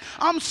 amen.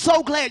 I'm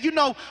so glad. You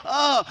know,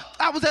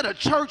 I was at a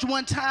church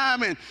one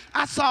time and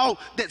I saw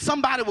that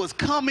somebody was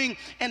coming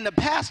and the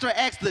pastor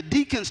asked the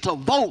deacons to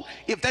vote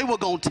if they were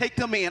going to take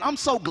them in. I'm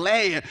so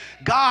glad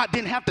God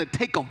didn't have to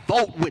take a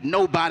vote with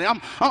nobody.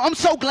 I'm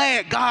so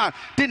glad God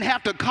didn't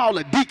have to call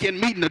a deacon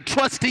meeting, a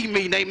trustee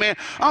meeting, amen.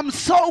 I'm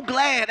so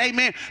glad,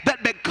 amen,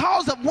 that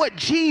because of what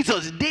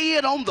Jesus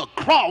did on the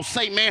cross,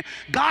 amen,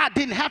 God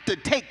didn't have to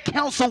take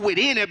counsel with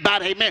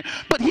anybody, amen,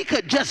 but he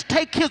could just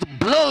take his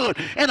blood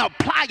and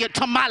apply it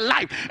to my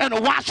life and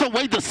wash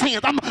away the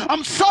sins.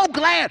 I'm so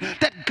glad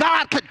that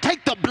God could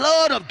take the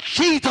blood of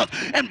Jesus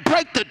and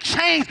break the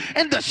chains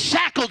and the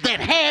shackles that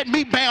had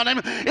me bound.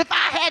 Amen. If I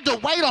had to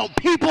wait on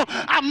people,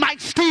 I might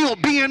still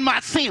be in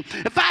my sin.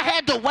 If I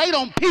had to wait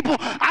on people,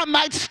 I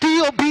might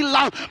still be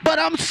lost. But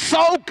I'm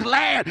so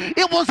glad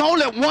it was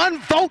only one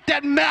vote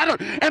that mattered,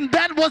 and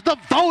that was the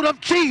vote of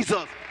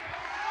Jesus.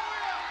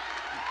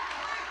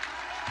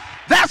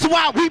 That's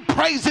why we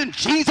praising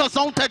Jesus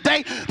on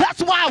today.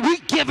 That's why we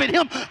giving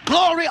him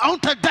glory on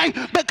today,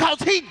 because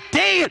he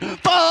did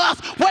for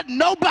us what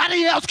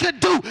nobody else could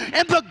do.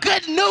 And the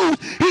good news,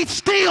 he's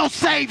still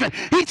saving,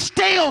 he's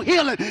still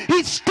healing,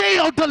 he's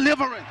still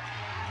delivering.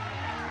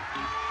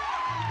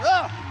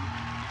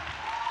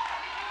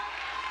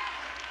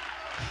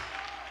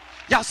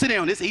 Y'all sit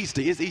down. It's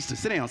Easter. It's Easter.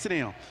 Sit down. Sit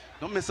down.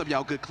 Don't mess up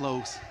y'all good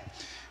clothes.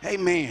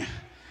 Amen.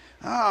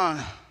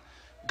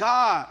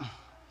 God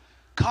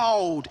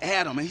called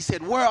Adam and he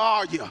said, where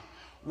are you?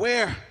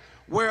 Where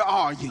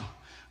are you?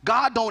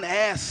 God don't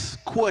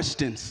ask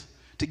questions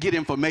to get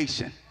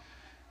information.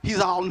 He's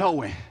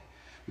all-knowing.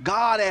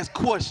 God asks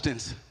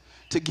questions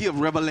to give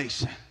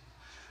revelation.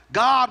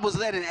 God was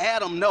letting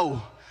Adam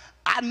know,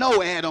 I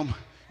know, Adam,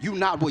 you're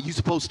not what you're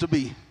supposed to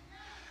be.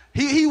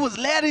 He was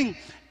letting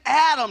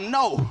Adam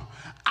know,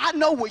 I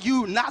know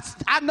you're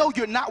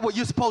not what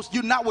you're supposed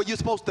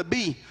to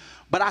be,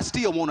 but I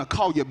still want to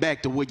call you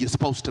back to where you're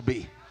supposed to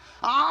be.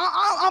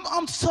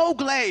 I'm so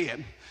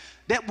glad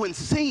that when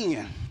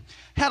sin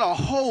had a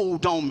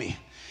hold on me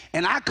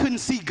and I couldn't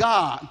see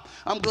God,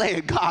 I'm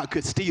glad God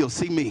could still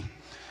see me.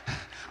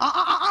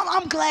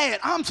 I'm glad.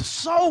 I'm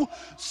so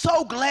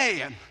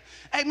glad.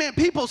 Amen.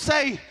 People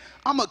say,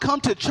 I'm going to come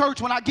to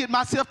church when I get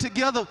myself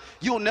together.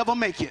 You'll never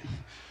make it.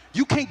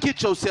 You can't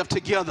get yourself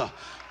together.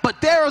 But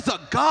there is a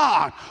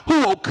God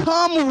who will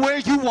come where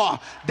you are.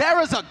 There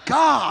is a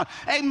God,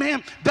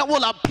 amen, that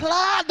will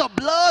apply the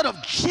blood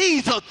of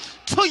Jesus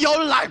to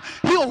your life.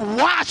 He'll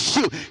wash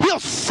you.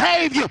 He'll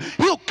save you.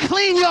 He'll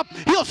clean you up.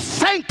 He'll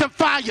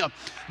sanctify you.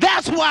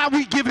 That's why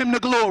we give him the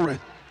glory.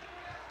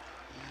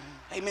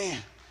 Amen.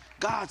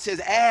 God says,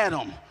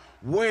 Adam,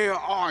 where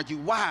are you?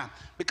 Why?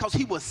 Because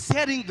he was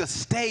setting the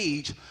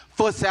stage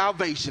for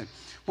salvation.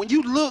 When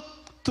you look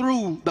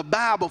through the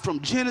Bible from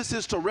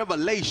Genesis to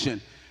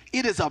Revelation,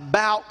 it is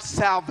about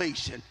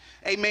salvation.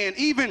 Amen.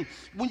 Even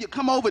when you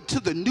come over to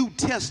the New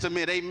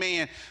Testament,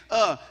 amen,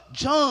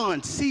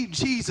 John sees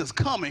Jesus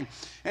coming,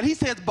 and he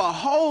says,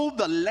 behold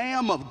the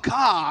Lamb of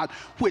God,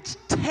 which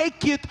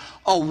taketh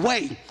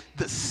away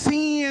the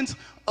sins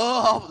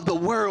of the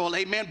world.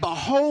 Amen.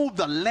 Behold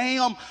the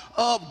Lamb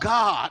of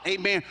God,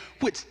 amen,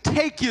 which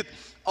taketh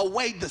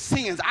away the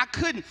sins. I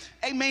couldn't,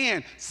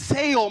 amen,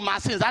 sell my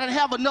sins. I didn't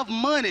have enough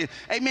money,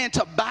 amen,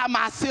 to buy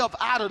myself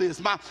out of this.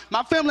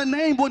 My family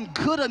name wasn't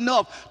good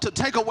enough to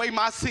take away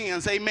my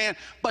sins, amen.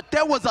 But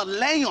there was a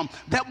lamb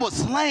that was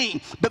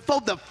slain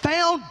before the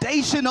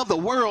foundation of the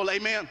world,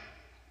 amen.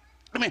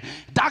 I mean,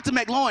 Dr.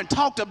 McLaurin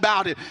talked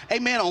about it,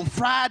 amen, on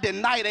Friday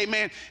night,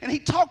 amen. And he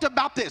talked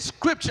about that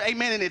scripture,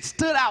 amen, and it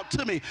stood out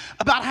to me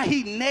about how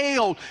he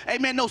nailed,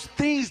 amen, those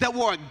things that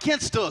were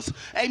against us,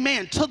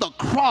 amen, to the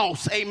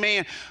cross,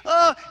 amen.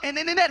 And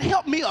that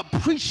helped me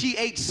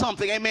appreciate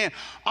something, amen.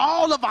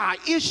 All of our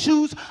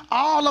issues,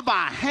 all of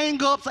our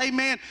hang-ups,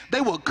 amen,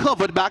 they were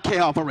covered by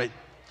Calvary.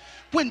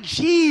 When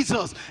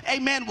Jesus,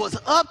 amen, was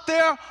up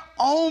there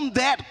on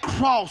that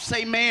cross,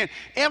 amen,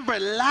 every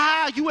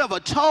lie you ever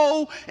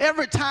told,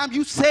 every time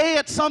you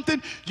said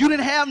something you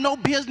didn't have no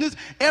business,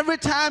 every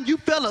time you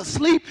fell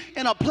asleep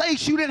in a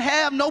place you didn't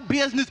have no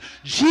business,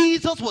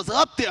 Jesus was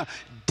up there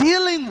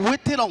dealing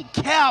with it on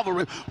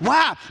Calvary.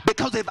 Why?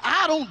 Because if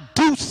I don't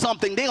do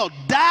something, they'll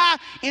die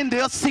in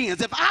their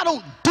sins. If I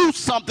don't do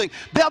something,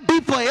 they'll be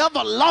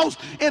forever lost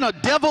in a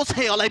devil's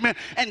hell, amen.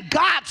 And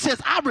God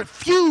says, I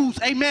refuse,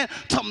 amen,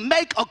 to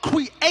make a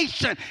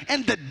creation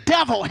and the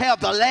devil have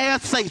the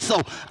last say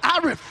so. I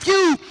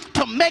refuse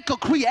to make a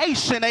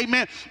creation,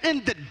 amen,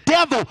 and the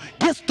devil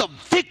gets the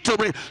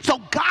victory.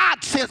 So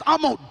God says,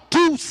 I'm going to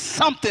do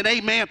something,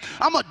 amen.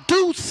 I'm going to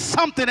do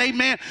something,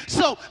 amen,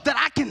 so that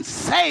I can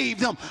save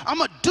them. I'm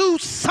going to do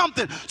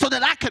something so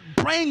that I could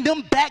bring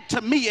them back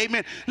to me,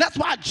 amen. That's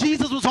why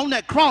Jesus was on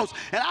that cross,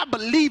 and I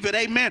believe it,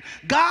 amen.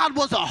 God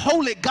was a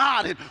holy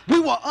God, and we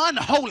were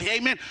unholy,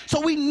 amen. So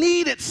we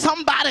needed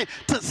somebody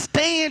to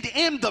stand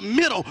in the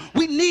middle.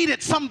 We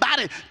needed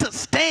somebody to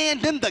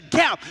stand in the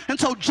gap. And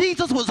so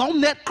Jesus was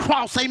on that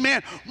cross,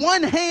 amen.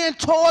 One hand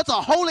towards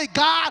a holy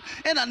God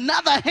and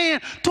another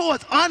hand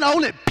towards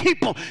unholy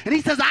people. And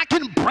he says, I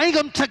can bring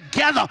them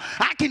together.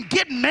 I can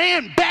get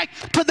man back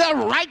to their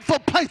rightful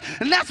place.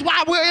 And that's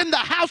why we're in the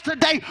house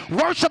today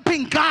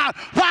worshiping God.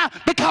 Why?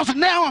 Because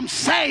now I'm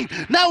saved.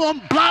 Now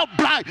I'm blood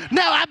blind.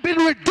 Now I've been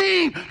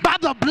redeemed by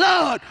the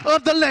blood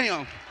of the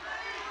Lamb.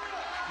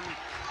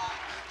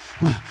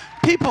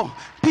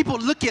 People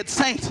look at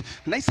saints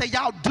and they say,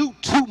 y'all do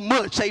too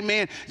much,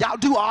 amen. Y'all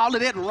do all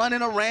of that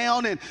running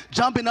around and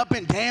jumping up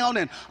and down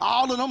and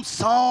all of them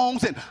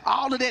songs and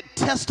all of that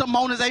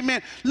testimonies,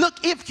 amen.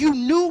 Look, if you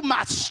knew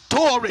my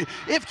story,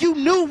 if you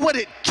knew what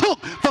it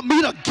took for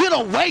me to get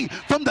away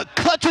from the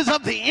clutches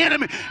of the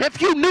enemy, if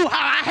you knew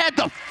how I had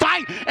to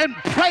fight and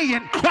pray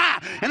and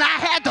cry, and I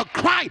had to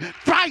cry,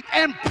 fight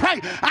and pray,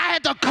 I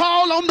had to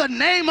call on the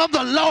name of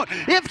the Lord,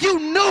 if you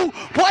knew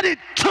what it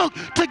took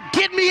to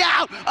get me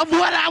out of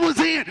what I was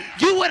in,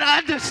 you would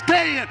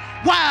understand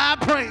why I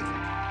praise.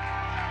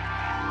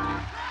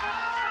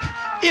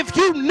 If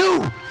you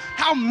knew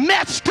how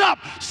messed up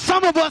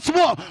some of us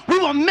were, we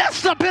were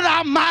messed up in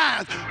our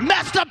minds,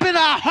 messed up in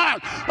our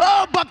hearts.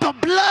 Oh, but the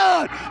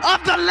blood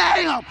of the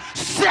Lamb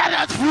set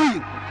us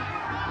free.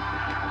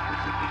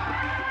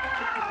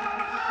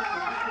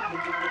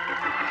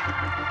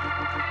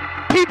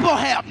 People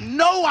have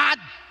no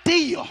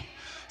idea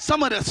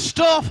some of the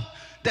stuff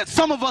that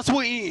some of us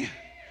were in.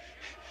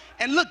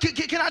 And look,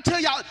 can I tell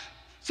y'all,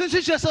 since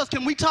it's just us,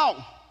 can we talk?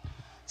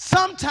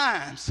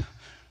 Sometimes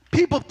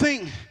people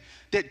think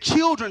that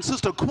children,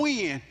 Sister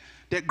Quinn,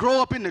 that grow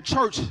up in the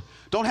church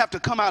don't have to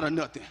come out of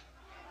nothing.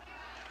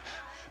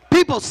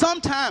 People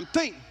sometimes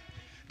think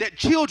that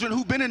children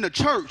who've been in the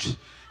church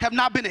have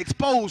not been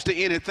exposed to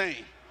anything.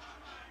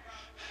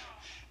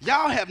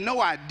 Y'all have no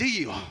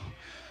idea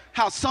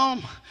how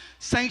some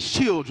saints'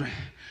 children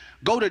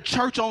go to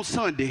church on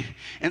Sunday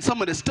and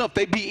some of the stuff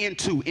they be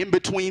into in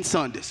between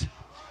Sundays.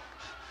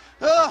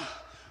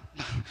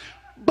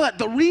 But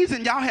the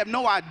reason y'all have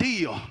no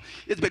idea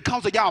is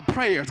because of y'all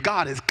prayers,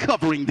 God is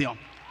covering them.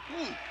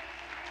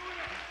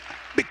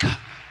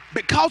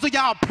 Because of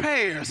y'all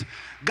prayers,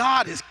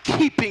 God is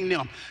keeping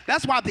them.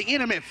 That's why the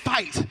enemy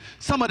fights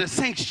some of the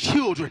saints'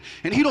 children,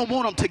 and he don't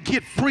want them to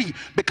get free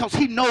because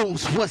he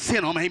knows what's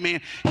in them,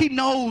 amen. He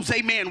knows,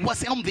 amen,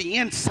 what's on the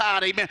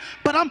inside, amen.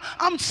 But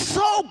I'm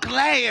so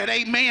glad,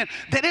 amen,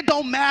 that it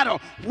don't matter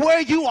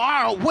where you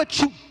are or what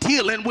you're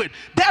dealing with.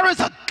 There is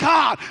a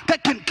God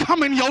that can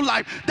come in your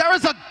life. There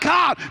is a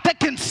God that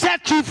can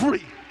set you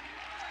free.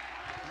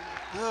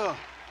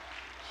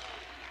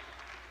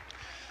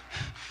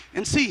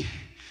 And see,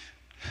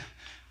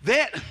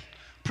 that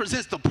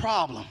presents the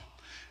problem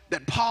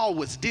that Paul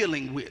was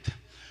dealing with,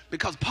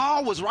 because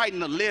Paul was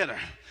writing a letter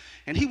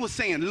and he was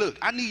saying, look,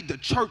 I need the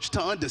church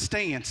to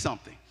understand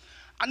something.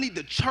 I need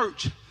the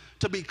church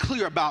to be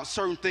clear about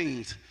certain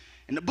things.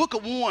 In the book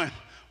of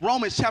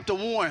Romans chapter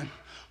 1,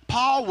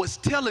 Paul was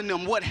telling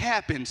them what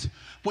happens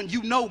when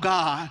you know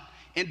God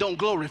and don't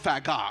glorify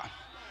God.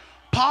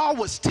 Paul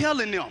was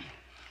telling them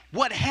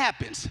what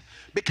happens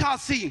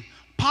because, see,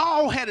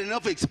 Paul had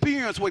enough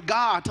experience with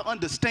God to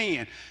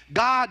understand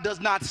God does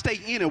not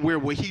stay anywhere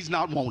where he's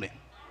not wanted.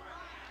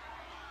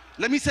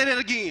 Let me say that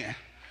again.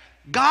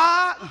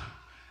 God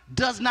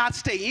does not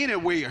stay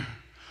anywhere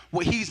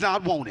where he's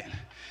not wanted.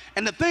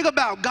 And the thing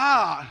about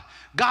God,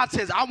 God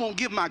says, I won't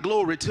give my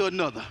glory to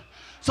another.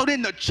 So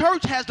then the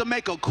church has to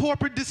make a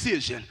corporate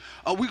decision.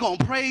 Are we going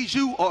to praise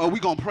you or are we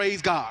going to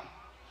praise God?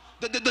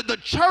 The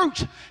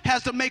church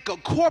has to make a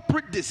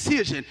corporate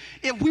decision.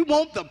 If we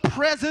want the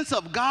presence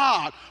of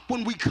God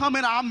when we come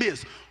in our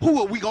midst,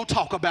 who are we going to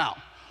talk about?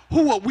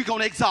 Who are we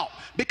going to exalt?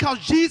 Because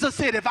Jesus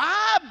said, if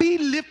I be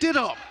lifted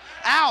up,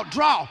 I'll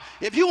draw.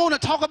 If you want to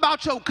talk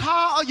about your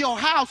car or your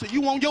house, or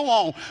you on your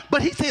own.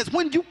 But he says,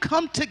 when you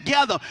come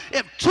together,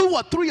 if 2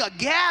 or 3 are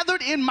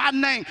gathered in my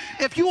name,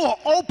 if you will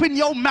open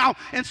your mouth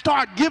and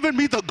start giving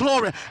me the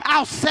glory,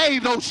 I'll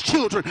save those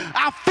children.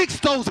 I'll fix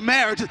those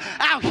marriages.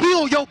 I'll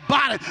heal your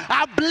body.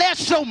 I'll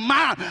bless your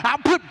mind. I'll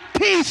put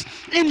peace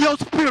in your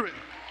spirit.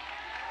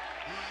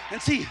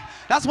 And see,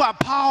 that's why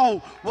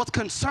Paul was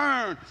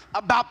concerned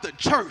about the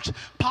church.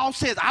 Paul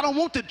says, I don't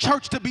want the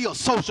church to be a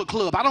social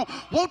club. I don't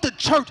want the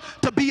church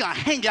to be a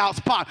hangout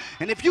spot.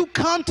 And if you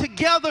come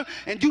together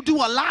and you do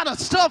a lot of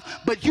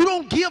stuff, but you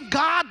don't give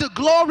God the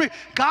glory,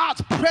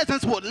 God's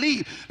presence will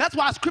leave. That's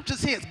why Scripture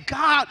says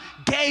God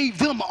gave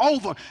them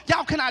over.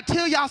 Y'all, can I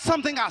tell y'all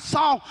something I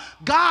saw?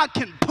 God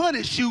can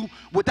punish you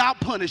without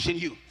punishing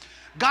you.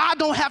 God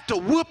don't have to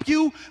whoop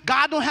you.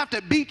 God don't have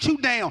to beat you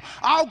down.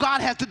 All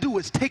God has to do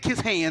is take his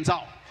hands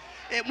off.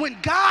 And when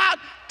God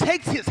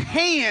takes his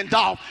hand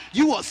off,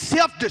 you will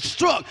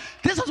self-destruct.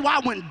 This is why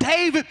when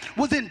David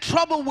was in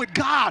trouble with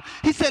God,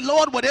 he said,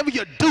 Lord, whatever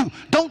you do,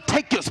 don't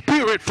take your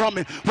spirit from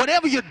me.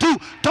 Whatever you do,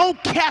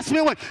 don't cast me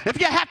away. If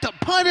you have to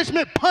punish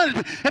me, punish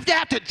me. If you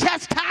have to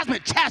chastise me,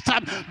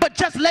 chastise me. But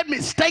just let me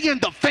stay in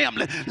the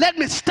family. Let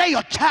me stay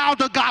a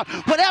child of God.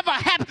 Whatever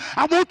happens,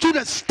 I want you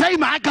to stay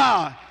my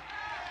God.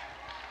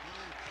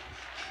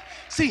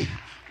 See,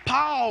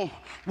 Paul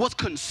was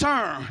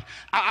concerned.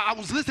 I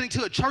was listening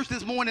to a church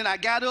this morning. I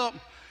got up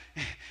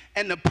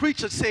and the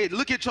preacher said,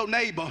 look at your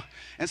neighbor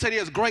and say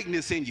there's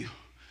greatness in you.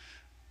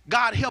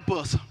 God help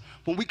us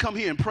when we come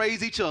here and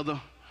praise each other.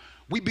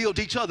 We build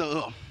each other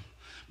up,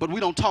 but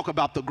we don't talk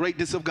about the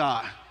greatness of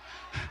God.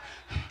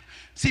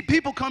 See,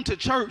 people come to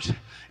church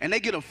and they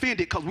get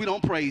offended because we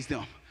don't praise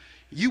them.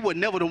 You were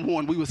never the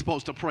one we were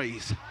supposed to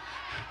praise.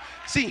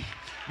 See,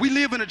 we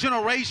live in a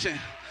generation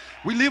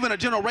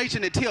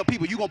that tell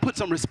people you're going to put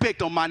some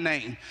respect on my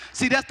name.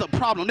 See, that's the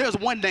problem. There's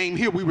one name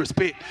here we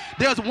respect.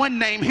 There's one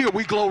name here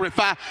we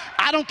glorify.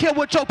 I don't care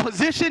what your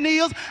position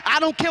is. I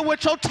don't care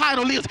what your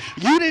title is.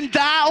 You didn't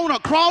die on a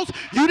cross.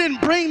 You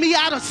didn't bring me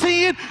out of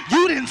sin.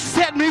 You didn't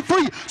set me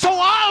free. So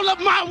all of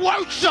my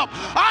worship,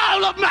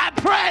 all of my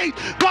praise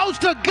goes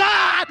to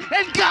God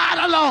and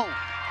God alone.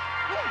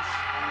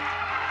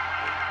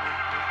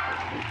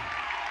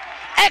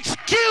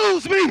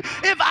 Excuse me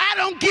if I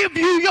don't give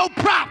you your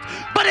props,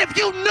 but if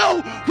you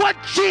knew what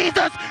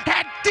Jesus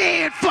had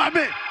did for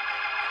me,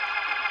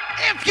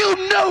 if you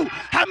knew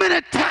how many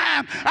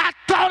times I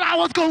thought I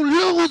was going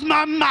to lose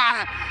my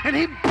mind and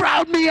he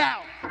brought me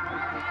out,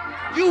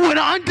 you would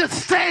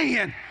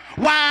understand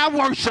why I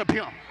worship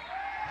him.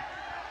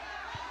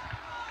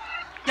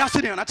 Y'all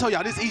sit down. I told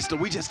y'all this Easter,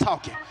 we just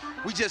talking.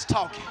 We just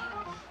talking.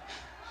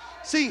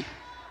 See,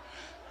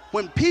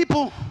 when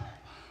people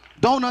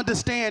don't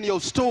understand your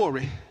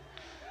story,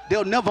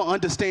 they'll never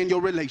understand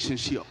your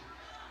relationship.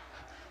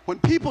 When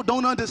people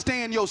don't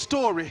understand your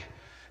story,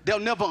 they'll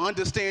never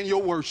understand your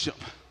worship.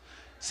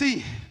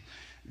 See,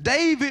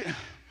 David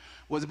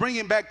was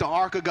bringing back the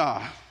ark of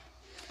God.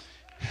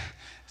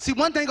 See,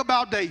 one thing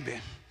about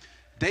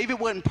David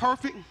wasn't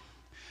perfect.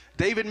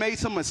 David made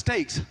some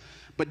mistakes,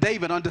 but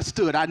David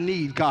understood, I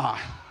need God.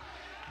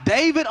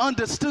 David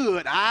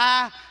understood,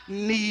 I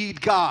need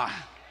God.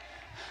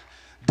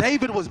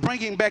 David was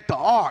bringing back the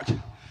ark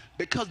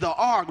because the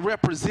ark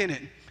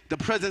represented the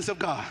presence of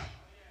God.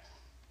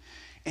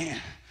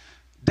 And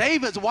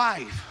David's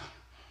wife,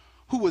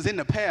 who was in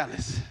the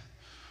palace,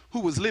 who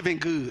was living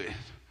good,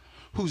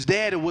 whose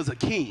daddy was a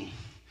king,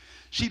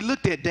 she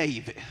looked at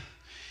David,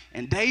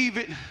 and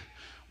David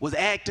was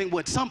acting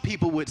what some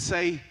people would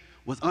say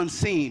was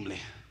unseemly.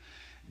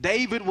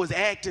 David was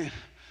acting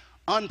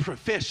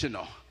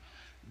unprofessional.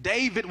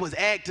 David was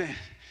acting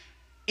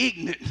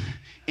ignorant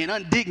and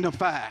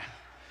undignified.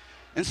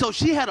 And so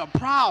she had a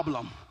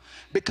problem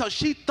because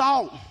she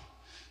thought,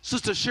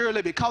 Sister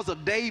Shirley, because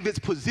of David's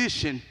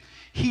position,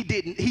 he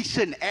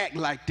shouldn't act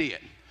like that.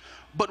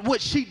 But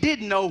what she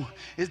didn't know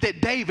is that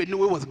David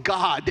knew it was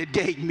God that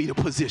gave me the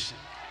position.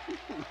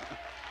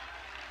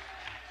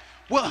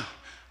 Well,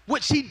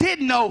 what she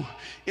didn't know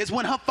is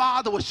when her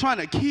father was trying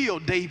to kill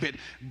David,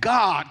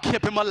 God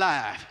kept him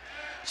alive.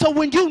 So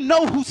when you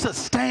know who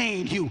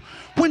sustained you,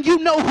 when you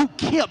know who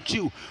kept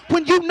you,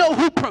 when you know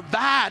who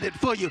provided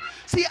for you.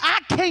 See, I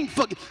can't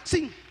forget.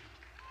 See,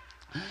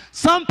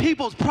 some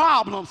people's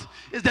problems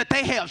is that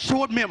they have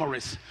short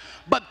memories.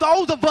 But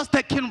those of us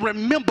that can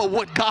remember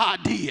what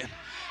God did,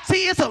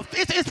 See,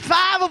 it's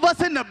 5 of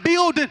us in the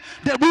building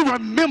that we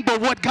remember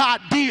what God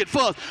did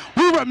for us.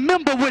 We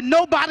remember when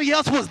nobody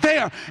else was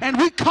there, and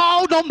we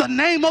called on the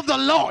name of the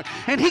Lord,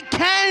 and he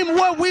came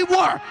where we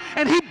were,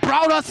 and he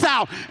brought us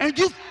out. And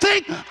you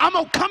think I'm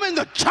going to come in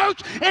the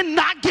church and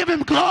not give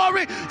him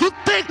glory? You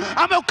think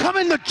I'm going to come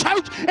in the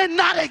church and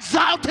not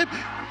exalt him?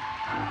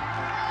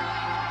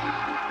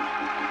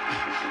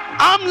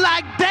 I'm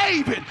like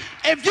David.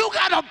 If you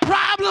got a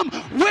problem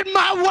with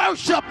my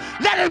worship,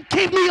 let him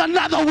keep me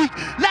another week.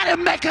 Let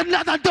him make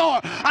another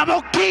door. I'm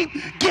going to keep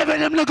giving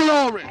him the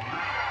glory.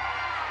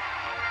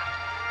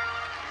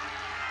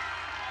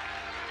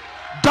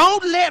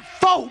 Don't let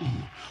folk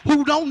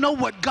who don't know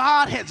what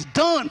God has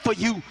done for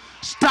you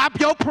stop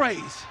your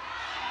praise.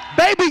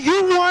 Baby,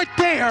 you weren't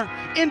there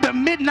in the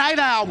midnight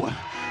hour.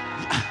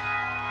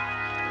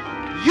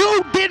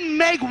 You didn't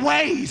make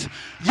ways.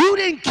 You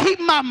didn't keep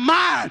my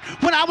mind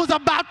when I was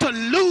about to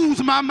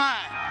lose my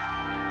mind.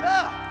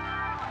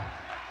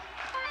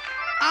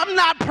 I'm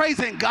not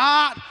praising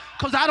God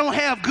because I don't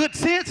have good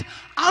sense.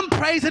 I'm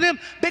praising him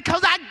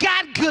because I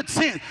got good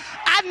sense.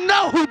 I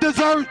know who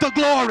deserves the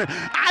glory.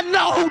 I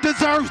know who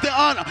deserves the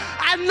honor.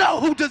 I know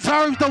who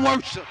deserves the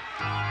worship.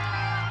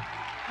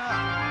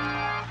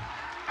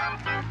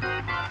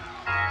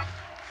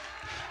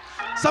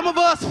 Some of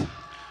us,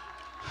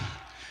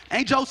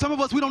 Joe, some of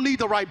us, we don't need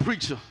the right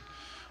preacher.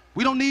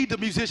 We don't need the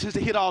musicians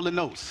to hit all the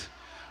notes.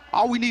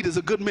 All we need is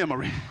a good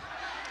memory.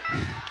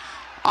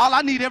 All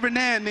I need every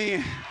now and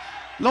then,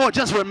 Lord,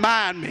 just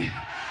remind me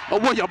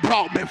of where you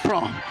brought me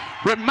from.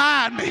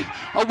 Remind me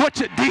of what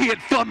you did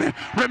for me.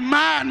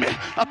 Remind me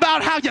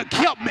about how you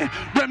kept me.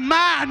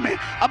 Remind me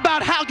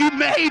about how you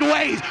made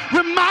ways.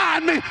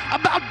 Remind me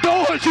about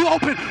doors you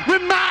opened.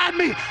 Remind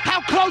me how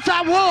close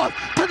I was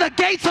to the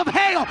gates of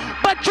hell,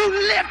 but you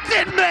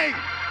lifted me.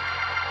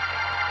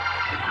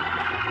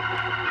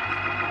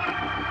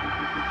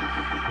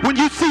 When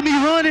you see me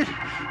running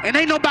and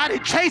ain't nobody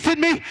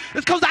chasing me,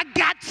 it's because I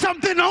got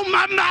something on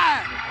my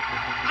mind.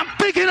 I'm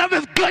thinking of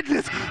his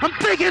goodness. I'm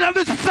thinking of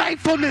his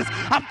faithfulness.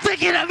 I'm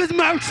thinking of his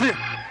mercy.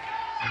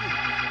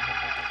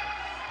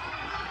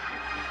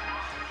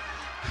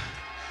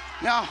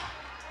 Y'all,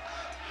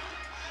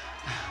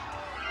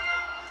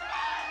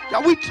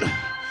 we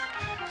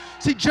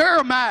see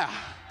Jeremiah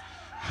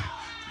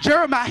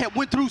had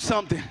went through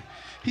something.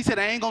 He said,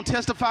 I ain't gonna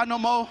testify no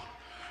more.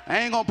 I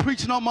ain't gonna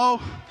preach no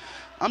more.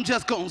 I'm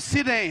just gonna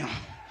sit down.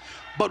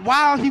 But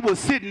while he was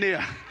sitting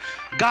there,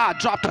 God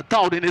dropped a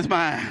thought in his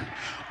mind.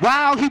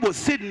 While he was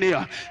sitting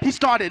there, he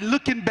started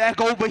looking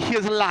back over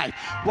his life.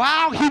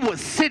 While he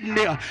was sitting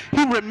there,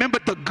 he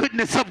remembered the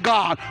goodness of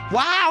God.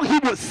 While he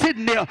was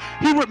sitting there,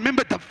 he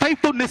remembered the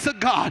faithfulness of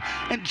God.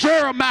 And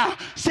Jeremiah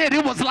said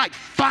it was like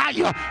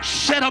fire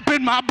shut up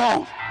in my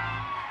bones.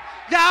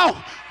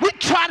 Now, we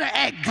try to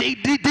act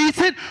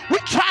decent, we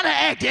try to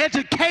act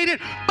educated,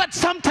 but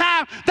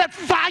sometimes that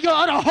fire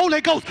of the Holy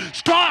Ghost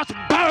starts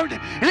burning,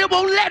 and it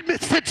won't let me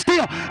sit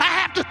still. I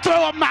have to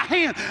throw up my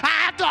hands. I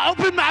have to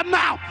open my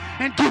mouth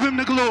and give him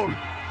the glory.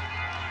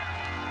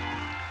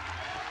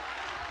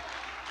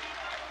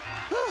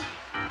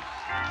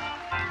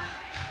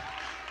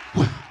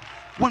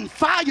 When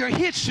fire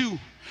hits you,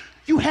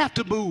 you have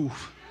to move.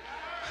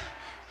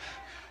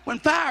 When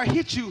fire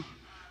hits you,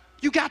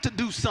 you got to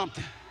do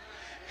something.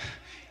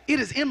 It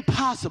is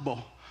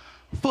impossible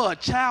for a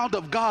child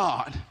of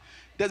God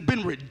that's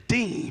been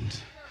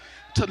redeemed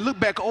to look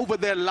back over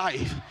their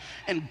life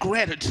and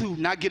gratitude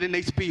not get in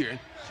their spirit.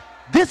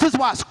 This is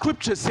why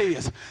scripture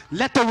says,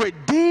 let the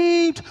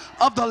redeemed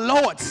of the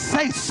Lord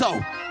say so.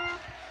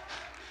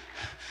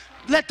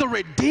 Let the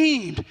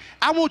redeemed.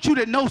 I want you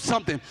to know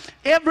something.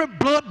 Every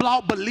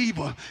blood-bought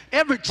believer,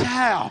 every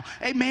child,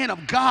 amen,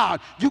 of God,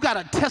 you got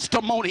a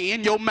testimony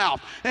in your mouth.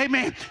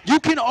 Amen. You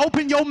can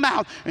open your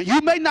mouth, and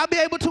you may not be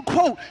able to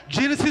quote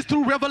Genesis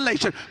through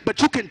Revelation,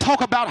 but you can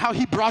talk about how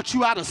he brought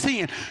you out of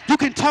sin. You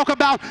can talk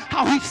about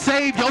how he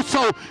saved your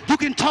soul. You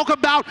can talk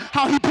about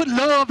how he put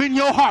love in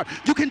your heart.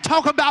 You can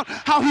talk about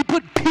how he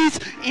put peace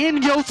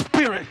in your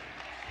spirit.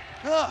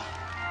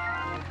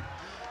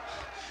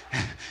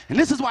 And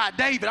this is why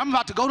David, I'm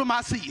about to go to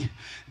my seat.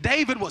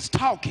 David was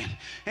talking,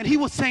 and he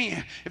was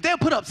saying, if they'll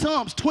put up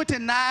Psalms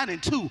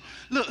 29:2,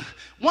 look,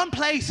 one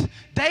place,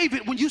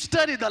 David, when you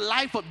study the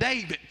life of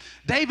David,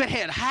 David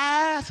had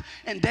highs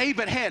and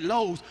David had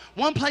lows.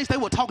 One place they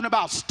were talking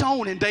about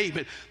stoning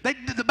David.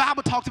 The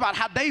Bible talks about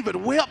how David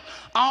wept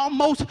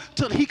almost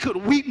till he could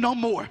weep no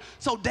more.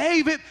 So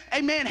David,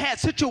 amen, had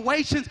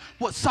situations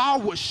where Saul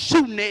was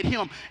shooting at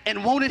him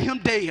and wanted him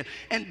dead.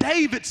 And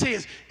David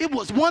says, it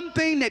was one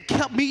thing that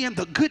kept me in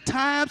the good good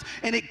times,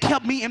 and it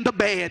kept me in the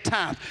bad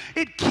times.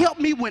 It kept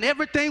me when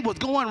everything was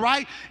going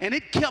right, and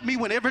it kept me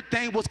when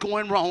everything was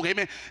going wrong.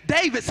 Amen.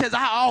 David says,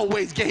 I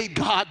always gave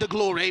God the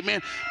glory.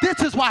 Amen.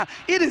 This is why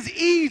it is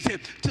easy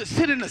to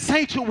sit in the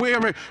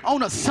sanctuary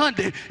on a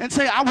Sunday and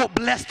say, I will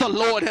bless the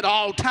Lord at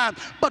all times.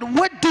 But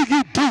what do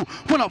you do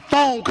when a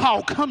phone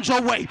call comes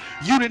your way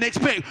you didn't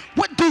expect?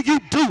 What do you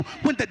do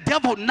when the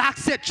devil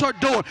knocks at your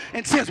door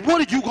and says,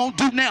 what are you going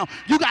to do now?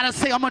 You got to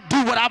say, I'm going to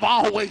do what I've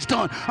always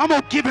done. I'm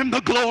going to give him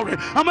the glory.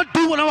 I'm going to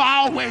do what I've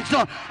always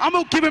done. I'm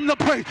going to give him the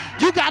praise.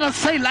 You got to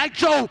say like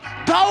Job,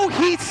 though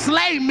he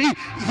slay me,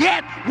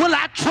 yet will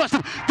I trust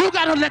him. You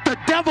got to let the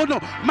devil know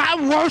my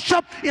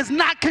worship is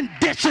not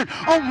conditioned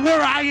on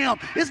where I am.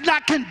 It's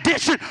not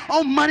conditioned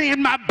on money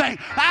in my bank.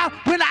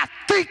 When I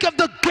think of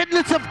the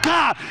goodness of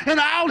God and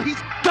all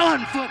he's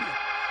done for me.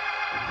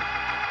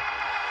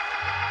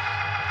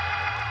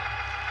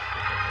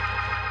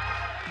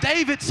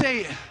 David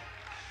said,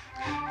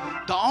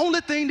 the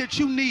only thing that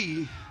you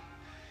need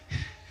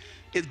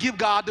is give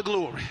God the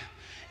glory.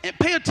 And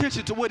pay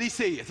attention to what he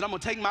says. And I'm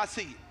going to take my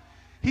seat.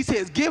 He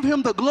says, give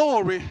him the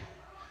glory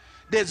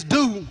that's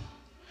due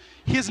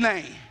his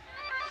name.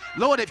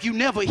 Lord, if you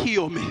never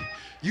heal me,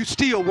 you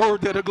still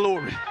worthy of the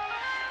glory.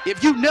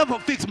 If you never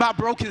fix my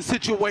broken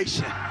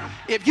situation,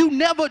 if you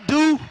never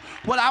do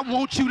what I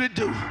want you to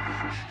do,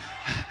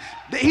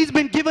 he's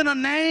been given a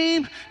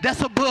name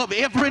that's above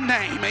every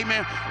name.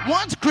 Amen.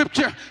 One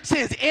scripture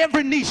says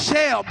every knee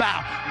shall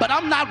bow, but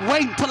I'm not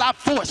waiting till I'm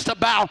forced to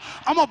bow.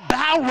 I'm going to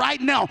bow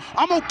right now.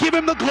 I'm going to give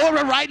him the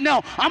glory right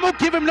now. I'm going to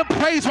give him the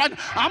praise right now.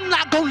 I'm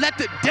not going to let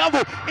the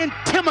devil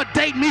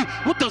intimidate me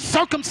with the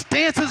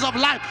circumstances of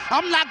life.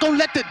 I'm not going to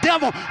let the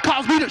devil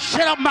cause me to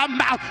shut up my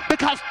mouth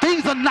because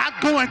things are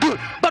not going good.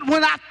 But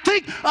when I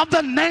think of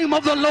the name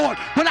of the Lord,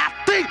 when I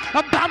think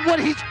about what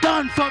he's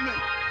done for me,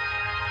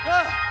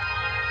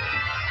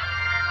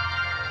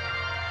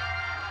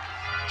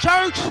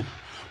 church,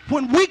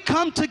 when we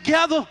come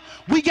together,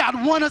 we got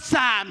one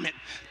assignment: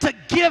 to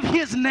give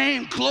his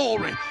name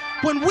glory.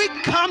 When we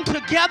come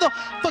together,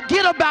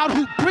 forget about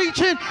who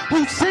preaching,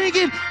 who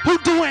singing, who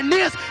doing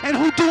this and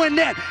who doing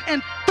that,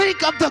 and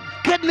think of the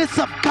goodness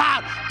of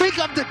God. Think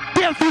of the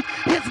difference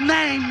his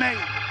name made.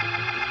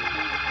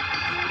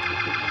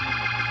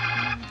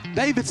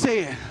 David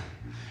said,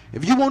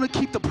 if you want to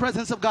keep the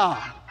presence of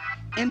God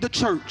in the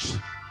church,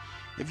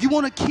 if you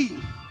want to keep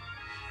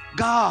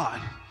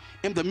God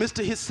in the midst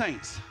of his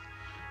saints,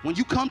 when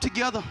you come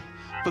together,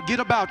 forget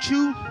about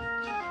you,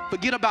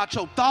 forget about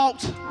your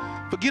thoughts,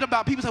 forget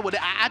about people say, well,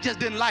 I just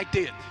didn't like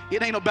that.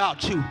 It ain't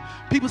about you.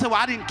 People say, well,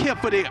 I didn't care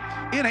for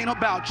that. It ain't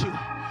about you.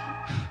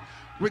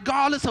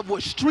 Regardless of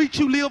what street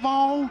you live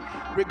on,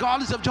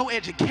 regardless of your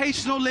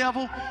educational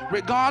level,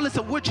 regardless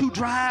of what you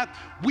drive,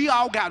 we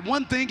all got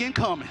one thing in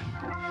common.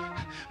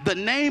 The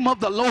name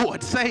of the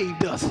Lord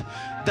saved us.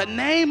 The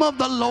name of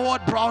the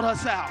Lord brought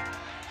us out.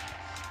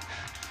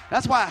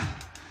 That's why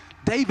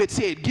David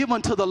said, give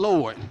unto the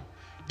Lord.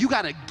 You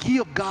got to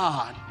give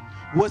God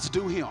what's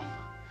due him.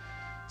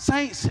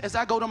 Saints, as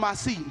I go to my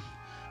seat,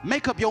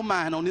 make up your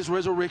mind on this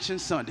Resurrection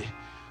Sunday.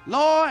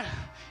 Lord,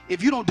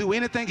 if you don't do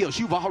anything else,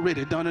 you've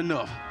already done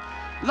enough.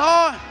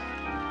 Lord,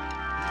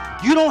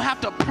 you don't have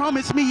to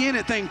promise me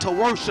anything to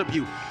worship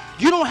you.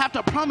 You don't have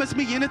to promise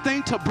me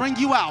anything to bring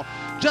you out.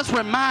 Just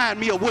remind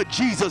me of what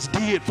Jesus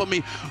did for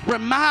me.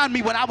 Remind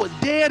me when I was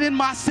dead in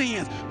my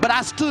sins, but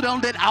I stood on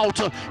that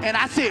altar and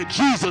I said,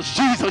 Jesus,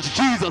 Jesus,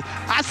 Jesus.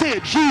 I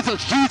said,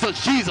 Jesus,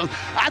 Jesus, Jesus.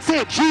 I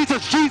said,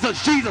 Jesus,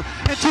 Jesus, Jesus,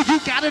 until you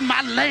got in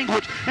my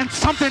language and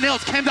something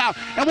else came out.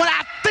 And when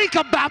I think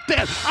about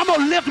that, I'm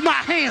going to lift my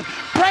hands.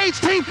 Praise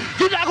team,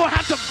 you're not going to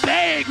have to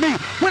beg me.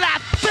 When I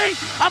think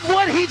of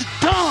what he's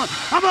done,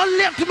 I'm going to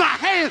lift my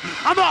hands.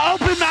 I'm going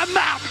to open my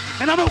mouth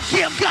and I'm going to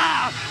give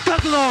God the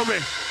glory.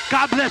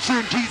 God bless you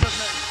in Jesus'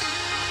 name.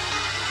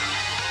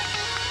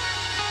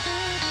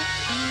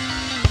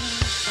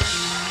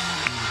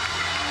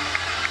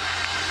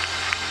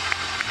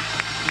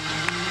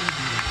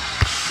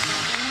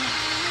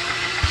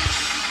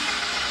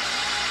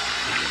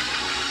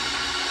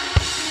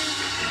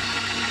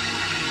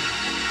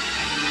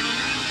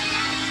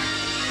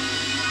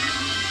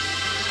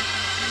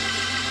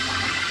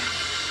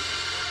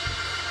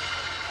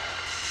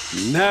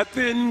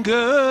 Nothing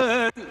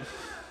good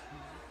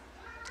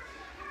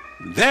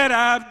that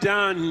I've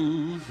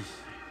done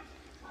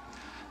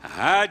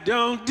I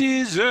don't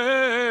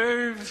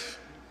deserve.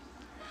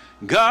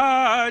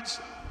 God's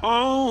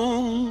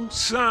own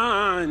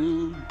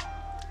son,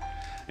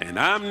 and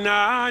I'm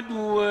not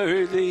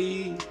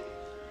worthy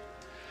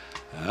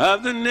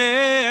of the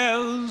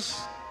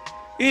nails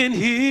in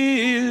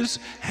his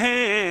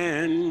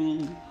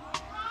hand,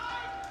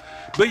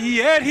 but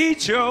yet he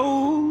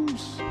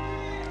chose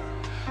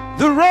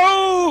the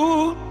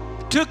road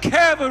to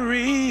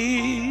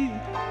Calvary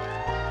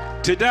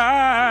to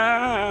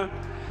die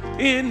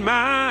in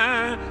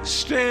my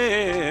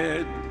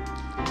stead.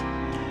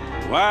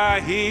 Why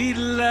he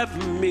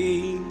loved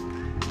me,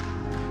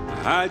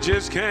 I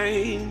just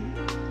can't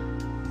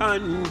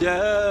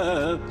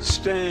understand.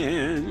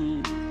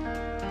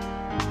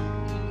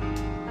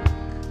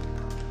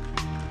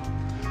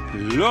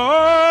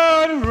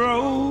 Lord,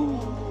 roll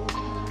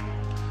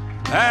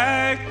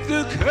back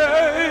the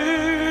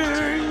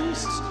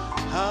curtains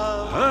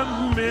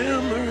of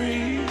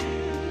memory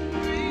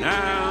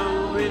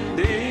now and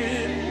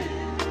then.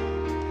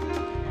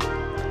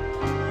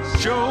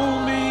 Show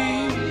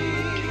me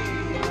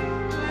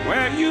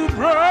where you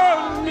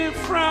brought me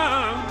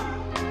from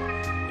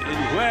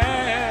and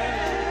where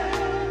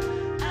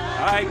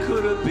I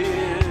could have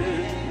been.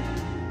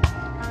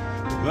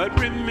 But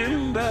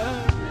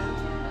remember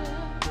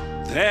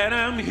that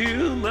I'm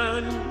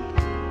human,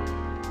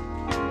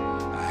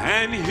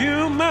 and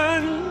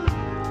human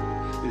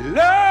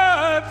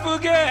love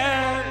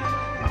forget.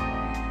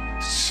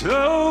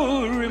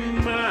 So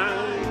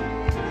remind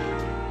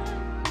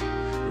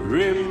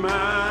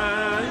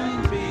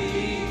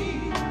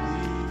me,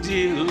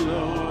 dear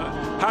Lord.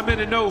 How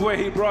many know where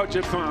he brought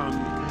you from?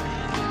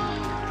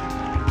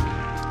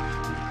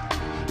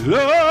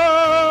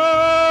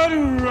 Lord,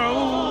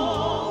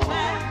 roll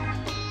back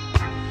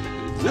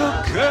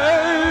the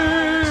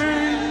curtains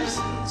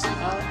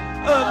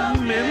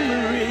of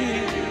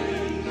memory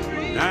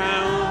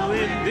now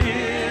and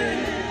then.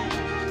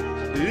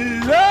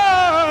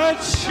 Lord,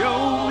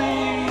 show me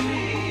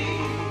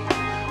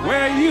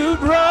where you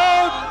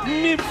brought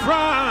me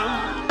from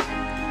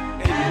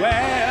and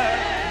where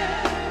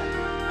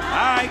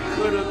I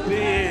could have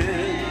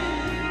been.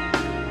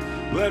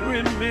 But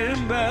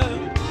remember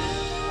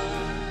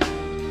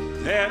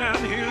that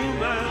I'm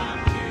human,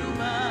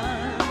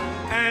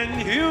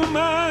 and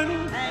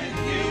human,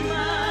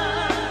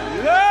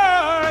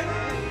 Lord,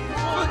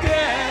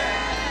 forget.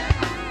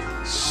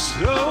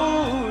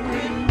 So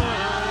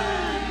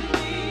remind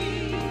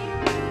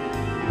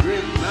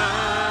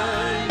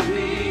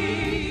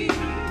me,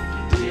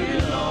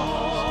 dear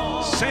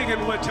Lord. Sing it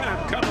one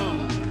time, come on.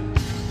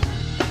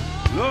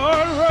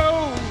 Lord,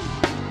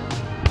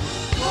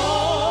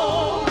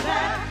 roll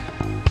back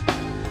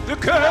the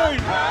curtain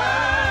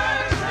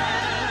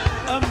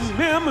of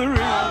memory.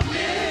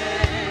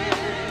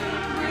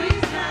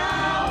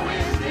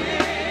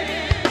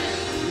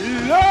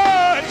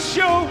 Lord,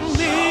 show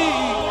me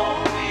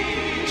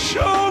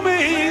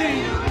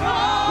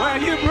where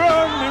you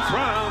brought me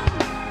from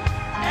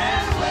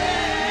and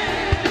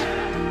where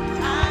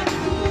I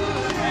could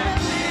have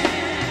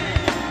been.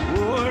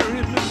 Oh,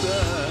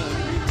 remember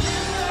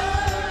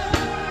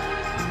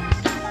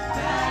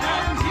that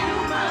I'm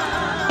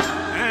human,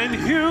 and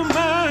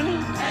human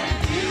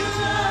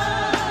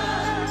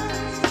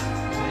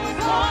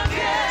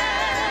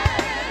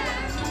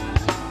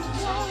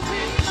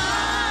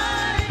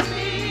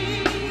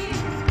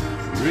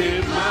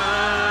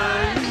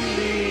remind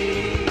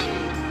me,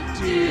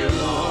 dear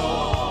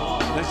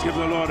Lord. Let's give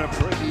the Lord a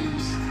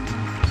praise.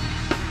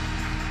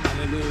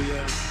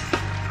 Hallelujah.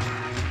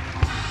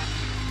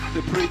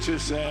 The preacher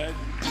said,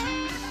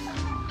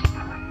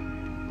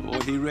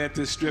 or he read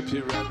the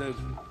scripture rather,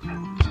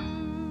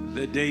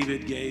 that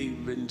David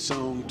gave in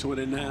Psalm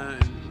 29.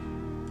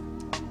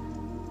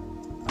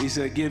 He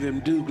said, give him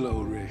due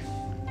glory,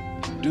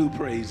 due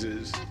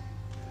praises.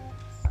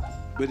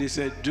 But he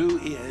said, do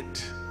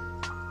it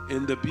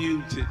in the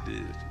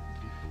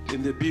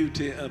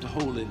beauty of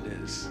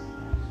holiness.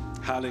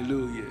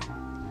 Hallelujah.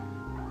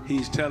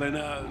 He's telling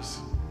us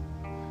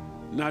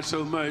not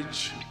so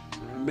much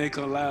make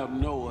a loud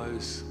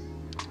noise,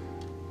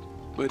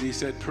 but he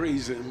said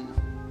praise him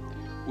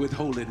with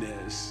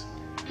holiness.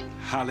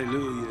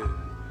 Hallelujah.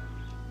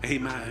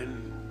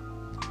 Amen.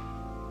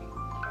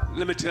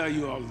 Let me tell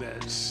you all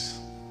this.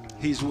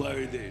 He's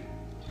worthy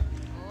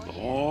of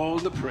all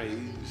the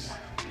praise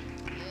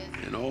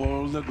and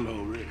all the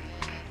glory.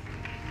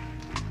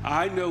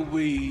 I know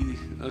we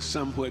are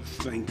somewhat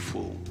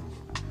thankful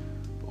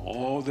for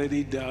all that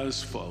he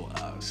does for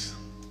us.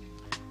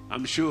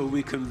 I'm sure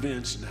we're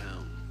convinced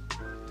now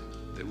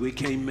that we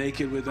can't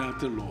make it without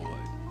the Lord.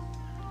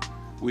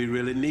 We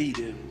really need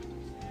him.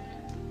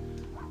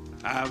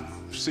 I've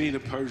seen a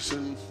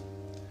person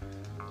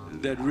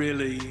that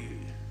really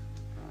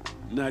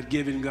not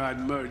giving God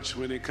much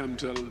when it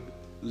comes to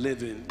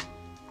living,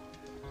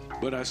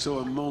 but I saw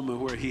a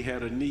moment where he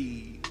had a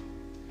need.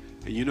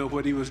 And you know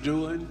what he was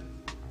doing?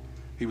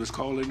 He was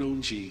calling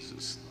on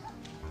Jesus.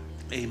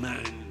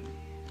 Amen.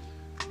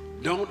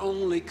 Don't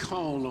only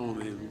call on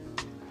him,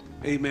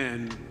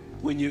 amen,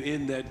 when you're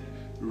in that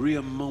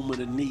real moment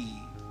of need,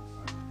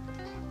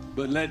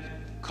 but let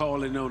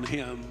calling on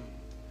him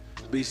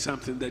be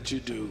something that you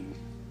do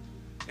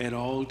at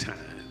all times.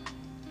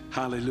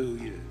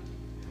 Hallelujah.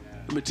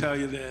 Let me tell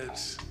you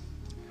this.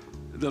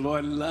 The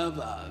Lord loves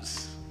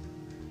us.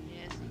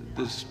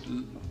 The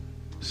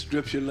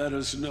scripture let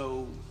us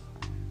know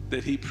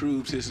that he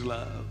proves his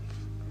love.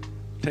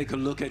 Take a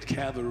look at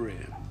Calvary,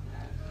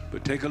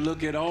 but take a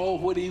look at all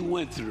what he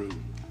went through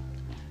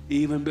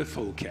even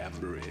before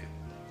Calvary.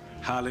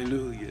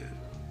 Hallelujah.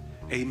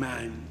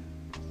 Amen.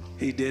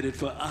 He did it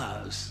for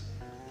us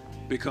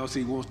because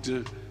he wants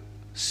to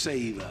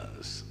save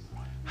us.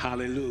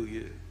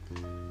 Hallelujah.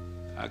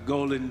 Our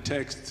golden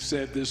text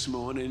said this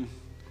morning,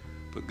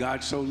 for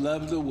God so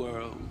loved the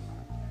world,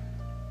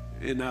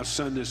 in our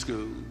Sunday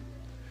school,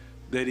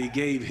 that he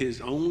gave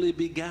his only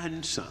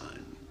begotten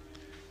son.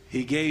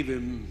 He gave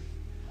him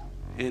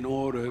in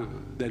order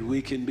that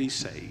we can be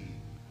saved.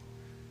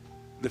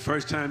 The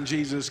first time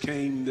Jesus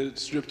came, the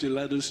scripture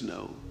let us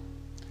know,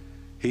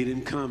 he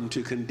didn't come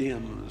to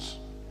condemn us,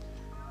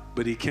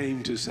 but he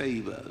came to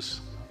save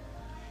us.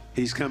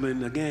 He's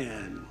coming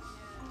again,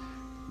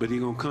 but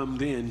he's going to come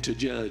then to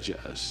judge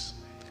us.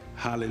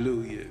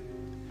 Hallelujah.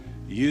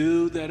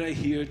 You that are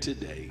here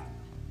today,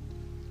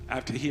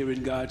 after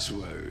hearing God's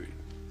word,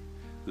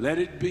 let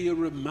it be a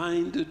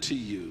reminder to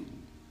you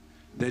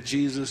that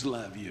Jesus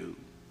loves you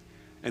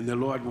and the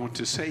Lord wants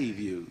to save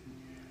you.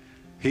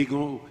 He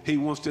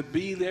wants to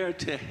be there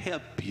to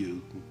help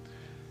you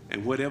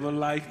and whatever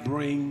life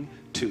brings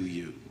to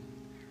you.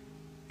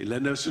 He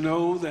let us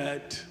know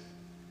that,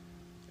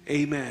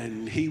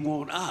 amen, he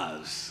wants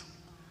us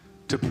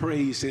to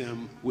praise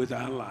him with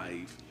our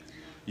life.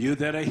 You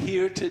that are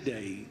here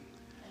today,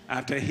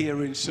 after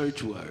hearing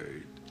such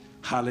word,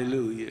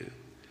 hallelujah,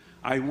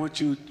 I want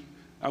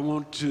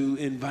to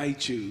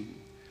invite you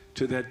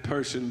to that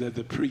person that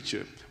the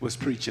preacher was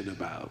preaching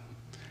about.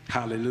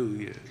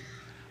 Hallelujah.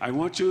 I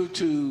want you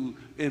to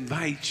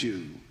invite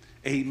you,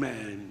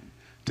 amen,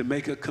 to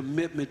make a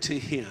commitment to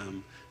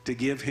him, to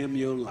give him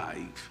your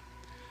life.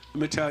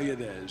 Let me tell you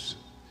this.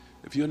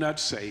 If you're not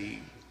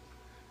saved,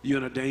 you're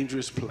in a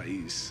dangerous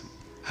place.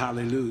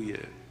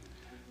 Hallelujah.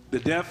 The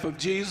death of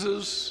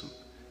Jesus,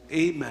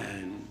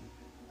 amen,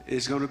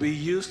 is going to be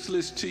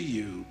useless to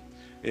you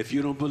if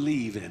you don't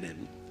believe in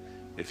him,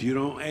 if you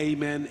don't,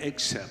 amen,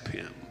 accept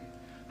him.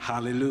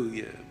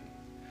 Hallelujah.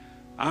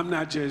 I'm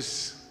not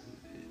just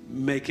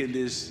making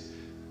this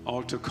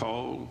altar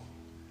call,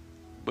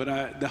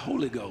 but the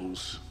Holy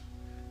Ghost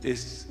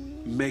is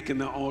making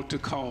the altar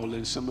call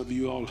in some of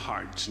you all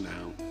hearts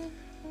now.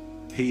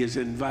 He is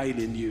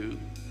inviting you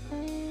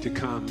to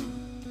come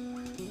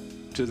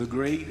to the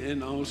great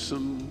and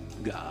awesome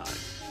God,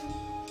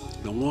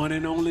 the one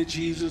and only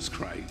Jesus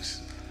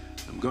Christ.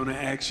 I'm going to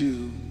ask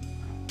you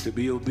to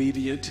be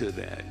obedient to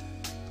that.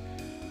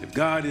 If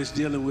God is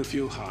dealing with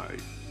your heart,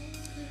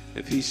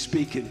 if he's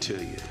speaking to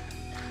you,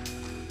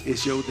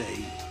 it's your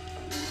day.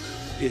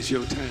 It's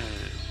your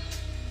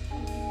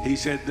time. He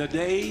said, the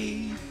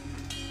day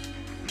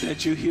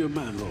that you hear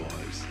my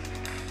voice,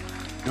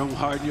 don't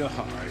harden your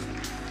heart.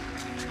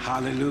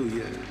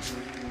 Hallelujah.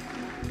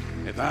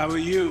 If I were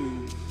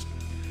you,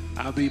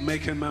 I'll be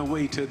making my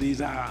way to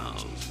these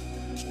aisles,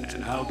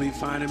 and I'll be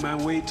finding my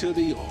way to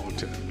the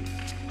altar.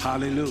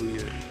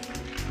 Hallelujah.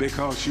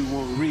 Because you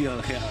want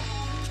real help.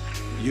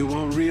 You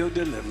want real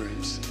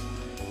deliverance.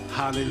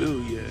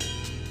 Hallelujah.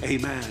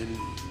 Amen.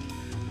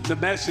 The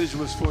message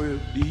was for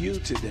you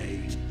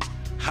today.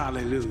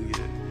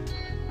 Hallelujah.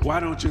 Why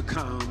don't you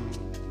come?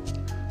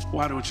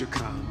 Why don't you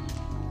come?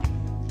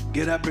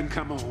 Get up and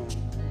come on.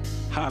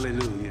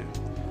 Hallelujah.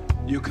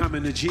 You're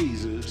coming to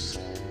Jesus.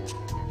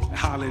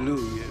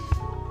 Hallelujah.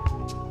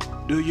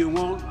 Do you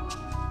want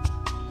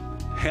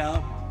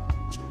help?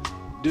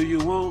 Do you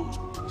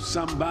want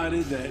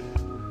somebody that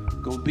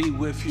gonna be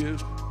with you,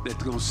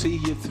 that's gonna see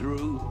you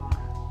through?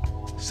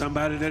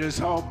 Somebody that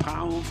is all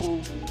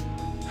powerful?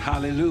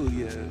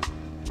 Hallelujah.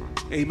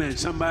 Amen.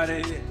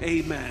 Somebody,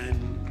 amen,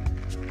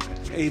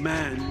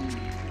 amen,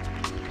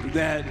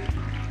 that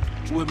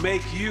will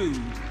make you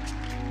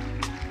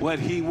what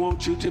he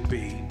wants you to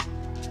be.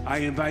 I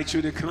invite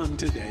you to come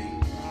today.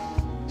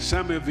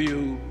 Some of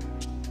you,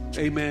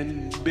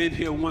 amen, been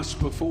here once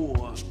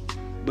before,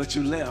 but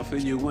you left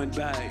and you went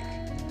back.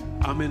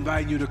 I'm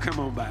inviting you to come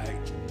on back.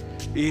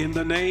 In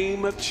the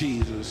name of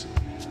Jesus,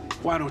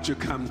 why don't you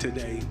come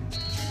today?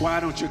 Why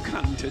don't you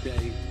come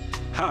today?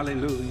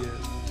 Hallelujah.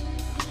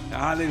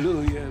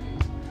 Hallelujah.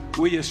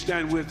 Will you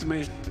stand with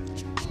me?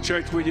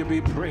 Church, will you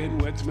be praying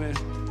with me?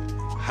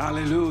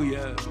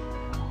 Hallelujah.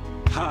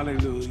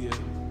 Hallelujah.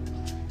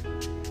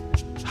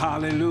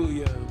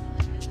 Hallelujah.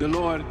 The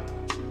Lord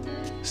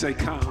say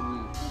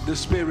come. The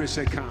Spirit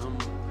say come.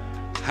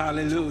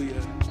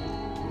 Hallelujah.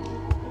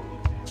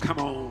 Come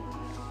on.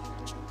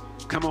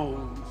 Come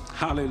on.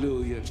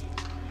 Hallelujah.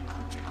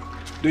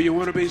 Do you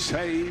want to be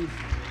saved?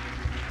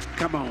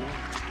 Come on.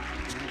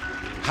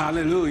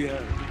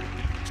 Hallelujah.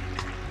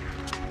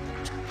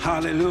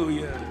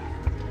 Hallelujah.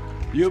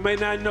 You may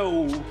not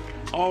know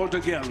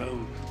altogether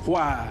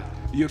why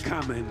you're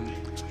coming,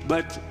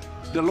 but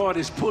the Lord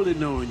is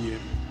pulling on you,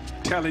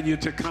 telling you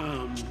to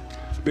come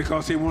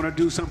because he want to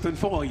do something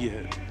for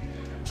you.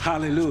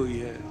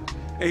 Hallelujah.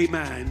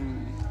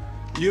 Amen.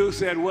 You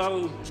said,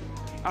 well,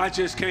 I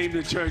just came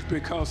to church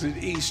because it's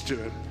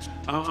Easter.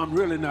 I'm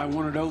really not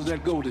one of those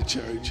that go to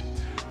church.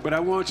 But I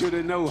want you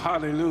to know,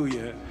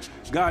 hallelujah,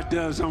 God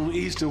does on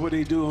Easter what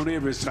he do on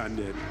every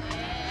Sunday.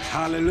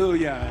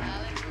 Hallelujah.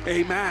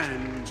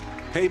 Amen.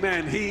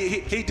 Amen.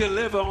 He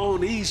deliver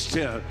on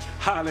Easter.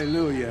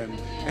 Hallelujah.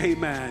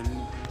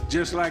 Amen.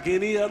 Just like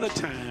any other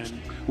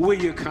time,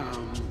 will you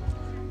come?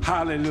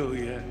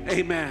 Hallelujah.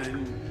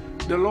 Amen.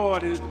 The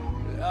Lord is,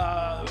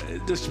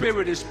 the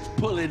Spirit is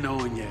pulling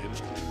on you.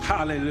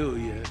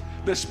 Hallelujah.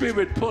 The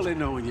Spirit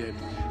pulling on you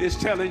is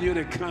telling you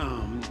to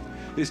come.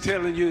 is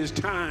telling you it's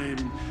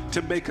time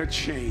to make a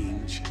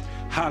change.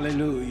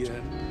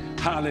 Hallelujah.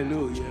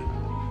 Hallelujah.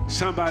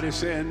 Somebody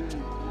saying,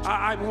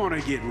 I want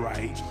to get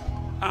right.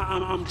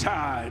 I'm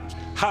tired.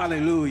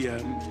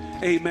 Hallelujah.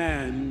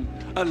 Amen.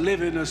 Of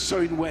living a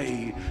certain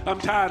way. I'm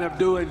tired of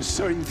doing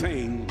certain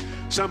things.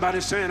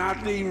 Somebody saying,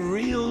 I need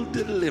real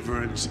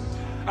deliverance.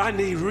 I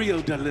need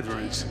real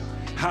deliverance.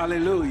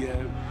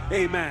 Hallelujah.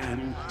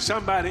 Amen.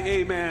 Somebody,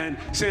 amen,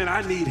 saying,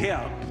 I need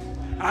help.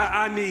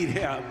 I need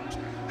help.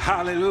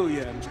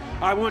 Hallelujah.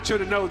 I want you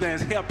to know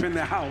there's help in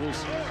the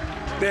house.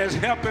 There's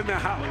help in the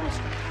house.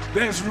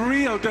 There's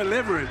real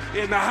deliverance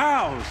in the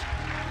house.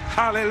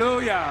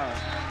 Hallelujah.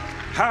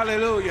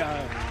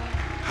 Hallelujah.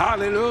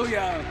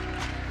 Hallelujah.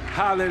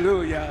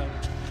 Hallelujah.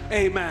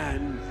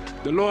 Amen.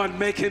 The Lord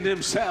making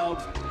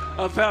himself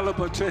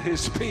available to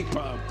his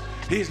people.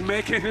 He's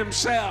making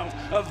himself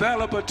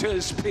available to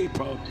his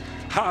people.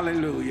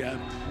 Hallelujah.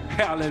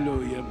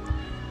 Hallelujah.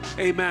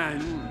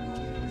 Amen.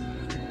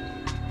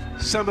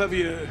 Some of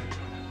you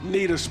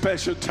need a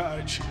special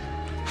touch.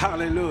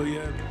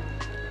 Hallelujah.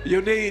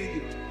 You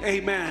need,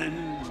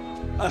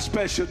 amen, a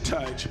special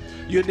touch.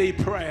 You need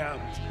prayer.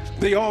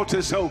 The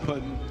altar's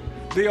open.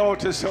 The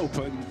altar's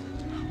open.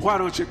 Why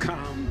don't you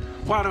come?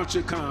 Why don't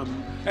you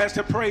come? As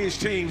the praise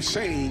team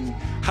sing,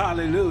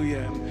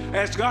 hallelujah.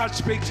 As God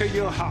speak to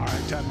your heart,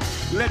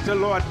 let the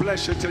Lord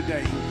bless you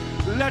today.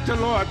 Let the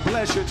Lord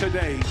bless you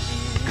today.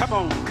 Come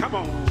on, come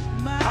on.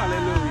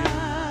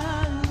 Hallelujah.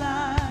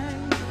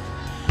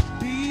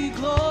 Be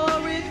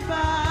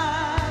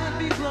glorified,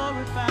 be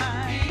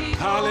glorified.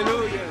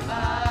 Hallelujah.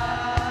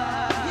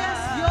 Yes,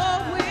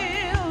 your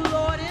will,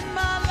 Lord, in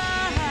my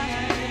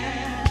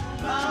life.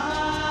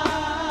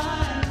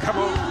 Come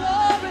on. Be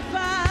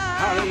glorified.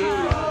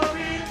 Hallelujah.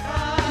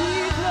 Be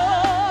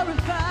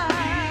glorified.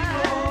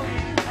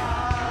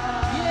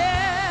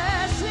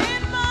 Yes,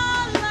 in my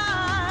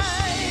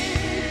life.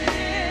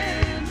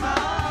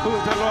 Who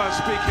is the Lord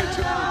speaking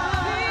to?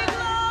 Be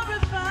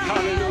glorified.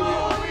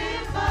 Hallelujah.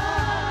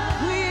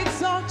 We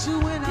exalt you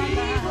in our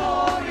lives.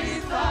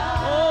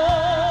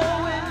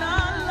 Oh, in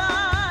our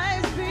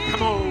lives.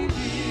 Come on.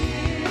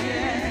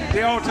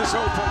 The altar's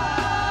open.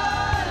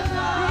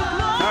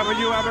 Have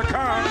you ever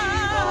come?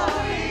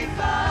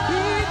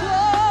 Be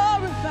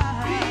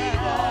glorified.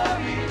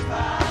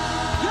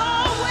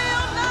 Your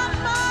will, not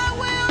my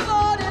will,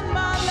 Lord, in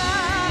my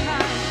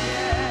life.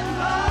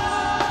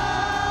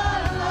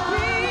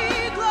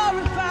 Be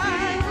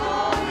glorified.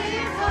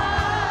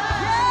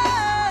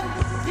 Yes.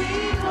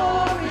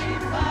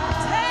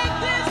 Take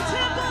this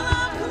temple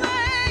of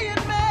clay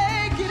and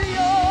make it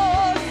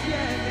yours. In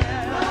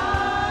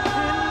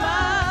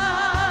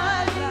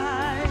my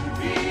life.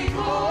 Be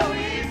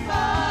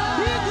glorified.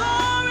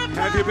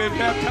 Have you been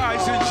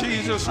baptized in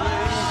Jesus' name?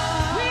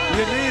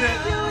 You need it.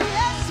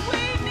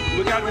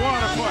 We got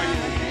water for you.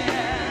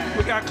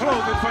 We got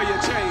clothing for your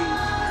change.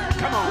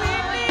 Come on.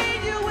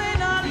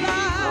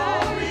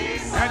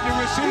 Have you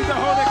received the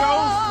Holy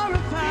Ghost?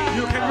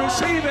 You can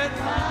receive it.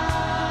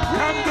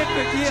 Come get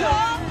the gift.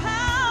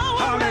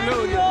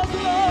 Hallelujah.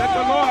 Let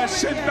the Lord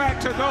send back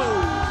to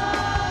those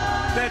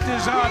that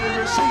desire to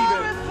receive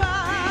it.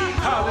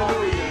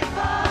 Hallelujah.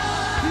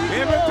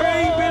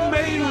 Everything been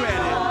made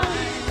ready.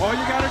 All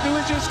you got to do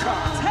is just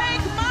come. Take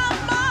my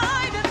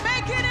mind and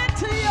make it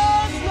into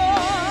yours,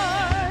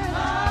 Lord.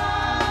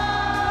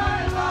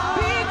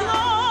 Be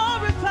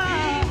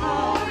glorified.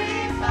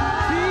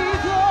 Be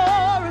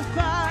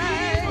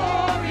glorified.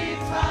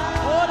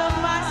 Order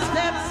my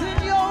steps in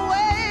your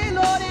way,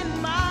 Lord,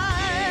 in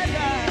my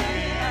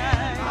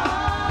life.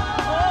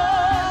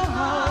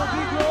 Oh,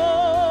 be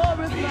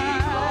glorified. Be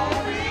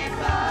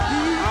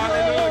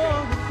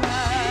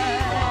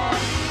glorified.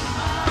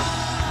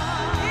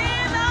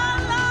 In our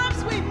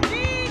lives we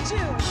need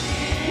you.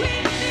 We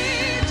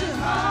need you.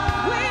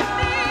 We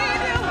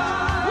need you.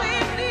 We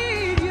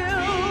need you.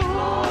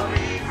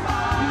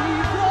 Be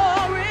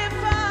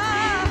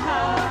glorified.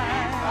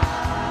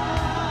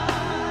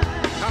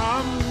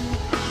 Come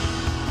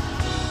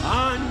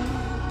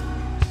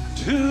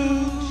unto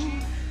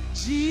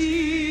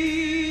Jesus,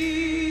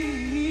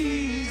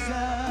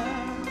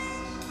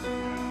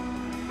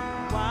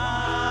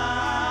 while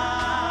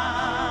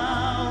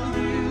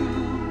you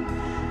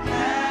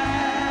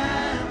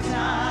have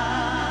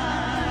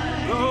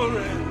time.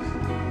 glory.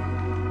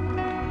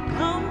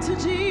 Come to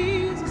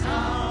Jesus.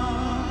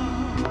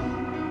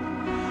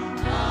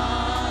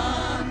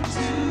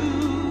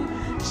 Unto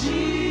Jesus.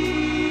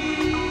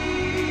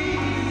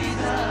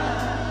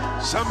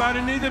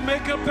 Somebody need to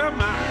make up their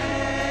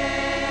mind.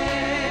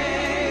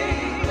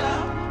 Make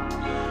up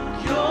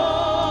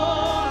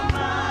your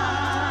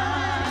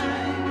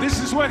mind. This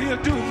is what he'll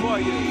do for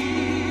you.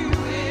 He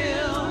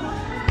will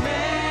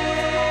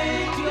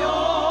make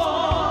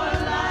your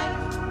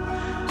life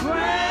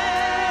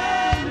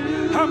brand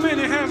new. How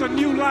many has a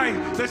new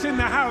life that's in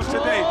the house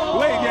today?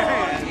 Wave your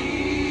hand.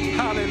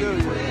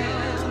 Hallelujah.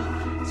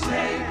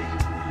 Take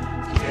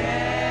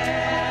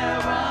care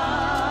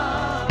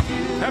of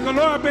you. Has the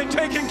Lord been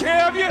taking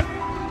care of you?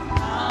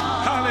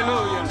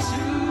 Hallelujah.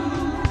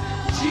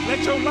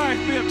 Let your life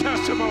be a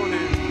testimony.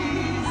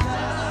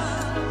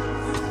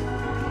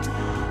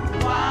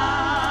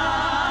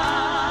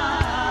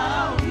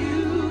 While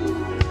you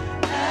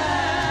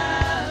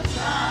have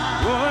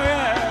time. Oh,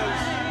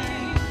 yes.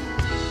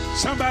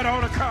 Somebody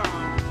ought to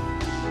come.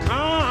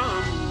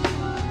 Come.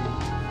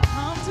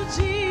 Come to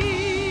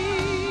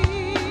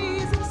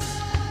Jesus.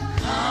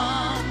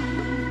 Come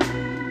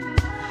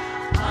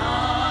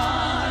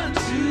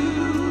unto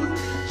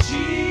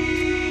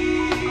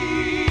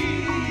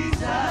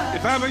Jesus.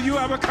 If ever you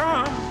ever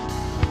come,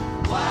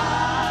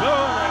 While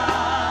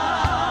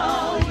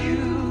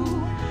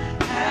you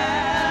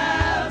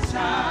have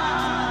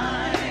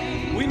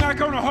time. we're not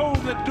going to hold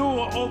the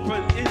door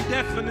open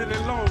indefinitely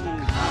long.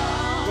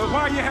 But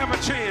while you have a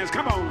chance,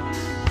 come on.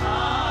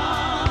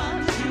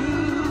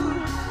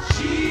 Unto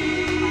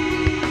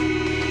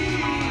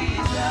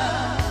Jesus.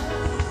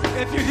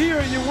 If you're here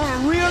and you want a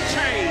real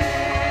change,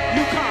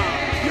 you come.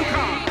 You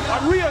come. A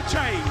real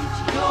change.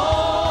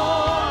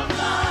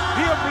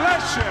 He'll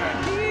bless you.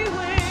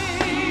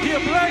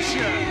 He'll bless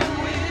you.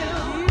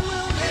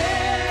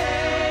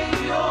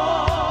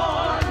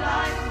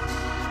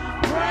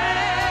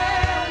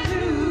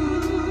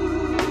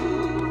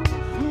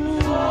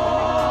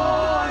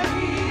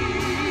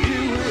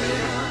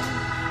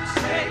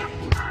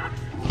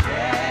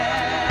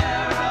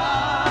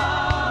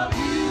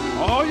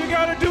 All you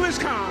got to do is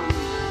come.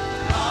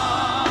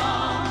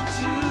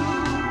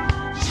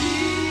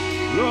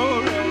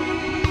 Glory.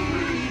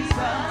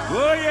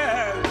 Oh,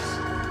 yes.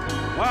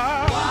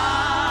 Wow.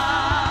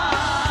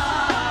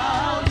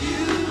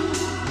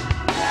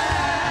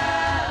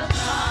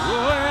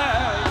 Oh,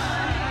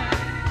 yes.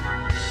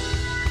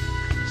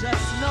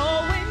 Just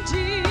knowing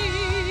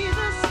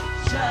Jesus,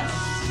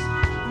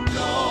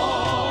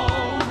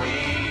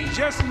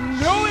 Just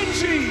knowing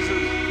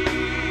Jesus.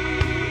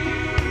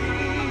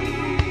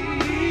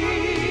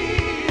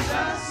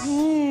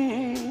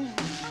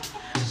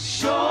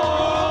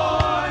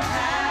 sure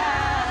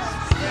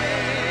has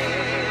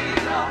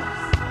paid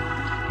off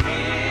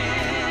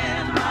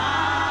in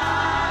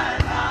my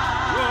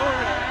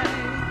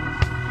life.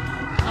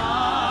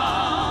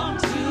 Come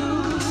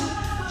to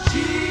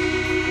Jesus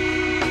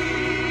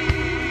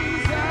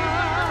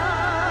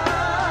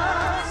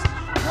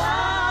while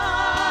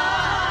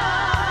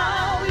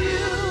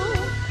you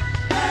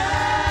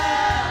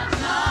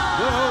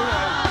have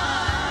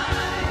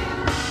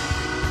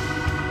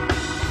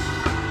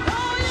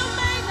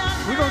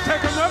We're going to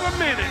take another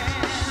minute.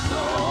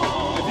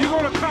 If you're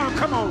going to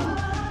come on.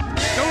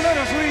 Don't let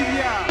us leave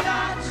you out.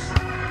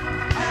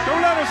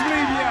 Don't let us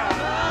leave you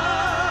out.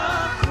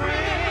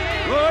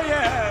 Oh,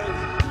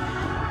 yeah.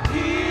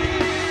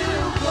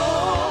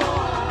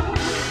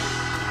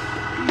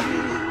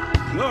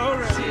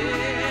 Glory.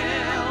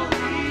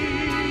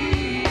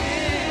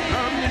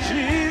 Come to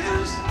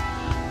Jesus.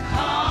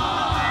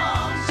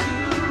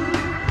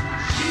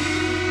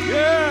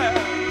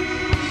 Yeah.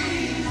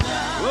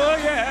 Oh,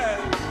 yeah.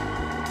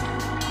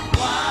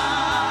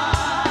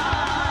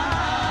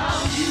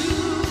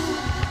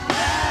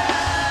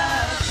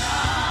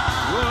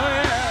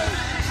 Oh,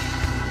 yeah.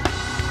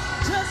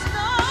 Just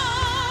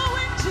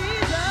knowing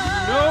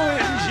Jesus.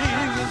 Knowing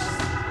Jesus.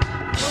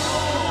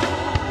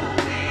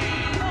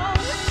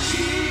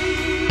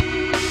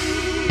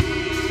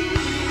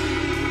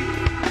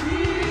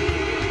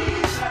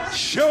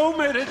 Show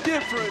me the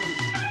difference.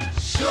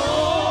 Sure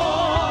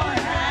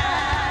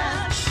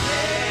has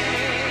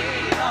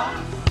paid off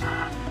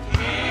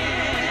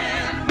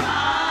in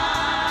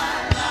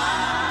my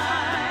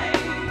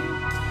life.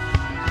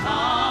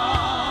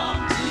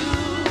 Come to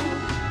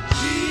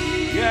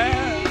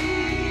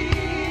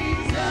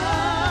Jesus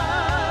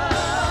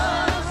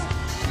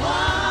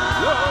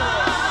while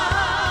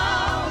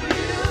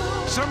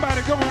you.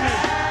 Somebody come on in.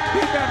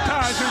 Be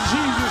baptized in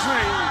Jesus'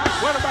 name.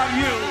 What about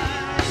you?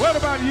 What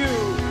about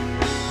you?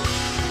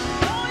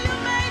 Though you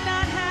may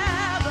not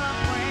have a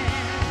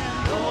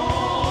friend,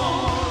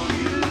 though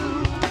you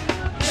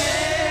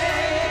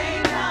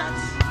may not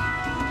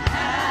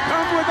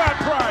Come without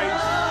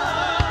price.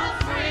 have a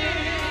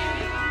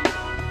friend,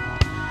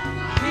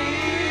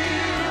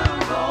 he'll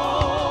go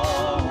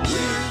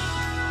with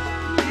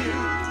you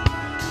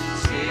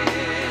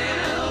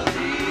till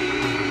the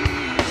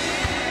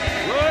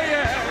Oh,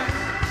 yeah. end.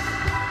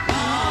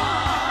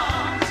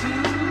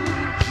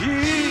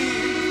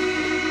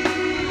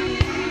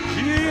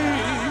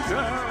 Jesus.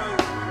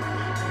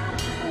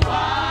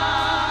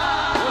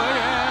 Oh,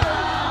 yeah.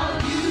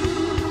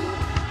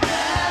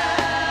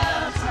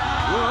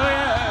 Oh,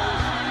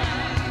 yeah.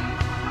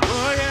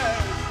 Oh, yeah.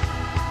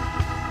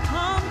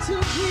 Come to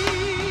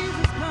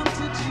Jesus, come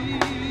to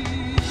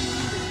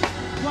Jesus.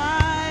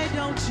 Why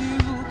don't you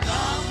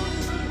come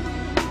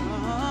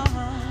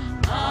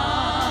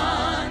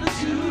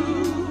unto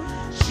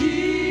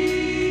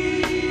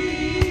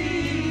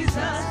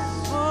Jesus?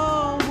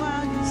 Oh,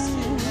 while you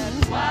sit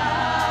and while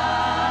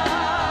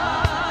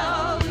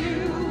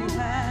you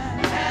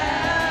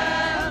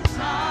have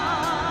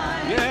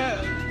time. Yeah.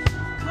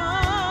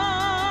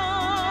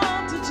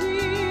 Come to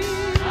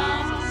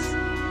Jesus.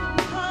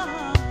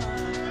 Come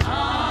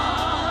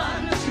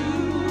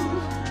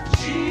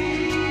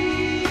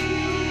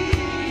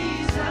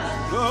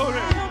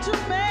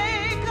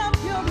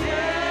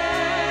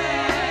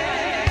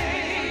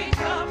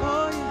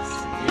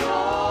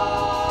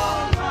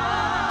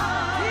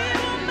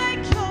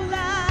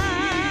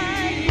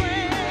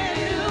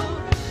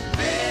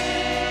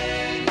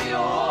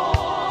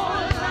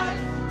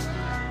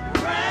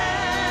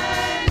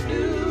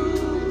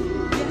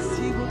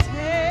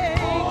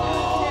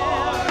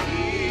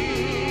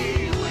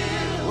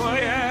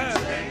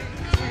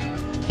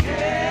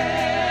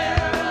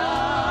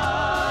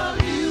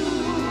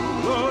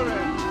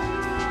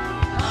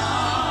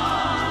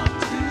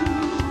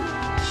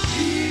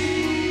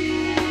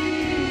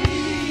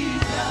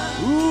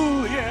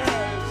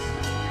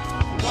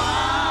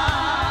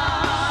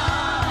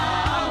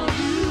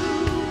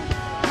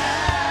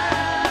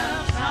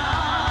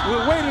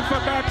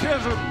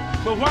answer,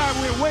 but while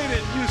we're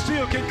waiting, you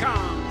still can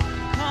come.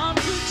 Come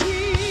to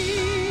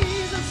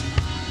Jesus.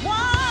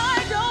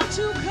 Why don't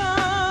you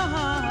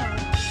come?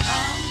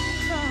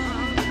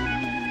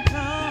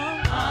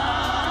 Come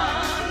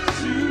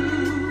to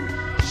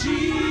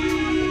Jesus.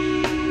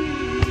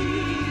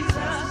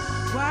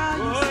 While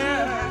you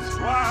still have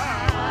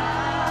time.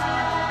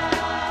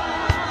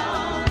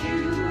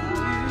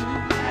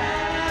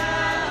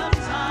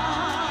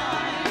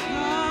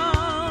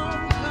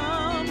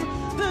 Come,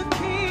 the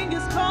King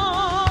is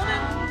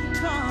calling.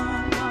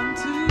 Come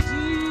to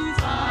Jesus.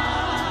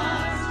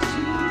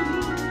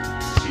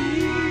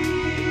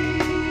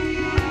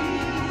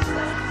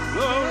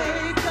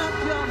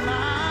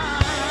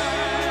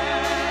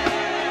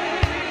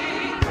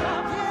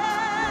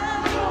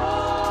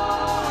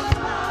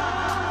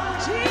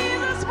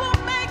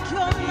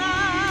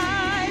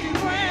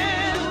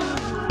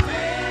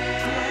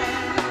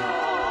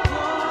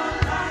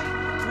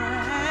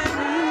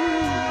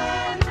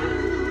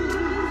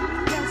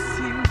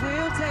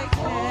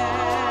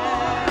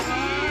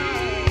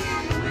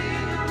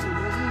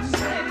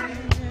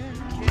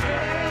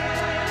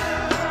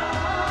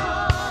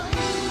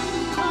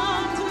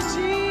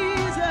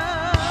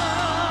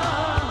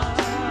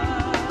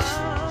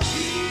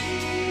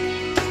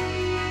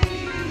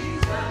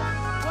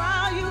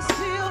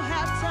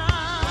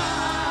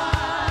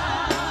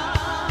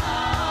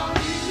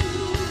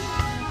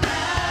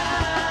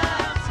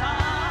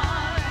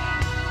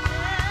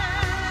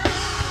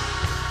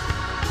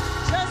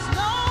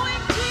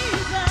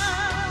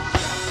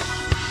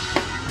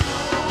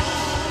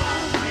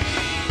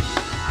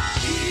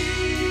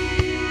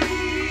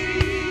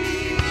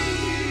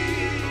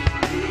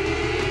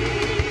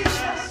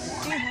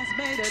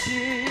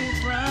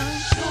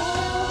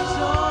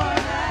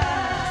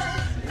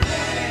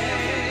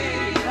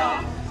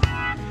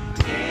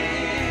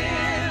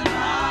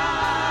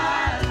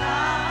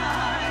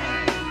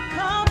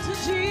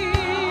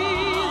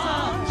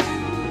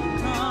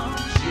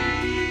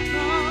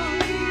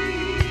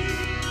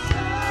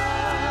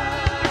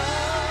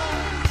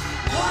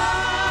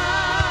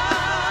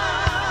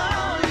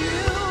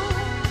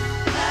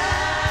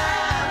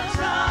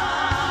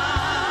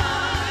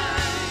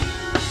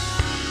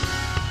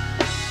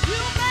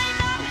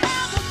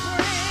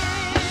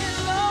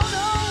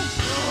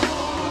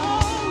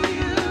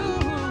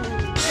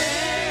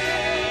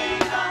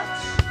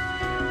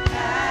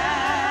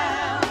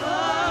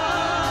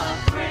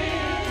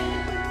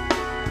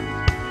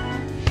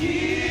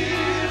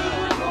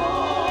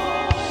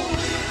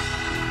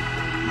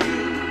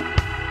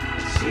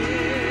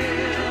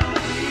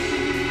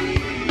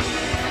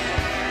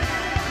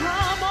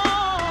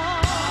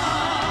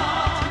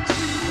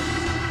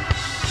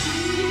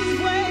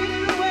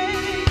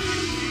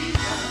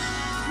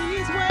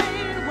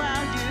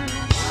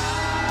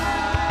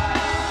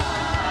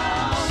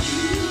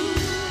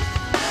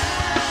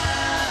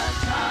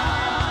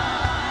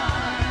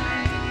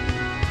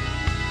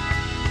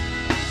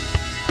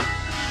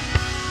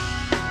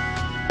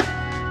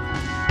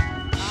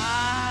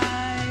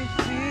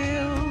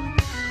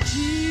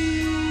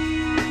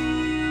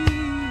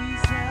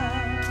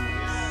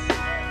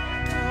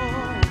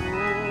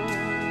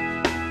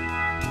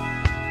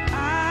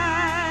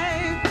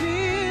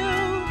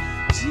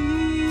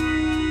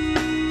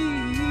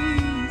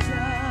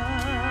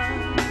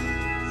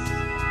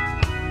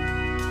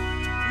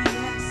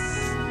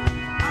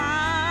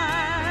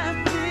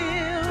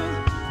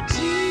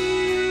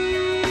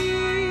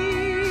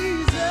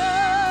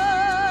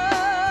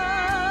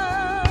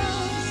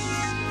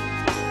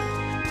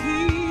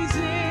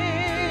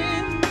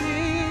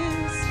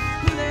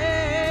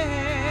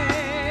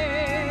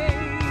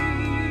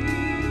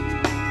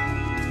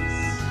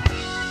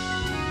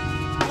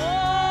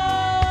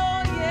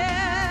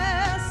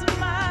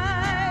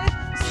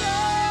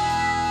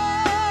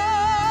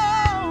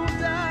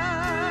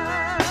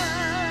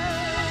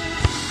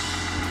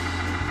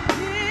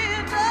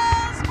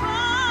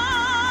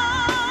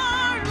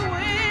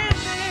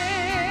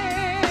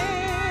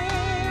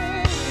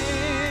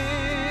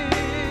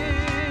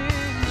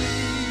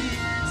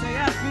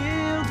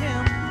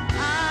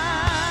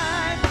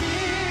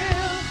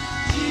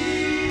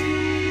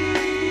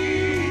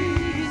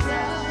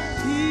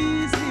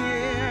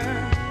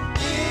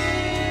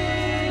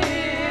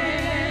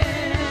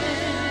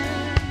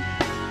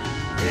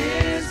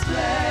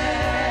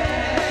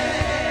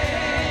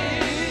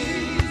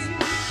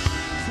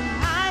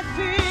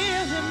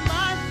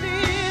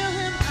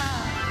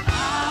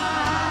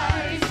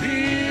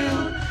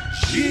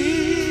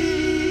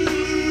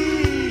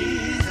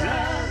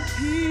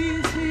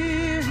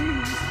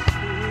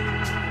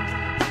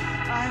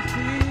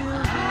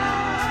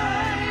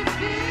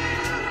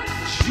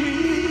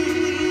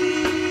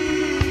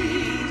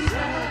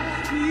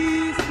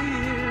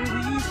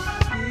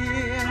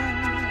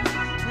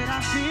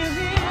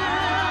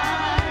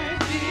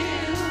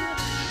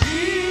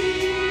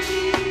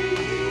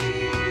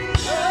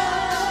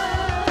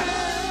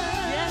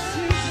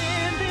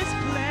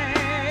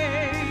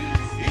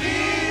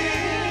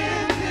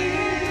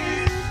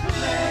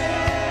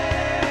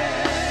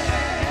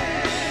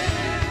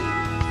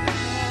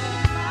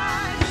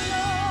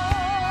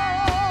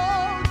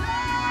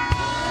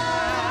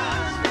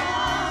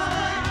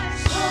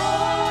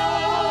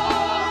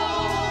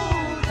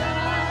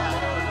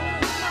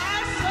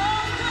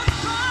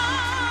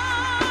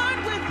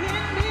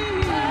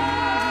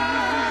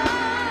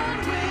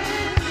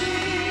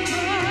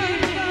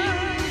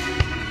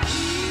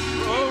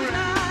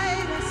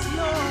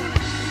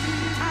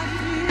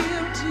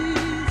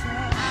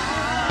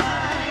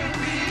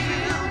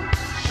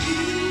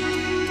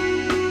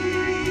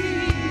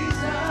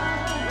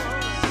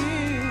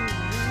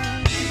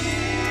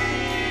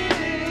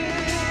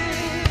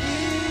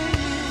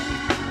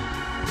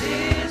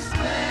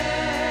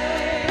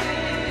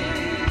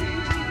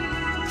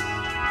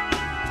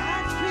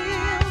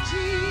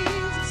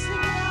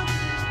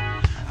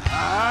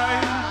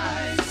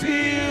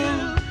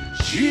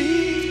 Jesus.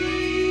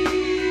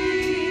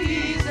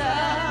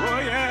 Oh,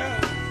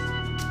 yeah.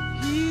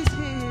 He's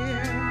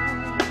here,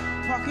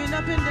 walking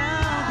up and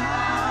down.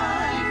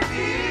 I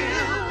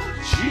feel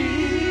Jesus.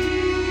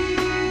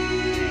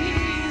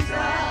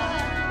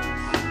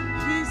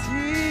 He's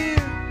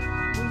here,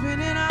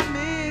 moving in our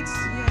midst,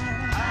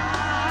 yeah.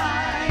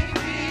 I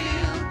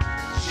feel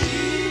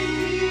Jesus.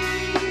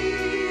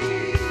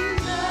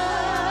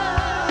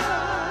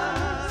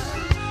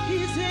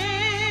 He's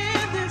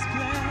in this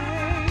place.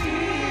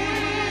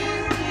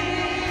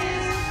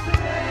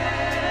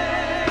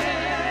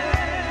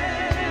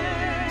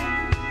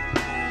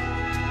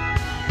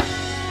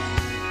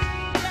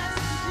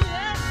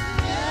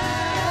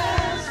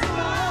 Yes,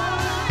 my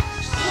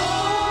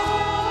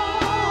soul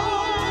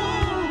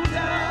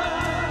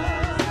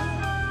does.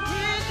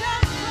 It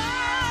does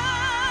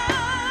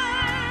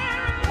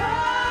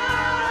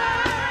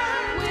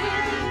burn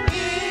within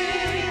me.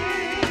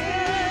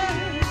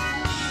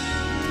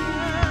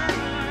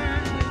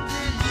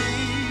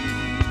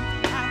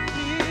 I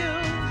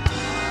feel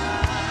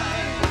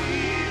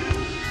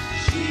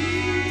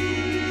Jesus.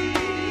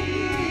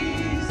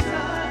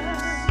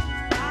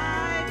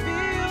 I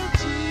feel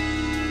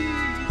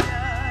Jesus.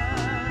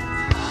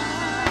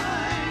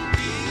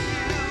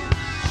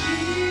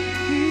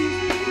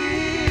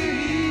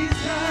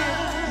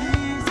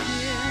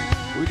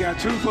 We got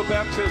 2 for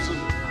baptism.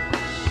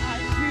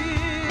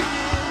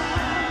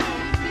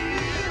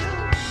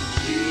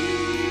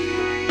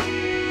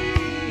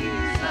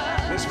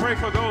 Let's pray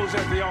for those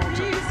at the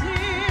altar. He's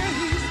here,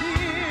 he's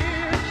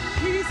here,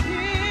 he's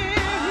here,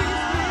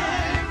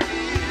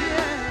 he's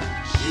here.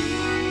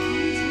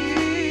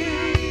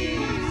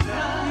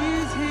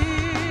 He's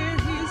here,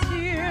 he's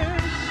here,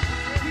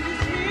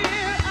 he's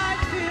here. I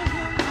feel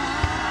him.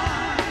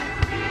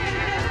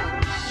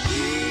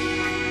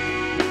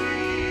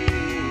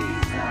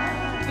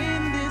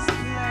 In this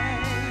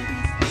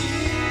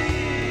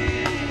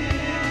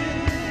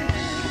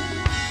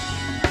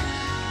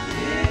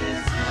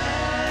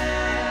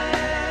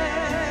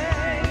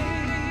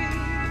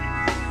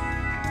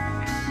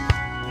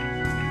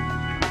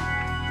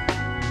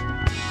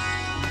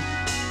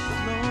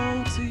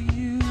flow to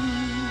you,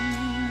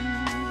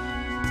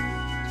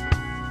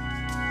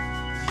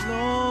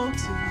 flow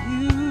to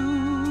you.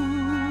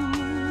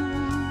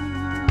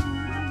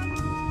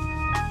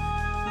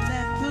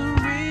 Let the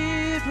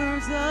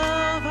rivers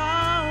of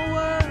our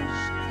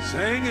worship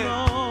Sing it.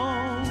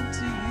 flow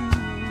to you.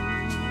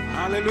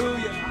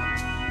 Hallelujah.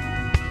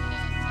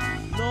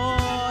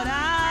 Lord,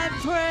 I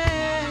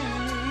pray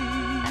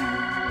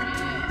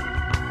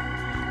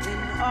in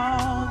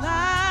all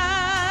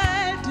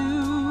I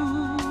do.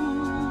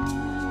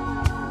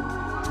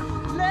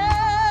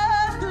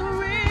 Let the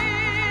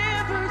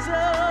rivers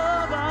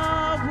of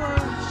our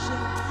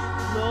worship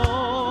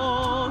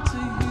flow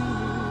to you,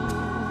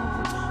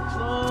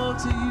 flow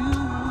to you,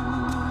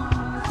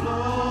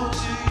 flow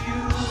to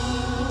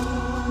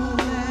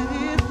you.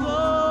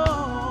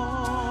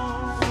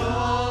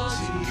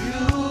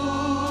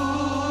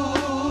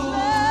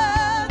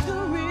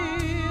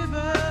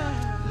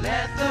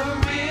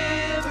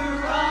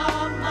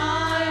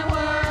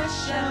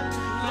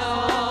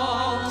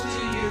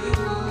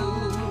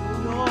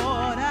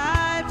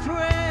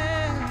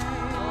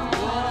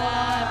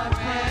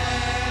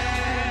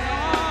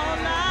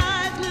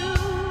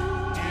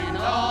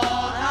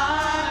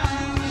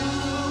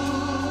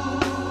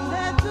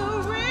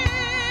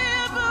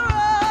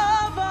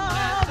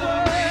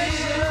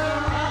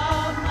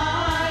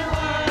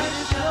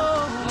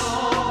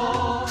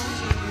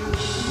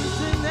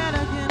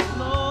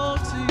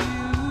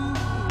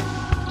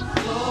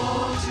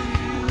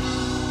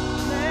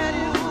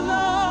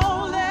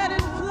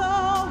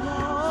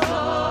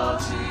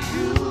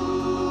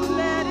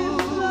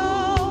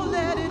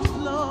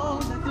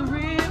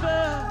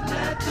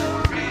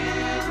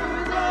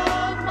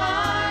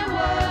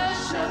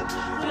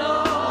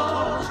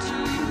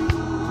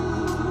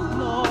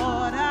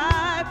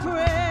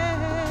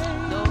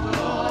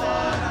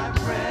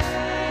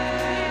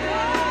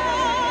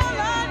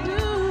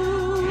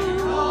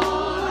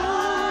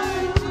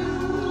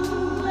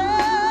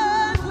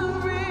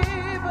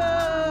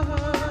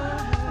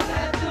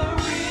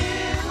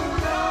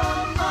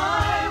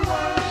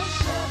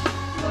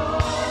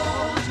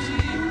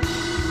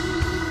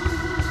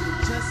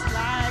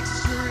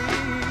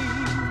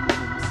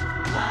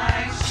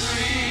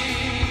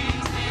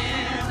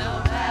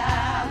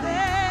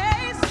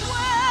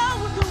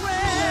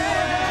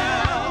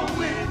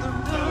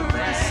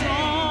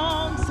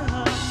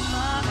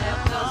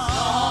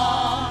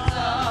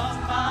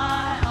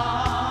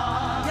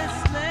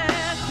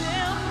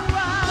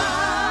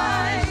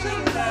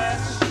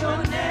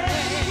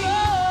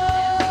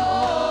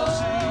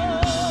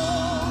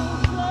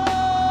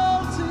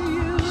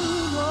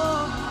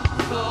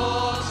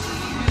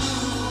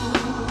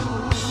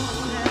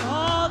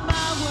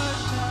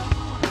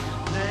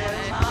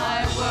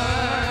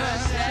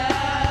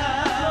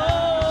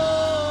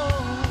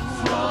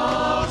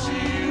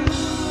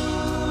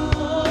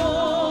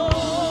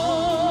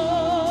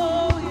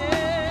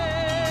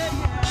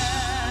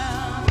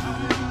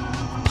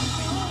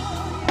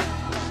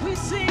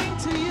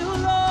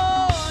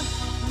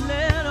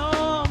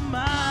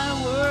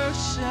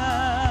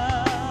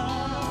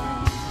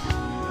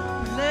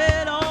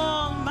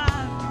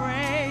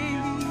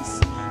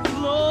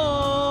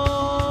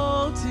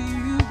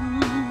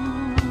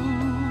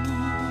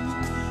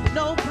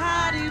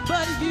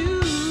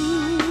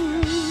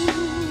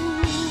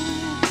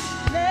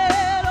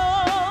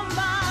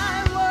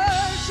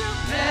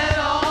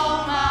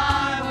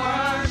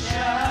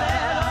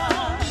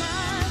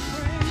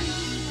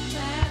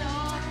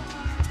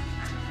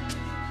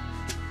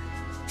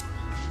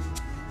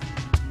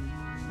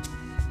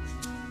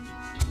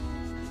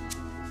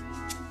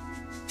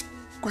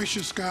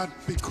 Gracious God,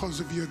 because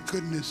of your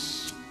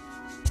goodness,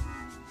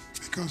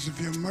 because of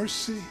your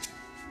mercy,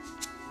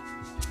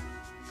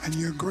 and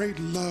your great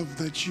love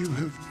that you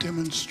have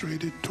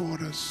demonstrated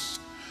toward us,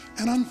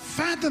 an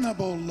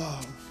unfathomable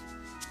love.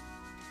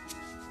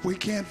 We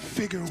can't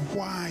figure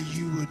why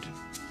you would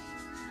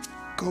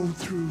go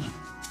through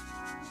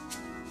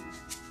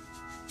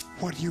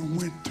what you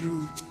went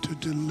through to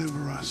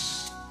deliver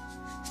us.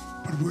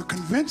 But we're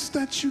convinced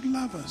that you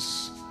love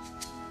us.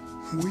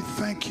 We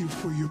thank you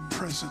for your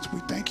presence.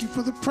 We thank you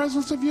for the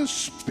presence of your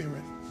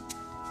Spirit.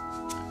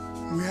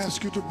 We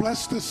ask you to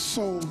bless this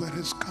soul that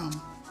has come.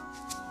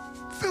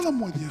 Fill them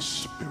with your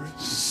Spirit.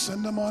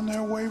 Send them on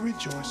their way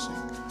rejoicing.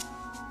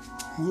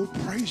 We'll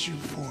praise you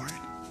for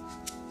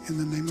it. In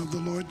the name of the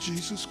Lord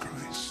Jesus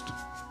Christ.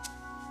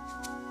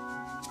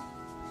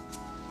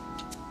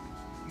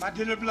 My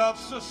dearly beloved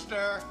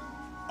sister,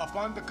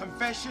 upon the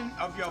confession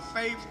of your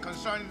faith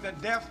concerning the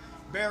death,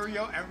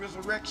 burial, and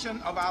resurrection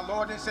of our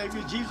Lord and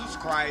Savior Jesus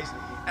Christ,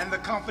 and the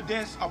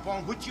confidence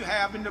upon which you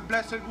have in the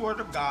blessed word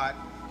of God,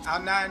 I'll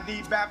now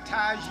indeed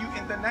baptize you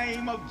in the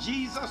name of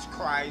Jesus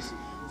Christ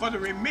for the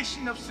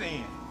remission of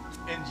sin.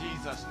 In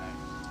Jesus' name.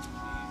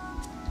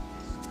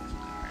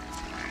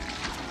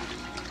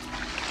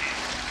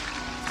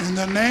 In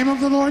the name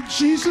of the Lord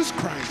Jesus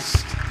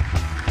Christ.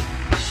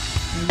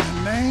 In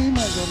the name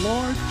of the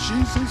Lord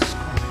Jesus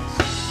Christ.